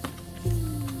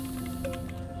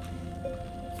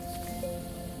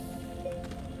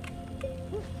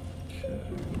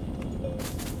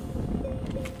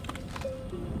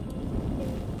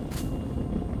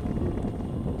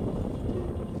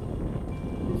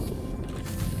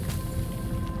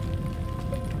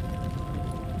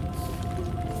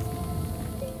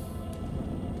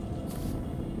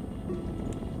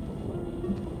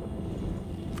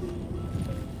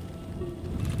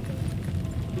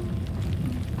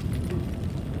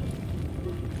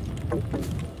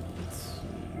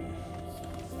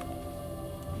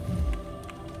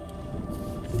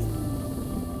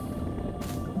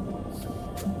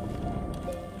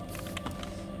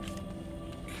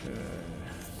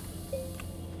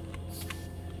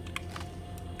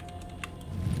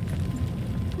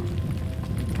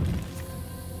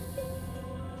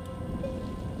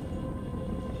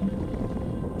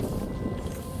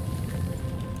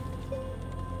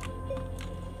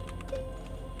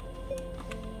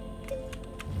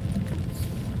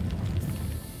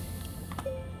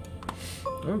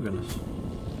 Oh goodness.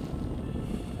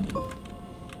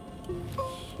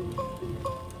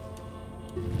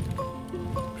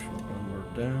 Shotgun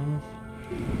work down.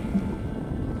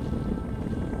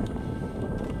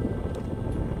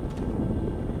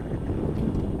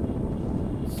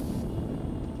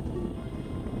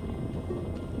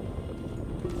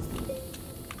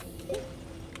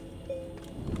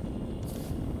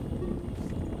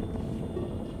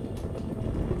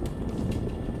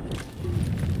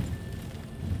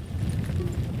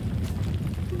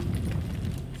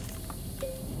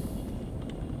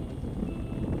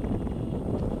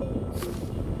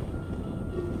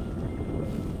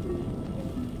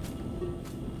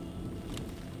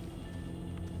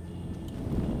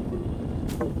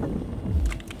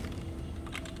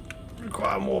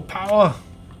 Require more power.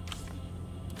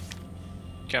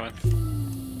 Coming.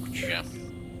 Yeah.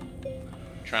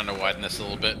 Trying to widen this a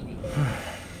little bit.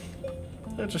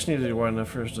 I just needed to widen enough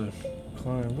for us to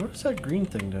climb. What is that green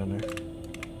thing down there?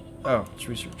 Oh, it's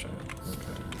research item. Okay.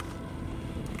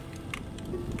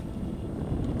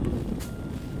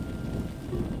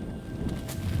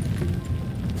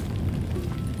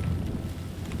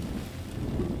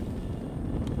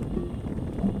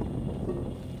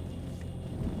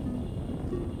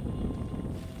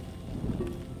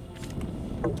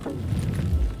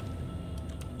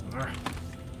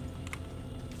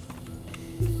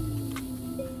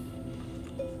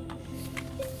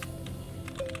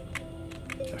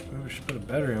 Maybe I should put a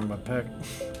battery on my pack.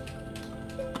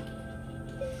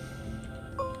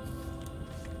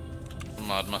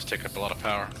 Mod must take up a lot of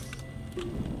power.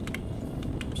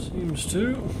 Seems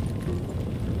to.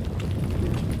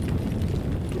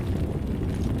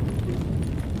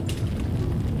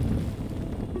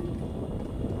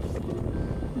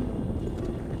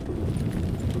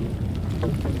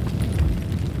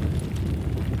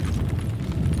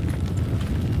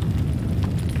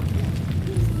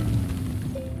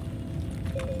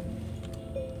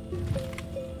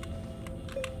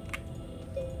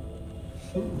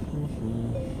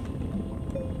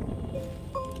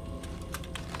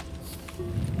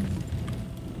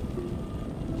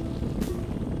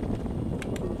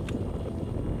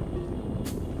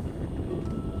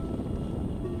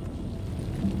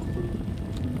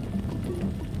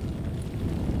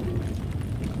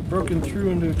 broken through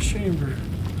into a chamber.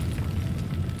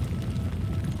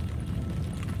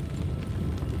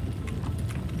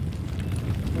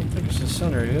 I don't think it's the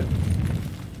center yet.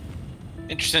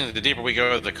 Interesting that the deeper we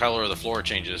go, the color of the floor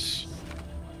changes.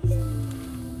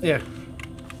 Yeah.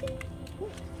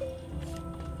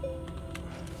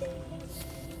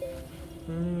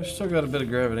 Still got a bit of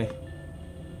gravity.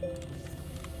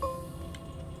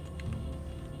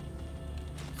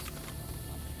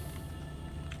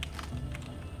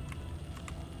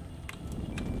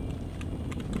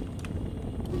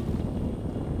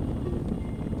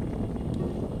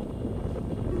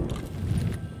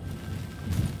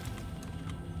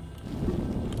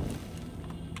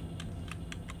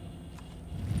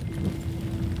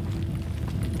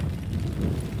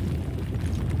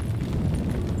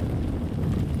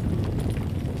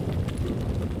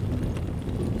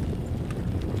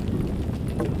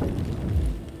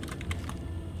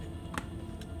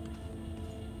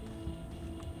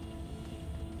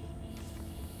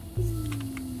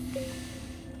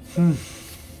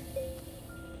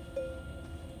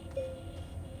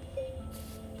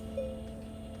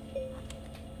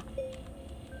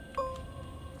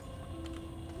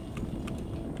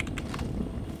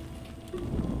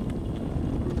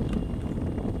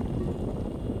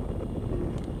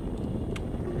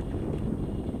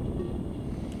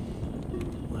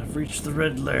 I've reached the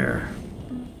red lair.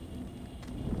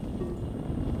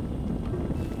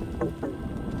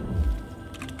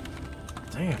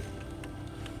 Damn.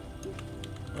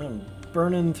 I'm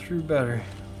burning through battery.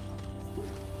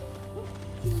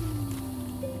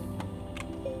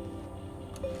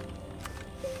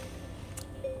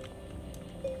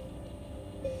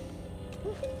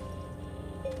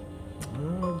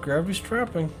 Oh, gravity's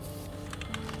trapping.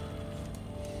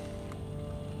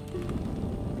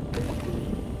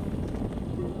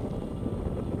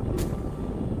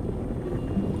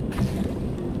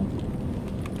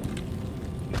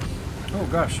 Oh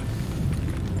gosh.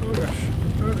 Oh gosh.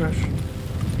 Oh gosh.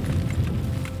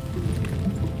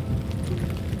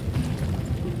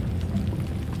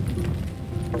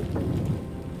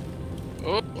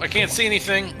 Oh, I can't see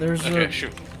anything. There's okay, a...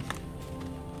 shoot.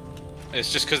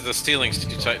 It's just because the ceiling's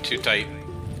too tight.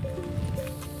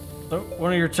 Oh,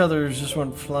 one of your tethers just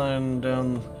went flying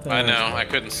down. I know, I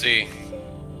couldn't see.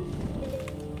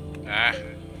 Ah.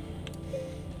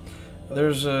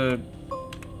 There's a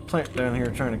plant down here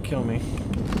trying to kill me.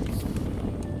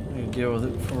 I need to deal with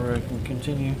it before I can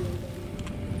continue.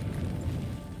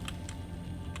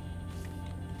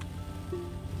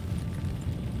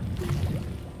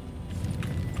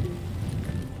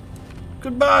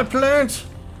 Goodbye, plant!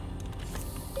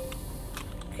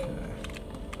 Okay.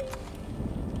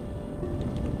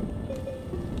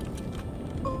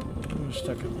 I'm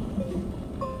stuck it.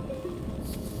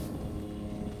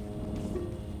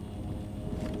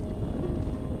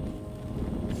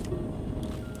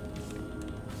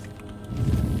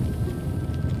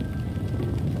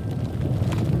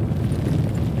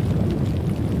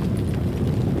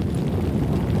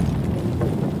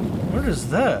 What is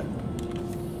that?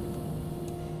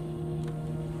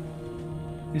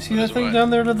 You see What that is thing what? down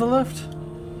there to the left?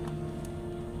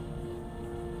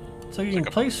 It's like you Like can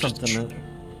a- place just something in it.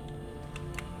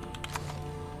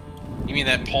 You mean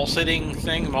that pulsating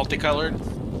thing, multicolored?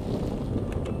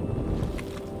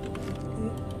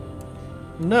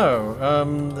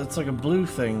 No, it's like a blue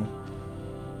thing.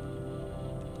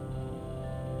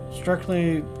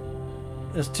 Structurally,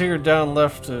 it's tiered down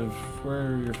left of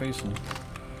where you're facing.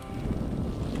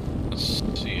 Let's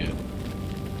see it.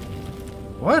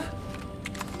 What?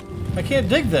 I can't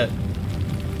dig that.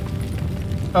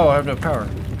 Oh, I have no power.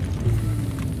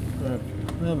 Okay,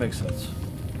 that makes sense.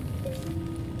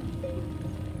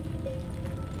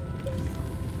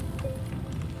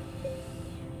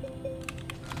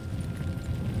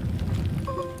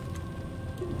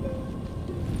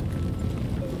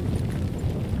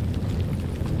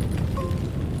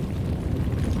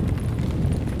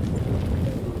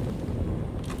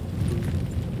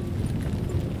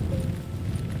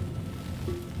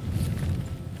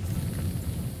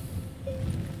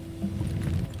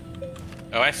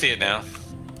 Oh, I see it now.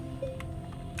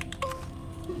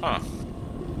 Huh.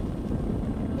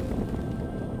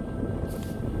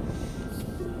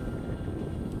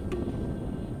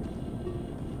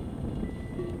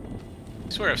 I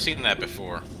swear I've seen that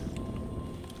before.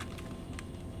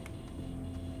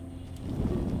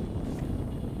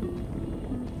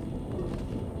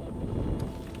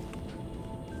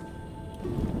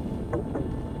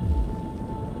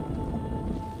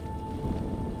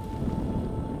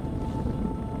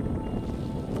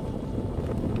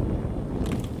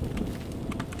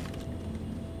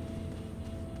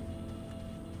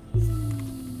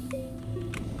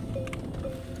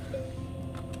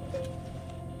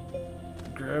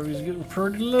 Gravity's getting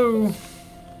pretty low.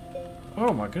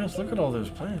 Oh my goodness, look at all those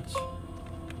plants.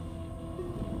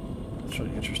 That's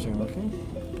really interesting looking.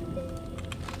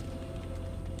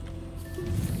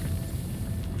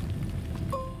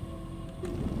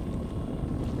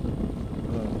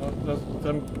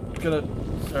 I'm gonna...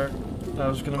 I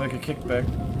was gonna make a kickback.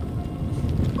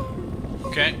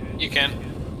 Okay, you can.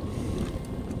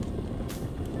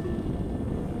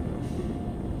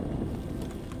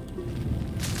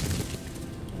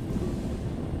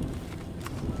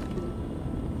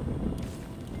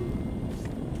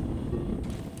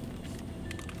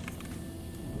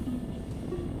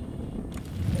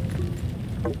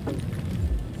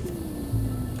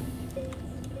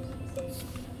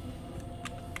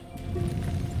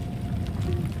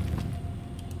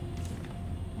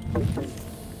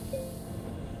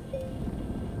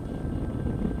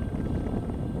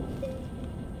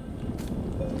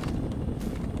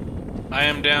 I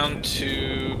am down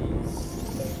to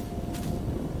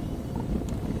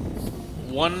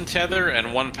 1 tether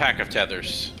and 1 pack of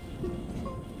tethers.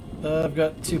 I've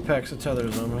got 2 packs of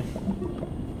tethers on me.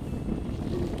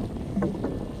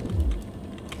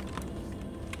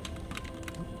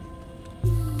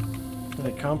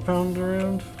 Any compound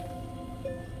around?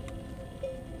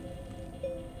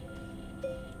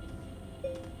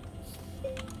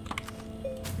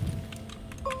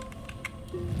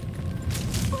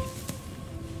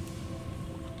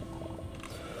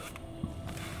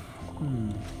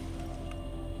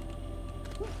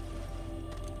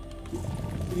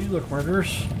 You look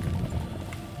murderous.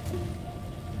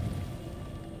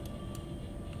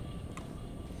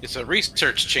 It's a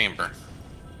research chamber.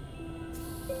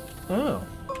 Oh.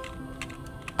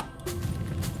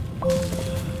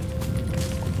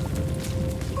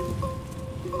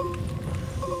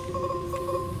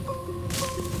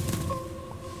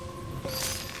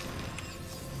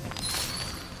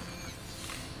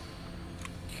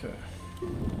 Okay.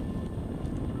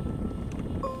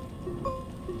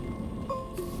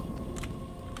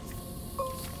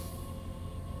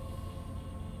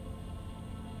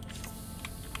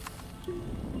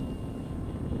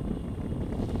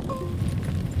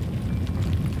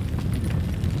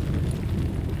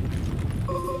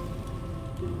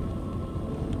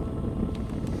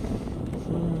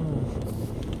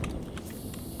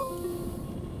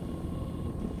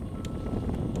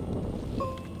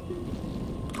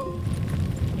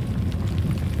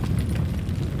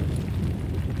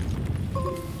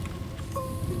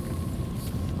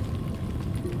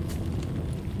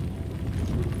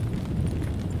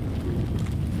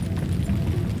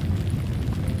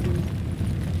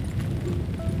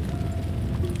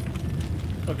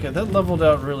 Okay, that leveled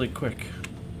out really quick.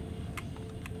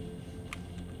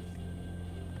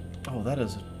 Oh, that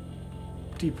is a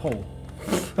deep hole.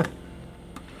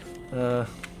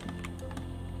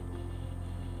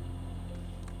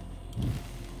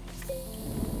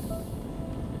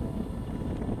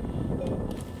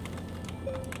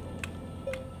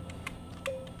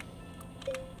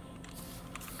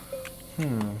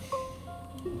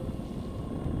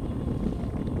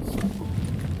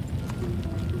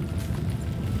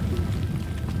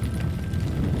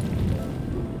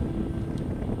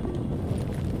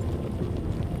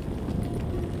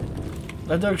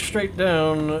 I dug straight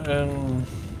down and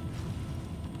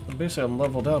basically I'm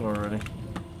leveled out already.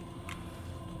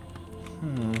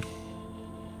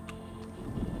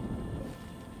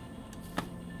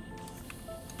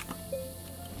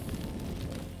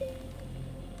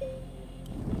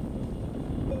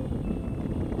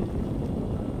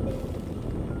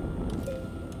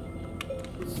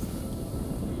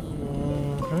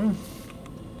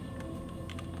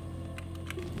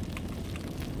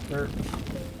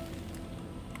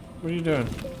 What are you doing?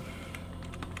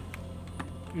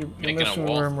 You're Making messing a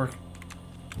wall. around where-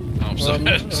 Oh,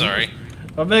 sorry.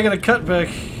 I'm making a cut back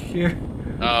here.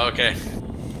 Oh, okay.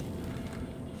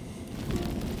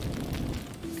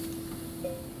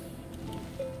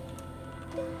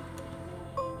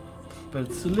 But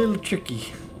it's a little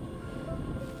tricky.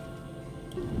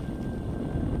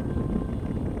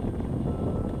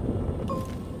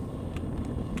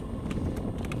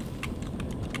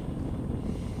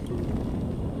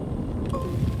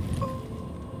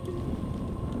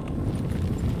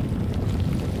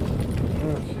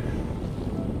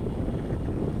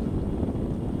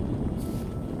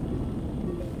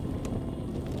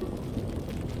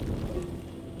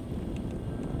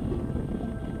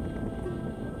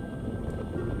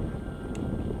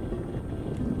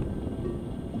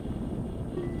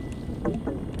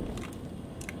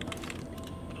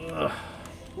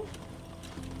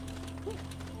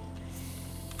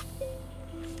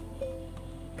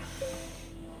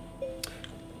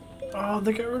 Oh,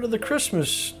 they got rid of the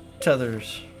Christmas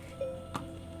tethers.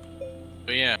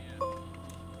 But yeah.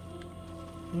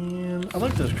 And I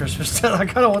like those Christmas tethers. I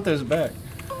kind of want those back.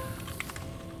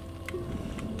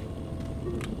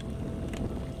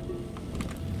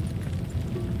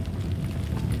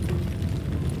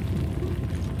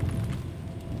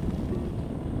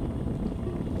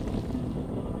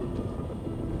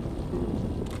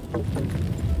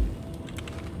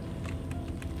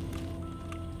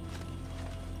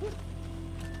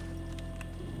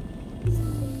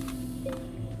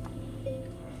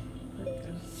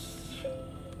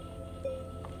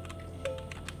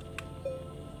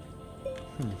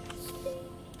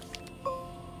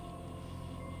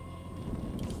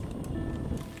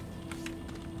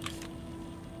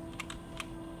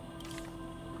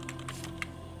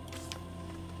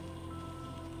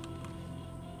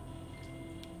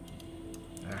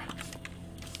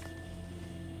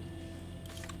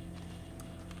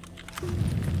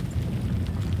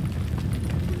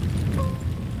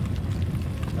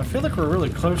 I feel like we're really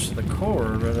close to the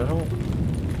core, but I don't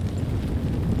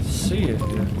see it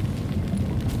yet.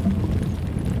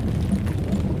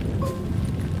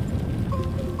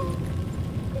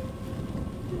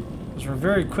 Because we're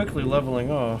very quickly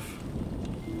leveling off.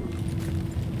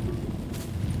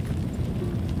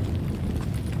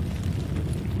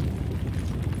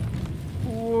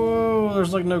 Whoa,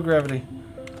 there's like no gravity.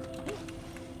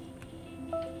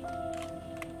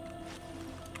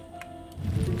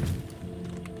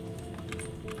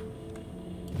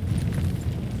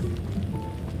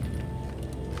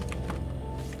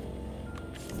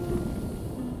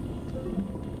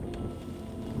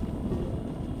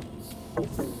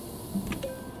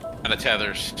 And the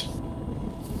tethers.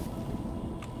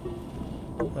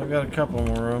 I've got a couple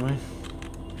more on me.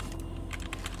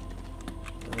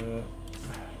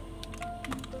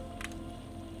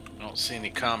 I don't see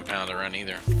any compound around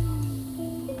either.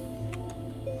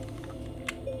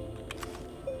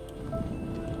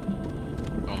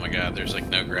 Oh my god, there's like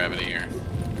no gravity here.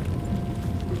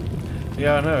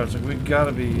 Yeah, I know. It's like we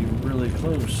gotta be really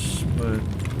close, but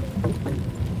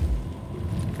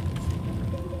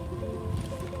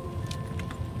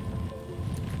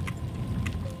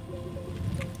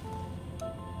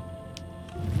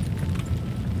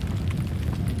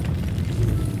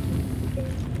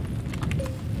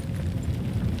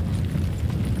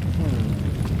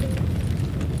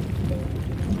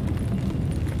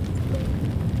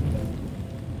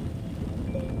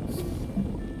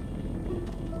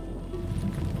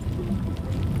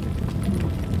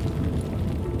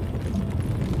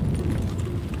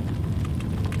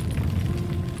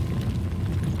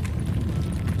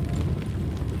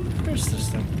where's this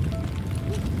thing?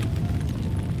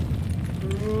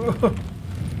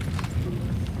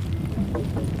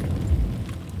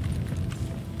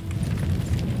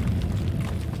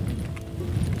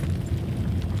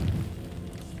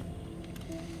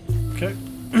 Okay.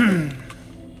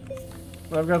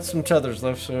 I've got some tethers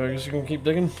left, so I guess you can keep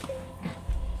digging.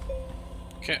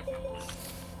 Okay.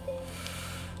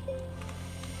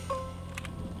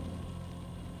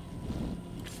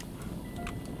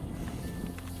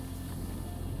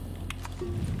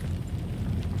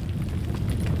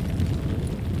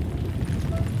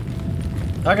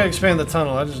 I can expand the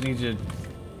tunnel. I just need you to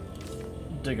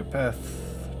dig a path.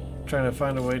 Trying to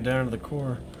find a way down to the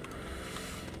core.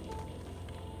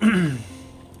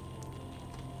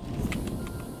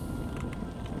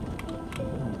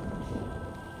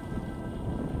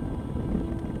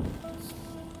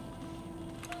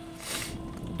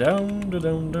 Down,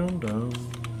 down, down, down.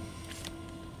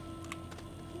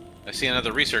 I see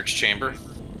another research chamber.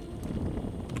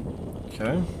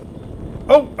 Okay.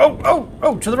 Oh, oh, oh,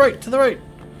 oh! To the right, to the right.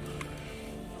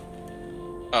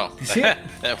 Oh, You see it?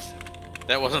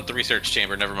 that wasn't the research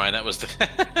chamber. Never mind. That was the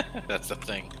that's the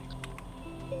thing.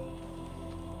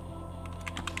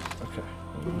 Okay.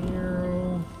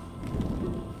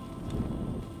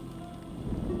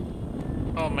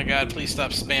 Oh my god! Please stop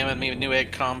spamming me with new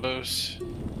egg combos.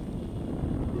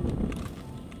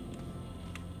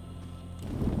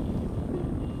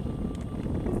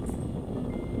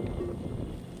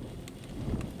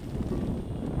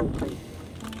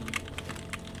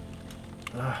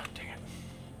 Ah, dang it.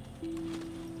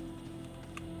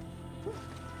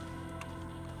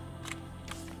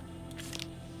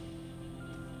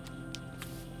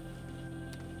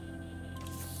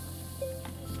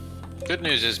 Good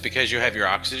news is because you have your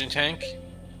oxygen tank,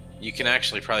 you can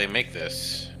actually probably make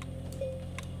this.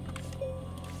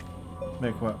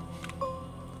 Make what?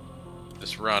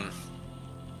 This run.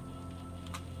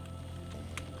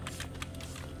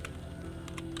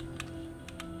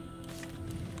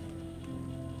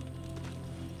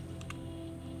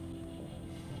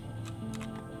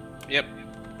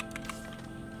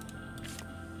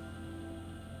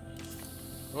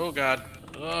 Oh god.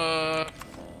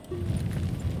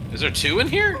 Is there 2 in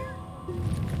here?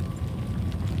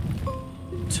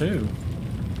 2.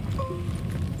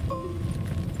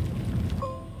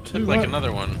 Looked like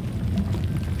another one.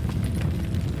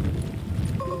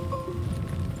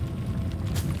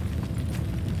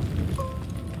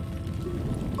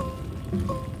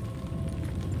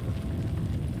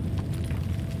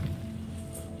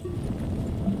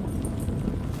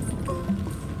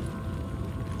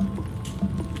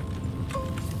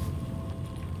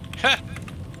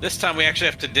 This time we actually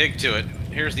have to dig to it.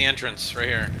 Here's the entrance, right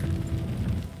here.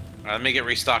 Alright, let me get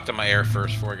restocked on my air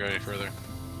first before I go any further.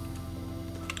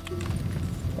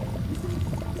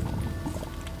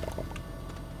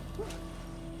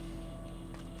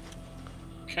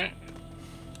 Okay.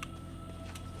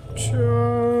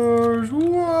 Charge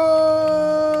war.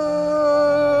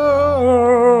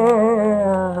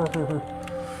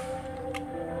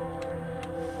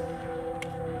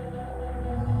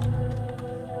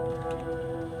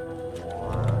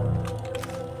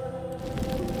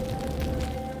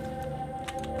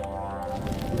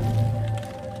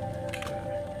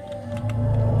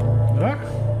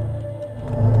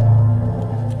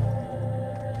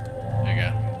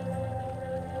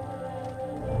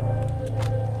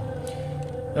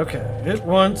 Okay, it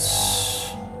wants...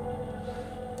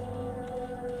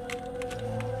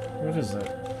 What is that?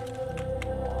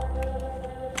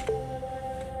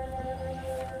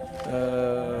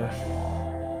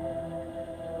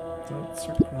 That's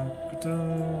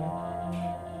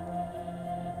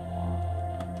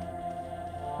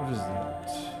what is that?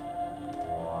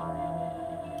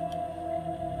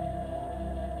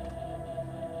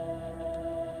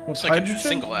 What's It's like hydrogen? a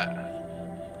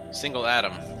single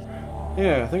atom.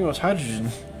 Yeah, I think it was hydrogen.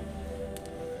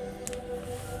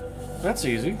 That's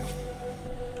easy.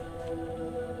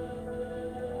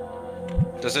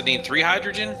 Does it need 3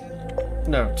 hydrogen?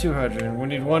 No, 2 hydrogen. We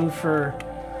need 1 for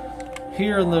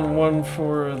here and then 1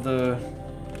 for the...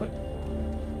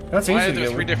 That's easy Why are to there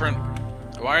get 3 with. different...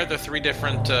 Why are there 3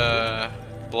 different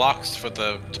blocks for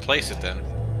to place it then?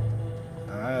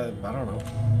 I don't know.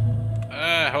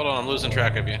 Hold on, I'm losing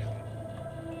track of you.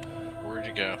 Where'd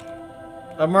you go?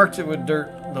 I marked it with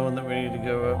dirt, the one that we need to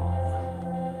go up.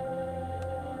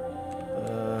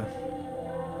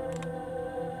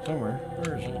 Somewhere.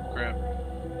 Where is it? Oh, crap.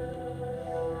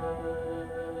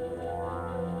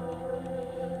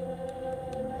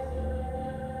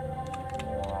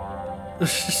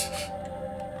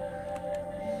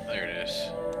 There it is.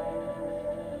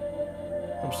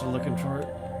 I'm still looking for it.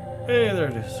 Hey, there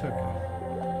it is. Okay.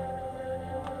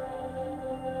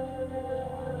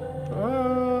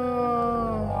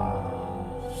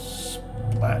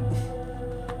 Splat.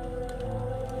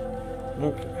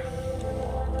 Okay.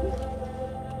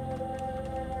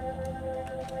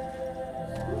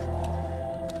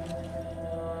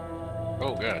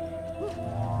 Oh, God.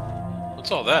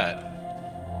 What's all that?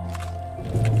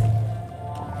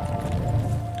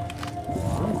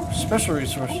 Special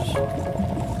resources.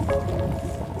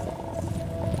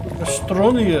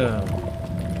 Astroneer.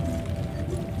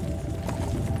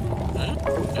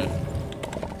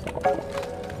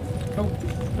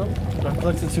 Nope, I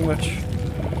collected too much.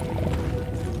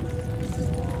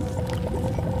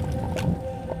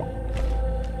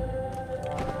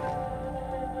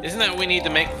 Isn't that what we need to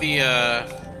make the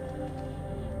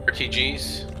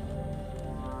RTGs?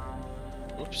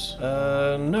 Whoops.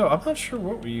 No, I'm not sure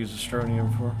what we use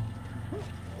Astronium for.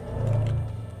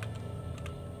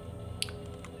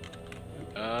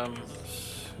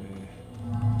 Let's see.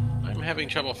 I'm having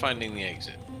trouble finding the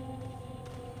exit.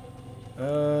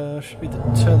 Should be the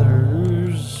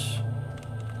tethers.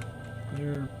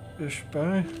 Near-ish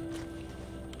by.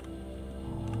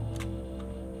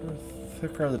 How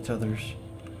thick are the tethers?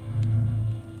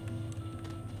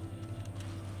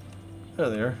 There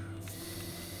they are.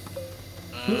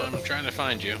 I'm trying to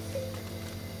find you.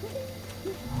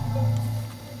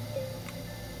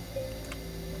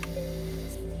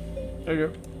 There you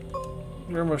go.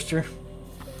 You're almost here.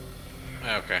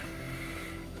 Okay.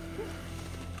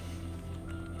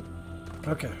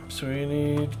 Okay, so we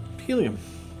need helium.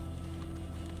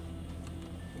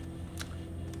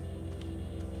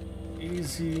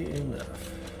 Easy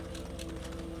enough.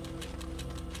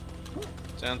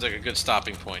 Sounds like a good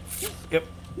stopping point. Yep.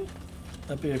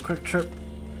 That'd be a quick trip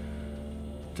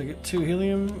to get 2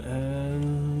 helium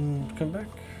and come back.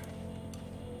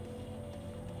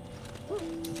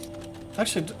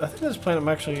 Actually, I think this planet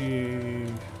might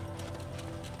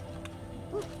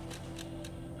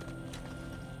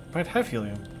have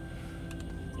helium.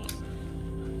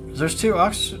 There's 2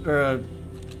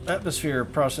 atmosphere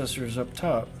processors up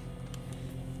top.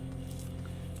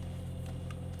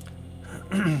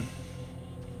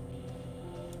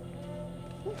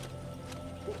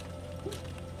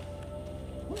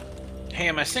 Hey,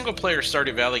 in my single-player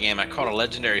Stardew Valley game, I caught a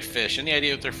legendary fish. Any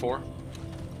idea what they're for?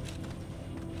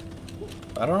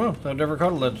 I don't know. I've never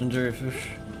caught a legendary fish.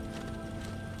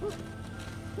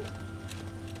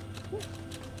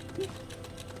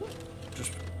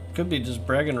 Just could be just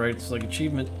bragging rights, like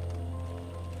achievement.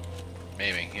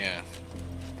 Maybe, yeah.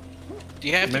 Do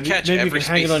you have Maybe- to catch maybe you every can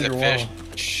hang it species on of your fish?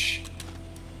 wall. Shh.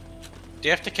 Do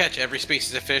you have to catch every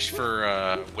species of fish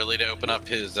for Willie to open up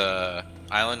his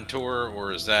island tour,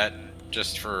 or is that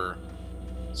just for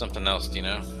something else? Do you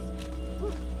know?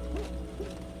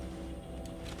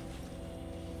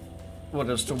 What,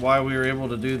 as to why we were able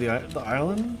to do the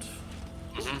island?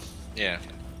 Mm-hmm. Yeah.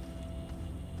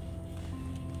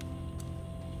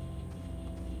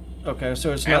 Okay,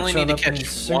 so it's I not only showing need to up in catch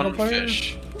single one player?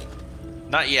 fish.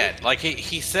 Not yet. Like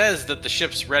he says that the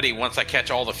ship's ready once I catch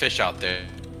all the fish out there.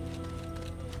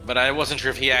 But I wasn't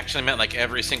sure if he actually meant like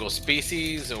every single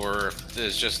species, or if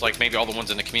there's just like maybe all the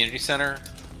ones in the community center.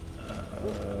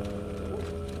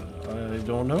 I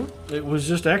don't know. It was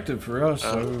just active for us,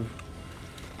 so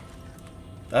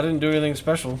I didn't do anything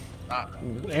special.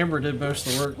 Amber did most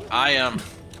of the work. I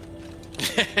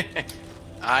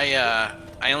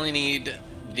I only need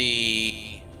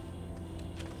the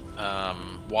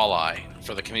walleye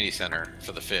for the community center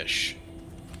for the fish.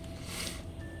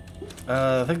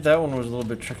 I think that one was a little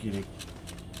bit tricky to.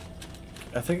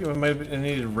 I think it maybe it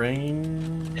needed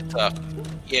rain. It's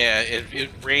yeah, it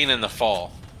rain in the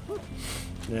fall.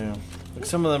 Yeah, like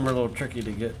some of them are a little tricky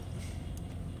to get.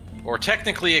 Or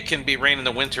technically it can be rain in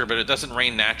the winter, but it doesn't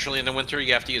rain naturally in the winter.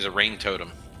 You have to use a rain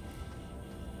totem.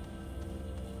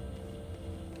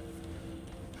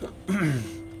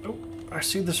 Oh, I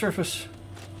see the surface.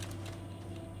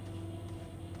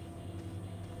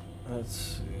 Let's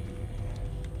see.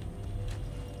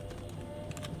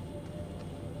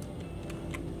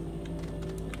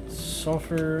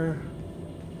 Sulfur.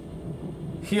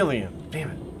 Helium. Damn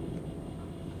it.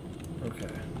 Okay.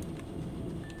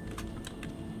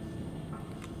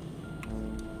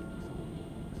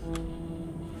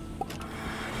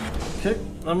 Okay,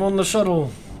 I'm on the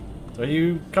shuttle. Are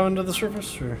you coming to the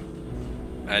surface, or?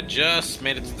 I just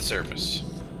made it to the surface.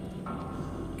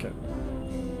 Okay.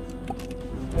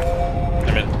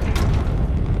 I'm in.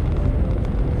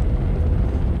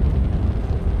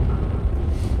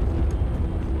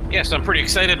 Yes, I'm pretty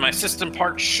excited. My system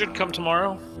parts should come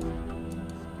tomorrow.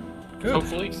 Good.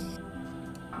 Hopefully.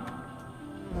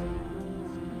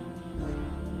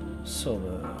 So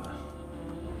the.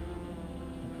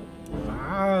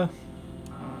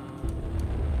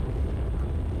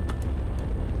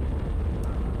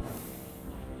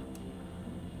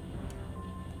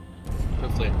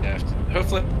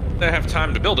 Hopefully I have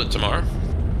time to build it tomorrow.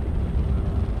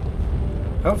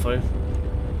 Hopefully.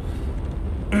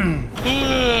 Okay.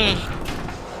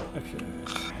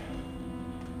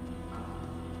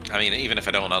 I mean, even if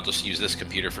I don't, I'll just use this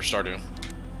computer for Stardew.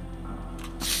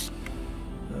 Let's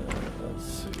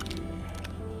see.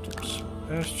 There's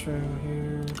Astro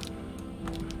here.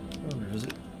 Oh, is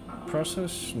it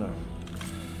process? No.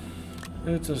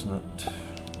 It does not.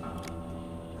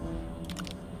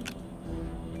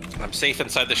 I'm safe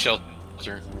inside the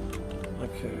shelter.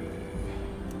 Okay.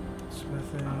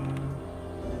 Smithing.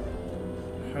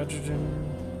 Hydrogen.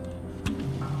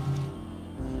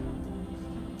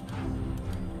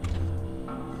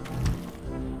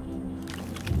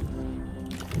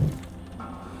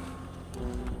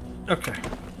 Okay.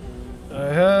 I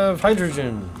have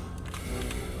hydrogen.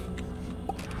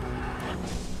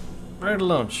 Ready to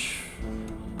launch.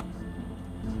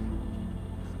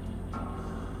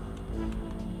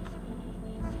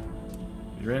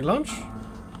 You ready to launch?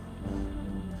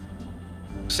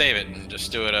 Save it and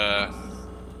just do it,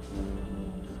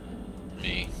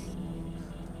 me.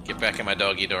 Get back in my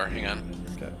doggy door. Hang on.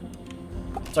 Okay.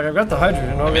 It's like I've got the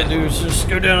hydrogen. All I gotta do is just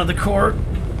go down to the core.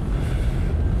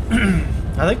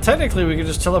 I think technically we could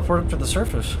just teleport up to the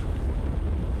surface.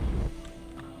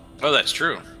 Oh, that's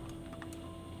true.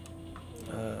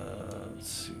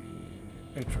 Let's see.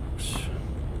 Atrix.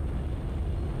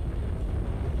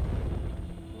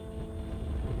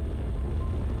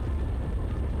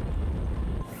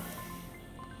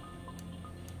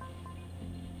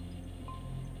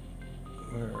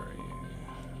 Where are you?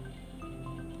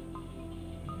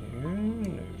 Here?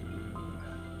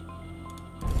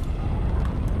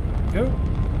 No. Go.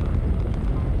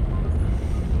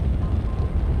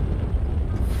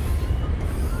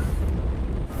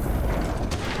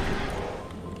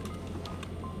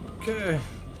 Okay.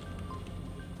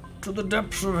 To the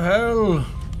depths of hell.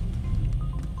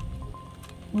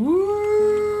 Woo!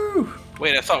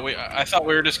 Wait, I thought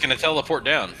we were just gonna teleport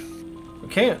down. We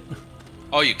can't.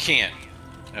 Oh, you can't.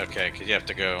 Okay, because you have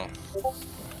to go.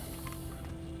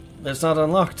 It's not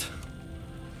unlocked.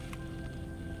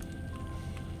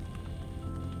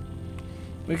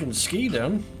 We can ski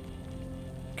down.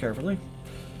 Carefully.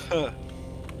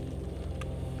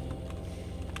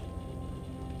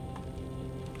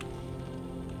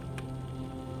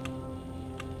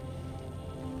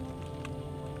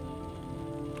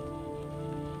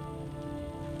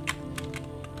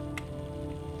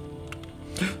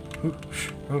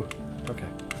 Oh, okay.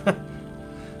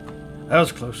 That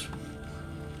was close.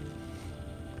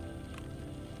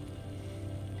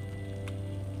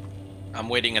 I'm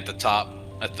waiting at the top,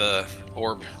 at the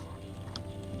orb.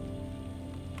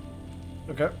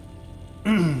 Okay.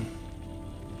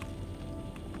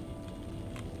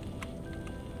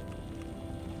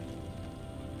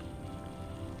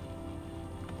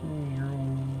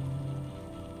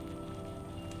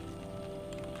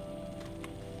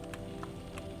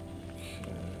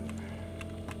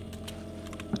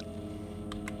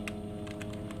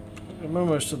 I'm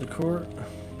almost to the court.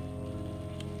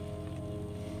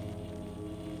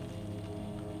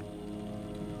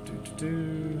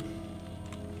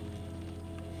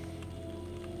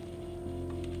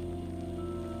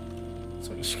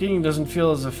 So skiing doesn't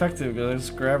feel as effective because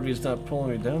gravity's not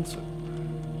pulling me down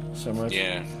so much.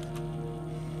 Yeah.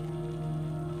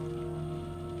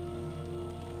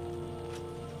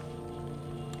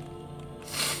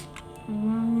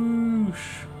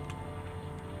 Whoosh.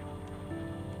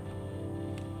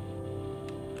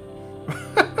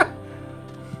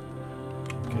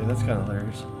 Okay, that's kind of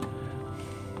hilarious.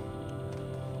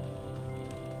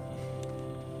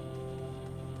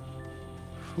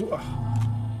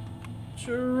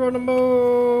 Geronimo!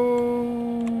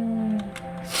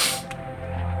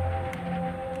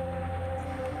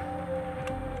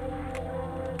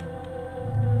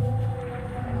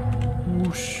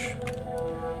 Whoosh.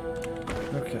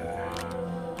 Okay.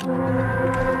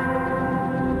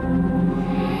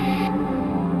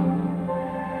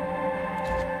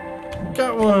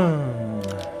 Got one!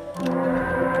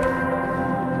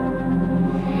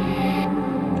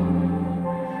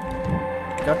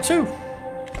 Got two!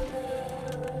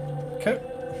 Okay.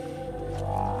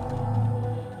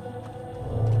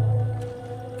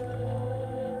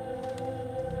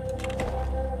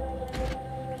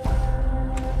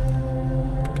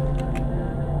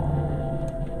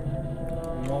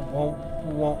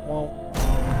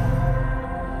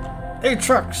 Hey,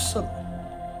 trucks!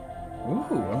 Ooh,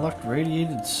 unlocked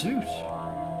radiated suit.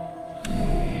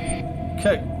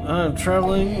 Okay, I'm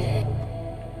traveling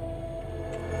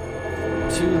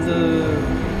to the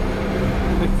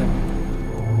big thing.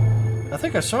 I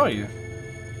think I saw you.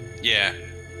 Yeah.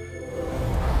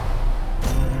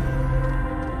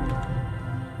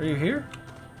 Are you here?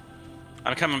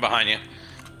 I'm coming behind you.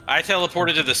 I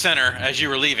teleported to the center as you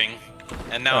were leaving,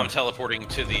 and now Oh. I'm teleporting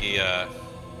to the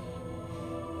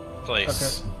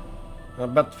place. Okay. I'm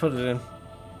about to put it in.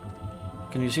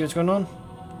 Can you see what's going on?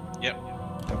 Yep.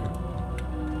 Okay.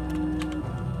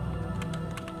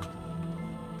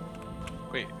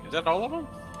 Wait, is that all of them?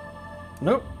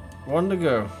 Nope. One to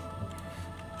go.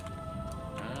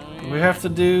 Oh, We yeah. have to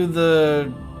do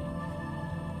the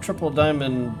triple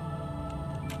diamond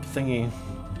thingy.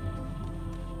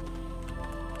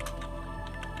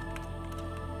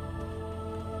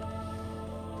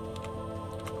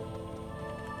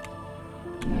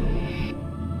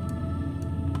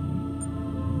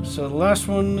 So the last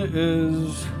one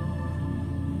is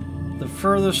the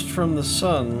furthest from the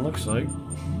sun, looks like.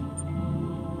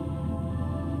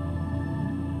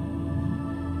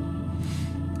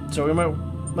 So we might,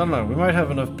 I don't know, we might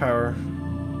have enough power,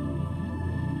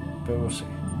 but we'll see.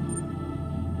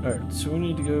 Alright, so we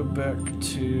need to go back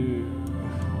to...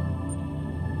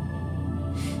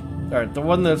 Alright, the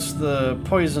one that's the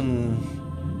poison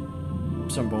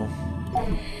symbol.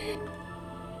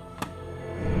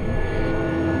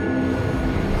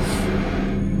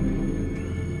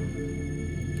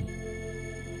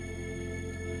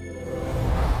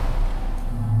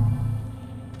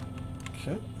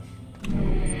 Okay.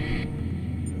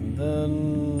 And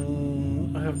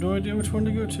then I have no idea which one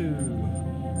to go to.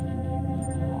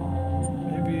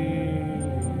 Maybe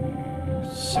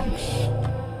 6.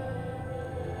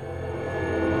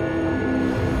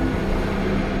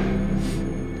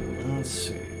 Let's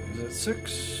see. Is it 6?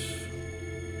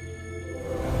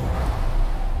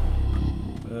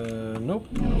 Nope.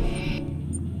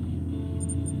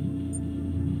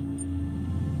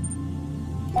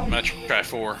 I'm gonna try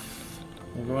 4.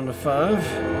 I'm going to 5.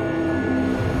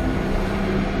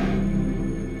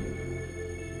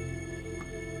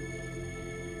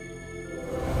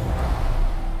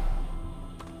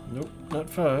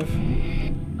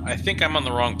 5. I think I'm on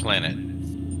the wrong planet.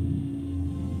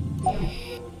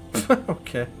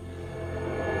 Okay.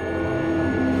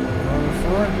 Number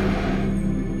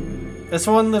 4. That's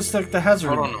the one that's like the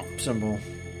hazard symbol.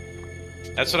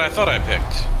 That's what I thought I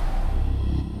picked.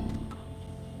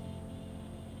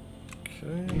 Okay,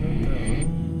 not that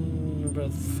one. What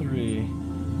about 3?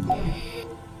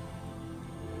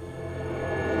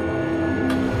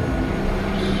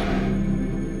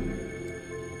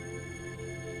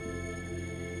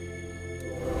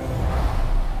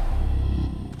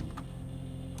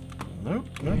 Nope,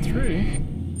 not 3.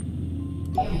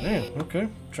 Man, okay.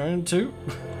 Trying 2.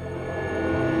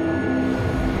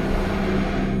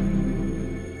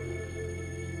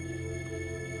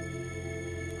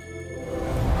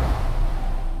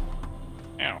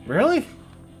 Ow. Really?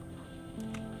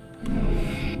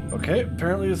 Okay,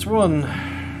 apparently it's 1.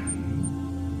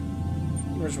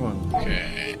 Where's 1?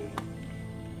 Okay.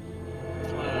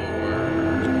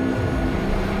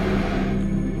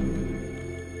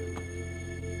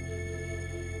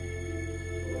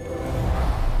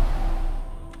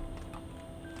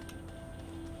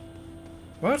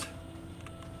 What?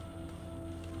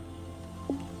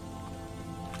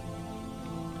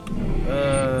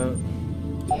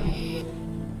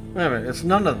 Wait a minute, it's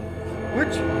none of them.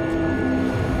 Which?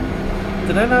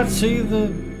 Did I not see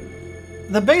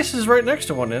the base is right next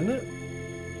to one, isn't it?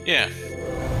 Yeah.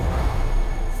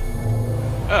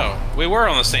 Oh, we were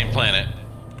on the same planet.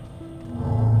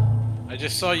 I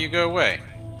just saw you go away.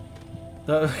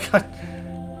 That's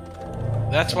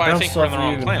why I think we're on the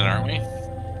wrong planet, aren't we?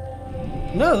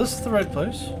 No, this is the right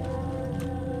place.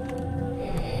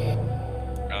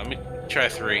 Let me try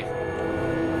 3.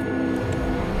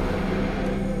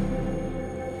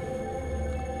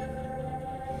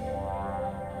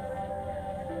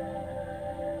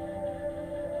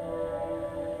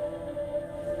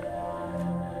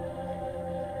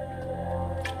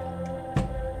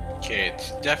 Okay,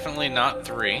 it's definitely not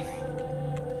 3.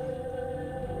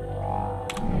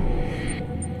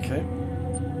 Okay.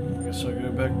 Guess I'll go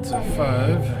back to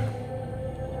 5.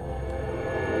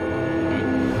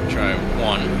 Try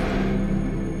 1.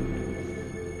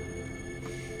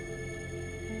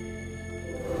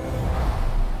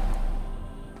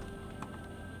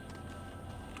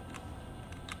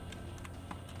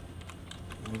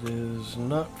 It is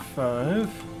not 5.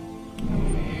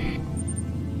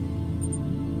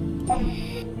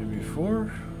 Maybe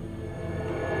 4.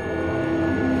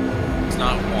 It's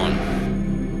not 1.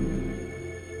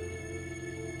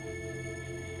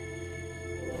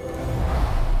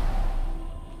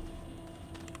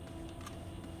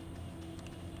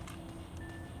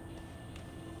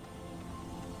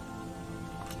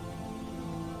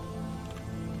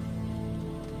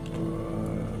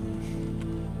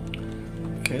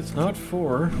 Okay, it's not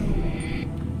 4.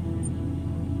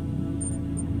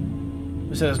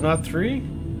 You said it's not 3?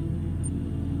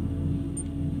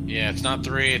 Yeah, it's not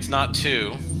 3, it's not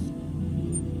 2.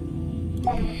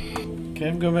 Okay,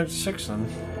 I'm going back to 6 then.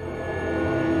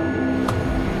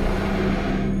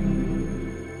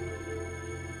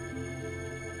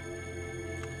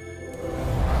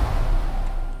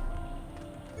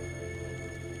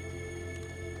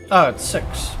 Oh, it's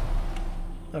 6.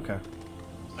 Okay.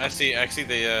 I see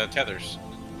the tethers.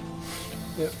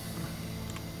 Yep.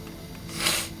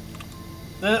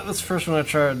 That's the first one I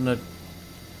tried and I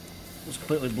was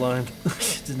completely blind.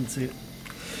 Didn't see it.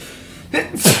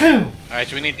 Alright,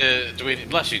 do we need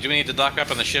to dock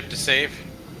up on the ship to save?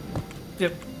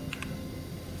 Yep.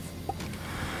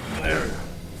 There we go.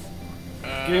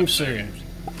 Game saved.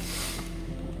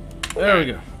 There we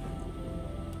go.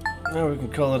 Now we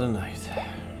can call it a night.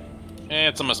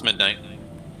 It's almost midnight.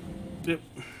 Yep.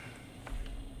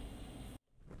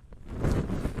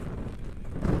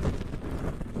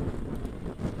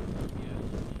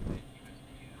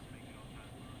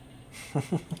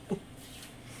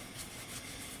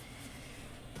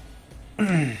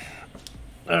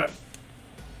 Alright.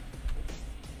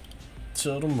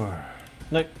 Till tomorrow.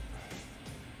 Night.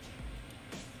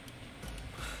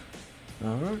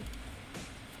 Alright.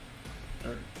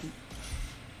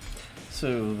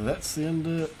 So that's the end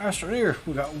of Astroneer.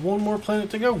 We got one more planet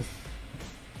to go.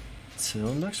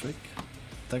 Till next week.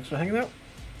 Thanks for hanging out.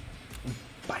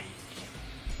 Bye.